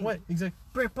thinking. Ouais, exact.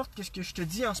 Peu importe ce que je te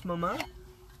dis en ce moment,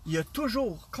 il y a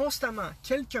toujours, constamment,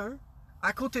 quelqu'un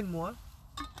à côté de moi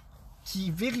qui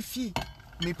vérifie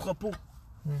mes propos.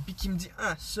 Puis qui me dit,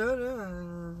 ah, ça, là,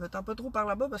 va-t'en pas trop par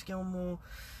là-bas parce que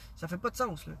ça fait pas de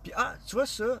sens. Là. Puis, ah, tu vois,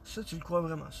 ça, tu le crois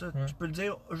vraiment. Ça, Ouais. tu peux le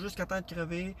dire jusqu'à temps de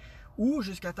crever ou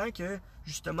jusqu'à temps que,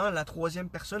 justement, la troisième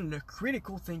personne, le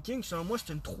critical thinking, selon moi,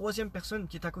 c'est une troisième personne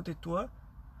qui est à côté de toi,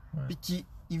 Ouais. puis qui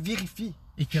il vérifie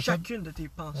Et capable, chacune de tes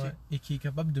pensées. ouais, et qui est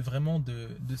capable de vraiment de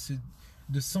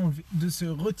se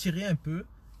retirer un peu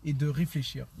et de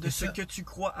réfléchir. De Et ce ça- que tu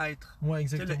crois être. Ouais, Tu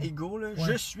sais, exactement. le ego, là,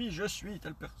 Ouais. je suis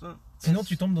telle personne. Sinon,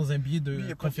 tu tombes dans un biais Lui, il y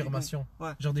de a pas confirmation. d'ego.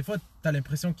 Ouais. Genre, des fois, tu as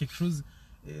l'impression que quelque chose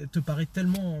te paraît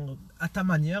tellement à ta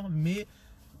manière, mais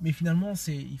finalement,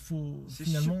 il faut.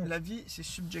 Finalement, La vie, c'est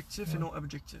subjectif Ouais. et non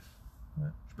objectif. Ouais.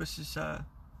 Je sais pas si ça.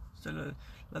 C'est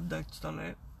là-dedans que tu t'en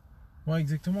es. ouais,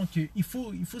 exactement. Il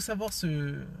faut savoir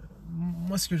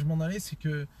Moi, ce que je m'en allais, c'est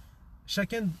que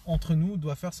chacun d'entre nous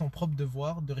doit faire son propre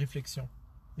devoir de réflexion.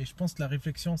 Et je pense que la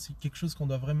réflexion, c'est quelque chose qu'on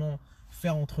doit vraiment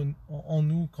faire en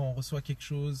nous quand on reçoit quelque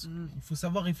chose. Mhm. Il faut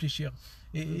savoir réfléchir.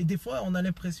 Et des fois, on a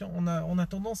l'impression, on a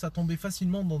tendance à tomber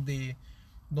facilement dans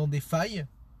des failles.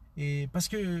 Et parce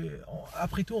que,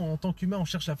 après tout, en tant qu'humain, on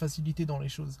cherche la facilité dans les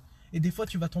choses. Et des fois,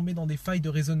 tu vas tomber dans des failles de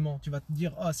raisonnement. Tu vas te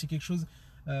dire, ah, c'est quelque chose.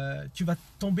 Tu vas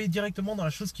tomber directement dans la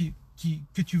chose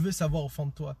que tu veux savoir au fond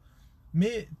de toi.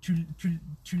 Mais tu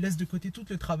laisses de côté tout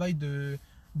le travail de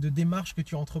démarche que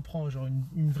tu entreprends, genre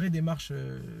une vraie démarche,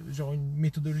 genre une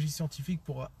méthodologie scientifique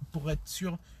pour être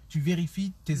sûr, tu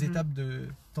vérifies tes Mhm. étapes de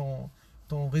ton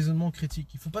raisonnement critique.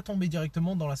 Il ne faut pas tomber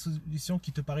directement dans la solution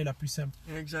qui te paraît la plus simple.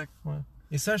 Exact.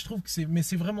 Et ça, je trouve que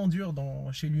c'est vraiment dur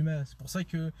chez l'humain. C'est pour ça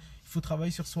qu'il faut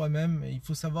travailler sur soi-même et il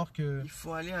faut savoir que... Il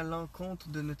faut aller à l'encontre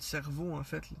de notre cerveau, en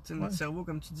fait. Tu sais, notre Ouais. cerveau,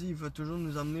 comme tu dis, il va toujours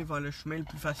nous emmener vers le chemin le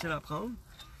plus facile à prendre.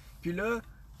 Puis là,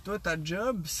 toi, ta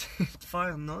job, c'est de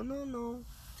faire non, non, non.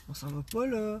 On s'en va pas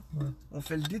là. Ouais. On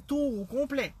fait le détour au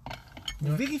complet. Pour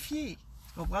Ouais. vérifier.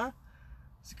 Tu comprends?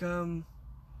 C'est comme.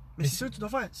 Mais Mais c'est ça que tu dois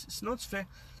faire. Sinon, tu fais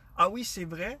ah oui, c'est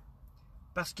vrai.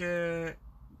 Parce que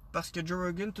Joe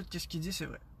Rogan, tout ce qu'il dit, c'est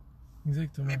vrai.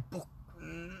 Exactement. Mais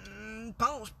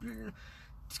pense plus.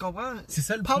 Tu comprends? C'est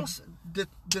ça le Pense de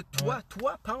toi. Ouais.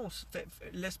 Toi, pense.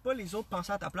 Laisse pas les autres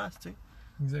penser à ta place, tu sais.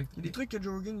 Exact. Il y a des trucs que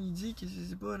Joe Rogan il dit que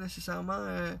c'est pas nécessairement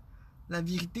la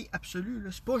vérité absolue.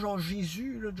 Là. C'est pas genre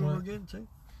Jésus, là, Joe Ouais. Rogan, tu sais.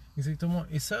 Exactement.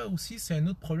 Et ça aussi, c'est un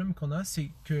autre problème qu'on a, c'est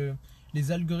que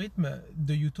les algorithmes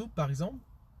de YouTube, par exemple,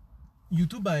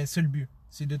 YouTube a un seul but,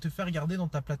 c'est de te faire garder dans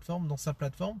sa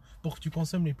plateforme, pour que tu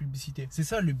consommes les publicités. C'est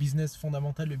ça le business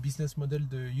fondamental, le business model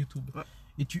de YouTube. Ouais.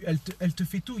 Et elle te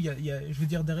fait tout. Je veux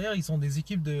dire, derrière, ils ont des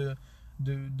équipes de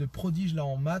prodiges là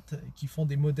en maths qui font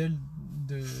des modèles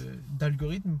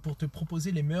d'algorithmes pour te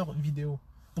proposer les meilleures vidéos.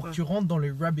 Pour Ouais. que tu rentres dans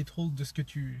le rabbit hole de ce que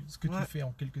tu Ouais. fais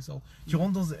en quelque sorte. Tu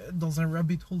rentres dans un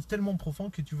rabbit hole tellement profond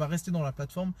que tu vas rester dans la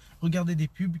plateforme, regarder des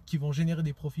pubs qui vont générer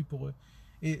des profits pour eux.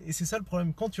 Et c'est ça le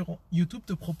problème. Quand YouTube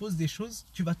te propose des choses,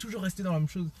 tu vas toujours rester dans la même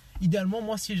chose. Idéalement,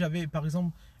 moi, si j'avais, par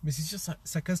exemple, mais c'est sûr,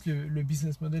 ça casse le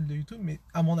business model de YouTube, mais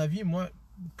à mon avis, moi,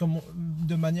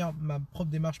 de manière, ma propre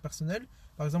démarche personnelle,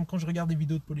 par exemple, quand je regarde des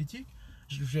vidéos de politique,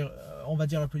 on va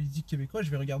dire la politique québécoise,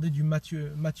 je vais regarder du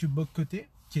Mathieu Bock-Côté,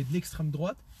 qui est de l'extrême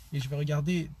droite, et je vais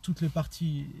regarder toutes les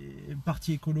partis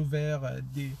écolo verts,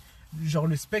 genre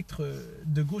le spectre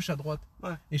de gauche à droite.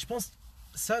 Ouais. Et je pense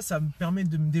ça me permet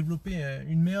de me développer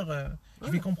une meilleure... Je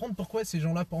vais Ouais. comprendre pourquoi ces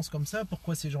gens-là pensent comme ça,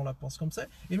 pourquoi ces gens-là pensent comme ça.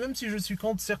 Et même si je suis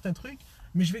contre certains trucs,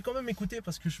 mais je vais quand même écouter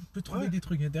parce que je peux trouver Ouais. des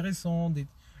trucs intéressants.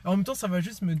 En même temps, ça va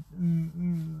juste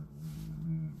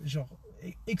genre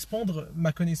expandre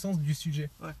ma connaissance du sujet.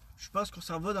 Ouais. Je pense qu'on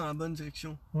s'en va dans la bonne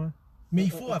direction. Mais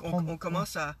il faut apprendre. On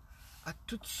commence à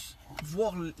tous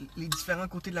voir les différents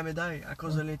côtés de la médaille à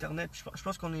cause de l'Internet. Puis je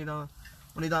pense qu'on est dans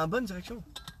la bonne direction,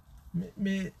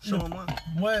 Mais selon moi.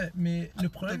 ouais, mais le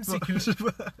problème c'est Peut-être que pas. Je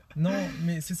sais pas. non,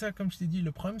 mais c'est ça comme je t'ai dit.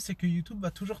 Le problème c'est que YouTube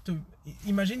va toujours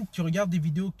imagine tu regardes des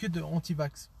vidéos que de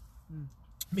anti-vax. Hmm.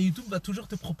 Mais YouTube va toujours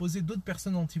te proposer d'autres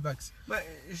personnes anti-vax. Ouais,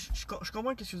 je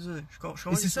comprends ce que tu veux dire. Je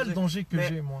comprends Et ce c'est que ça tu le veux dire. danger que Mais-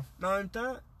 j'ai moi. Mais en même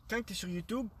temps, quand tu es sur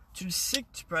YouTube, tu le sais que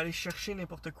tu peux aller chercher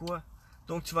n'importe quoi.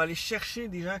 Donc, tu vas aller chercher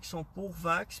des gens qui sont pour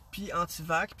vax, puis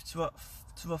anti-vax, puis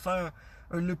tu vas faire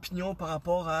une opinion par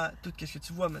rapport à tout ce que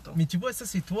tu vois, mettons. Mais tu vois, ça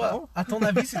c'est toi. Non. À ton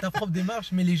avis, c'est ta propre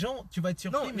démarche. Mais les gens, tu vas être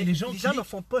surpris, Non, mais les gens ne cliquent.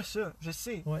 font pas ça, je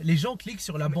sais. Ouais, les gens cliquent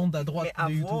sur la bande à droite Mais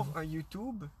de YouTube. avoir un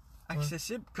YouTube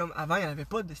accessible, comme avant, il n'y avait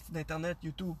pas d'internet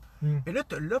YouTube. Hmm. Et là,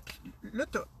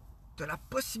 t'as la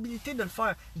possibilité de le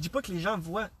faire. Je dis pas que les gens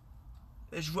voient.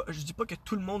 Je dis pas que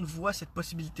tout le monde voit cette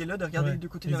possibilité-là de regarder Ouais, les deux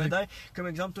côtés de la médaille. Comme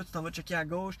exemple, toi, tu t'en vas checker à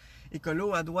gauche,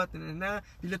 écolo à droite, nanana,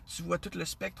 puis là, tu vois tout le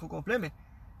spectre au complet, mais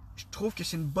je trouve que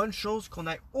c'est une bonne chose qu'on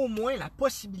ait au moins la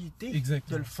possibilité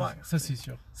Exactement. de le faire. Ça c'est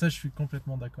sûr. Ça, je suis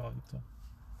complètement d'accord avec toi.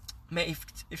 Mais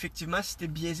effectivement, si tu es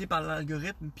biaisé par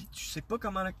l'algorithme, puis tu sais pas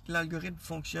comment l'algorithme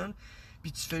fonctionne,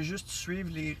 puis tu fais juste suivre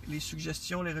les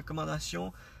suggestions, les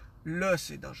recommandations, là,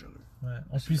 c'est dangereux. Ouais.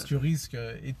 En plus, tu risques.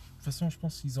 Et de toute façon, je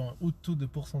pense qu'ils ont un haut taux de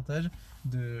pourcentage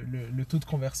de le taux de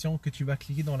conversion que tu vas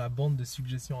cliquer dans la bande de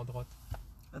suggestions à droite.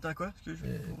 Attends, quoi?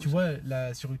 Tu vois,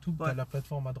 là, sur YouTube, tu Ouais. as la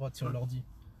plateforme à droite sur Ouais. l'ordi.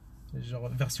 Genre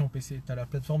version PC, tu as la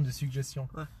plateforme de suggestions.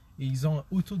 Ouais. Et ils ont un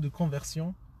haut taux de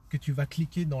conversion que tu vas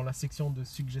cliquer dans la section de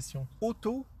suggestions.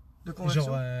 Auto de conversion?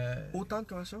 Genre, Autant de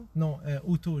conversion? non,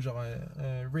 auto, genre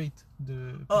rate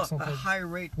de Ah, pourcentage. a high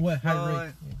rate. Ouais, high Ouais, rate.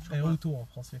 ouais, je Un comprends. auto en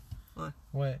français. Ouais.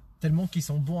 Ouais. Tellement qu'ils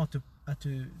sont bons à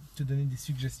te donner des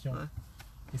suggestions. Ouais.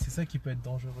 Et c'est ça qui peut être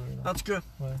dangereux. là. En tout cas,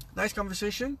 Ouais. nice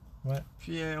conversation. Ouais.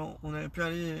 Puis on aurait pu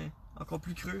aller encore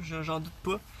plus creux, j'en doute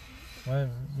pas. Ouais,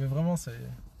 mais vraiment, c'est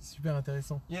super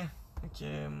intéressant. Yeah. Donc,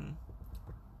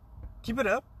 keep it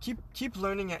up. Keep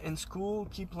learning in school.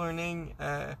 Keep learning.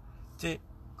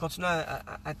 Continue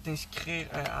à t'inscrire,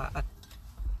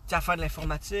 à faire de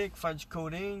l'informatique, faire du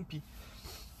coding. Puis,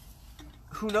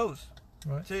 who knows?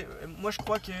 Ouais. Moi, je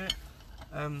crois que,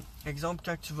 exemple,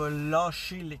 quand tu vas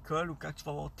lâcher l'école ou quand tu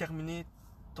vas avoir terminé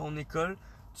ton école,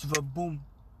 tu vas boom.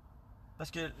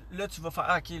 Parce que là, tu vas faire,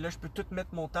 ah, ok, là, je peux tout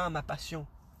mettre mon temps à ma passion.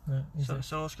 Ouais, exact.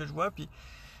 Selon ce que je vois. Puis,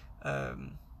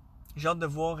 j'ai hâte de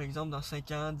voir, exemple, dans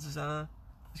 5 ans, 10 ans.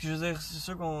 Parce que je veux dire, c'est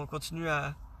sûr qu'on continue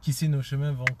à. Qui sait, nos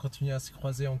chemins vont continuer à se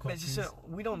croiser encore Mais plus. c'est ça,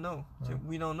 we don't know. Ouais.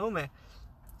 We don't know, mais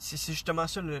c'est justement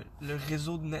ça le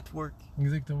réseau de network.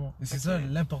 Exactement. Et c'est Ok. ça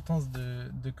l'importance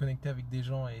de connecter avec des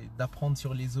gens et d'apprendre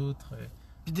sur les autres.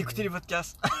 Puis d'écouter les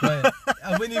podcasts. Ouais,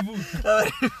 abonnez-vous. Ah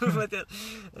ouais, peut-être.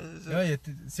 Ça. Ouais,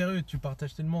 sérieux, tu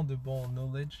partages tellement de bons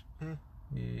knowledge. Hmm.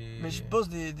 Et... Mais je pose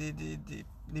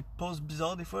des posts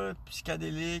bizarres des fois, là,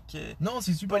 psychédéliques, Non,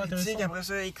 c'est super politiques, intéressant. après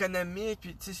ça économiques,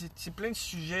 puis tu sais, c'est plein de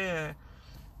sujets.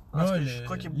 En Ouais, tout cas, le- je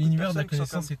crois qu'il y a beaucoup l'univers de la personnes qui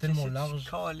sont connaissance comme, est tellement tu sais, large.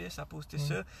 tu calisses à poster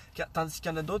Ouais. ça. Tandis qu'il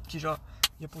y en a d'autres qui, genre,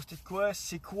 il a posté de quoi?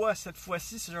 C'est quoi cette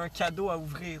fois-ci? C'est genre un cadeau à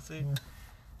ouvrir, tu sais. Ouais.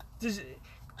 Tu sais,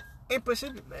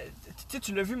 impossible. Mais, tu sais,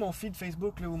 tu l'as vu mon feed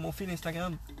Facebook là, ou mon feed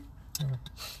Instagram. Ouais.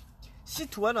 Si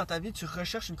toi, dans ta vie, tu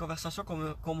recherches une conversation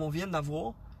comme on vient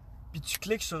d'avoir, puis tu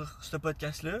cliques sur ce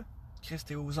podcast-là, Chris,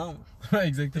 t'es aux anges. Ouais, T'es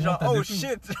exactement. genre, T'as de oh tout.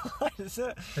 shit! Ouais, c'est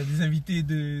ça. T'as des invités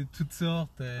de toutes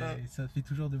sortes. Ouais. Et ça fait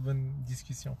toujours de bonnes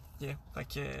discussions. Yeah. Fait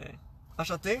que,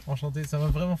 enchanté. Enchanté. Ça m'a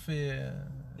vraiment fait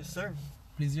Yes, sir.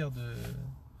 plaisir de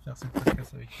faire ce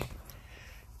podcast avec toi.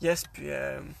 Yes, puis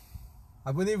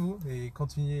Abonnez-vous et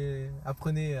continuez,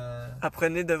 apprenez.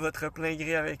 apprenez de votre plein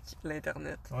gré avec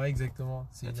l'Internet. Ouais, exactement.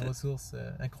 C'est That's une it. ressource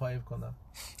incroyable qu'on a.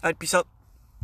 Allez, peace out.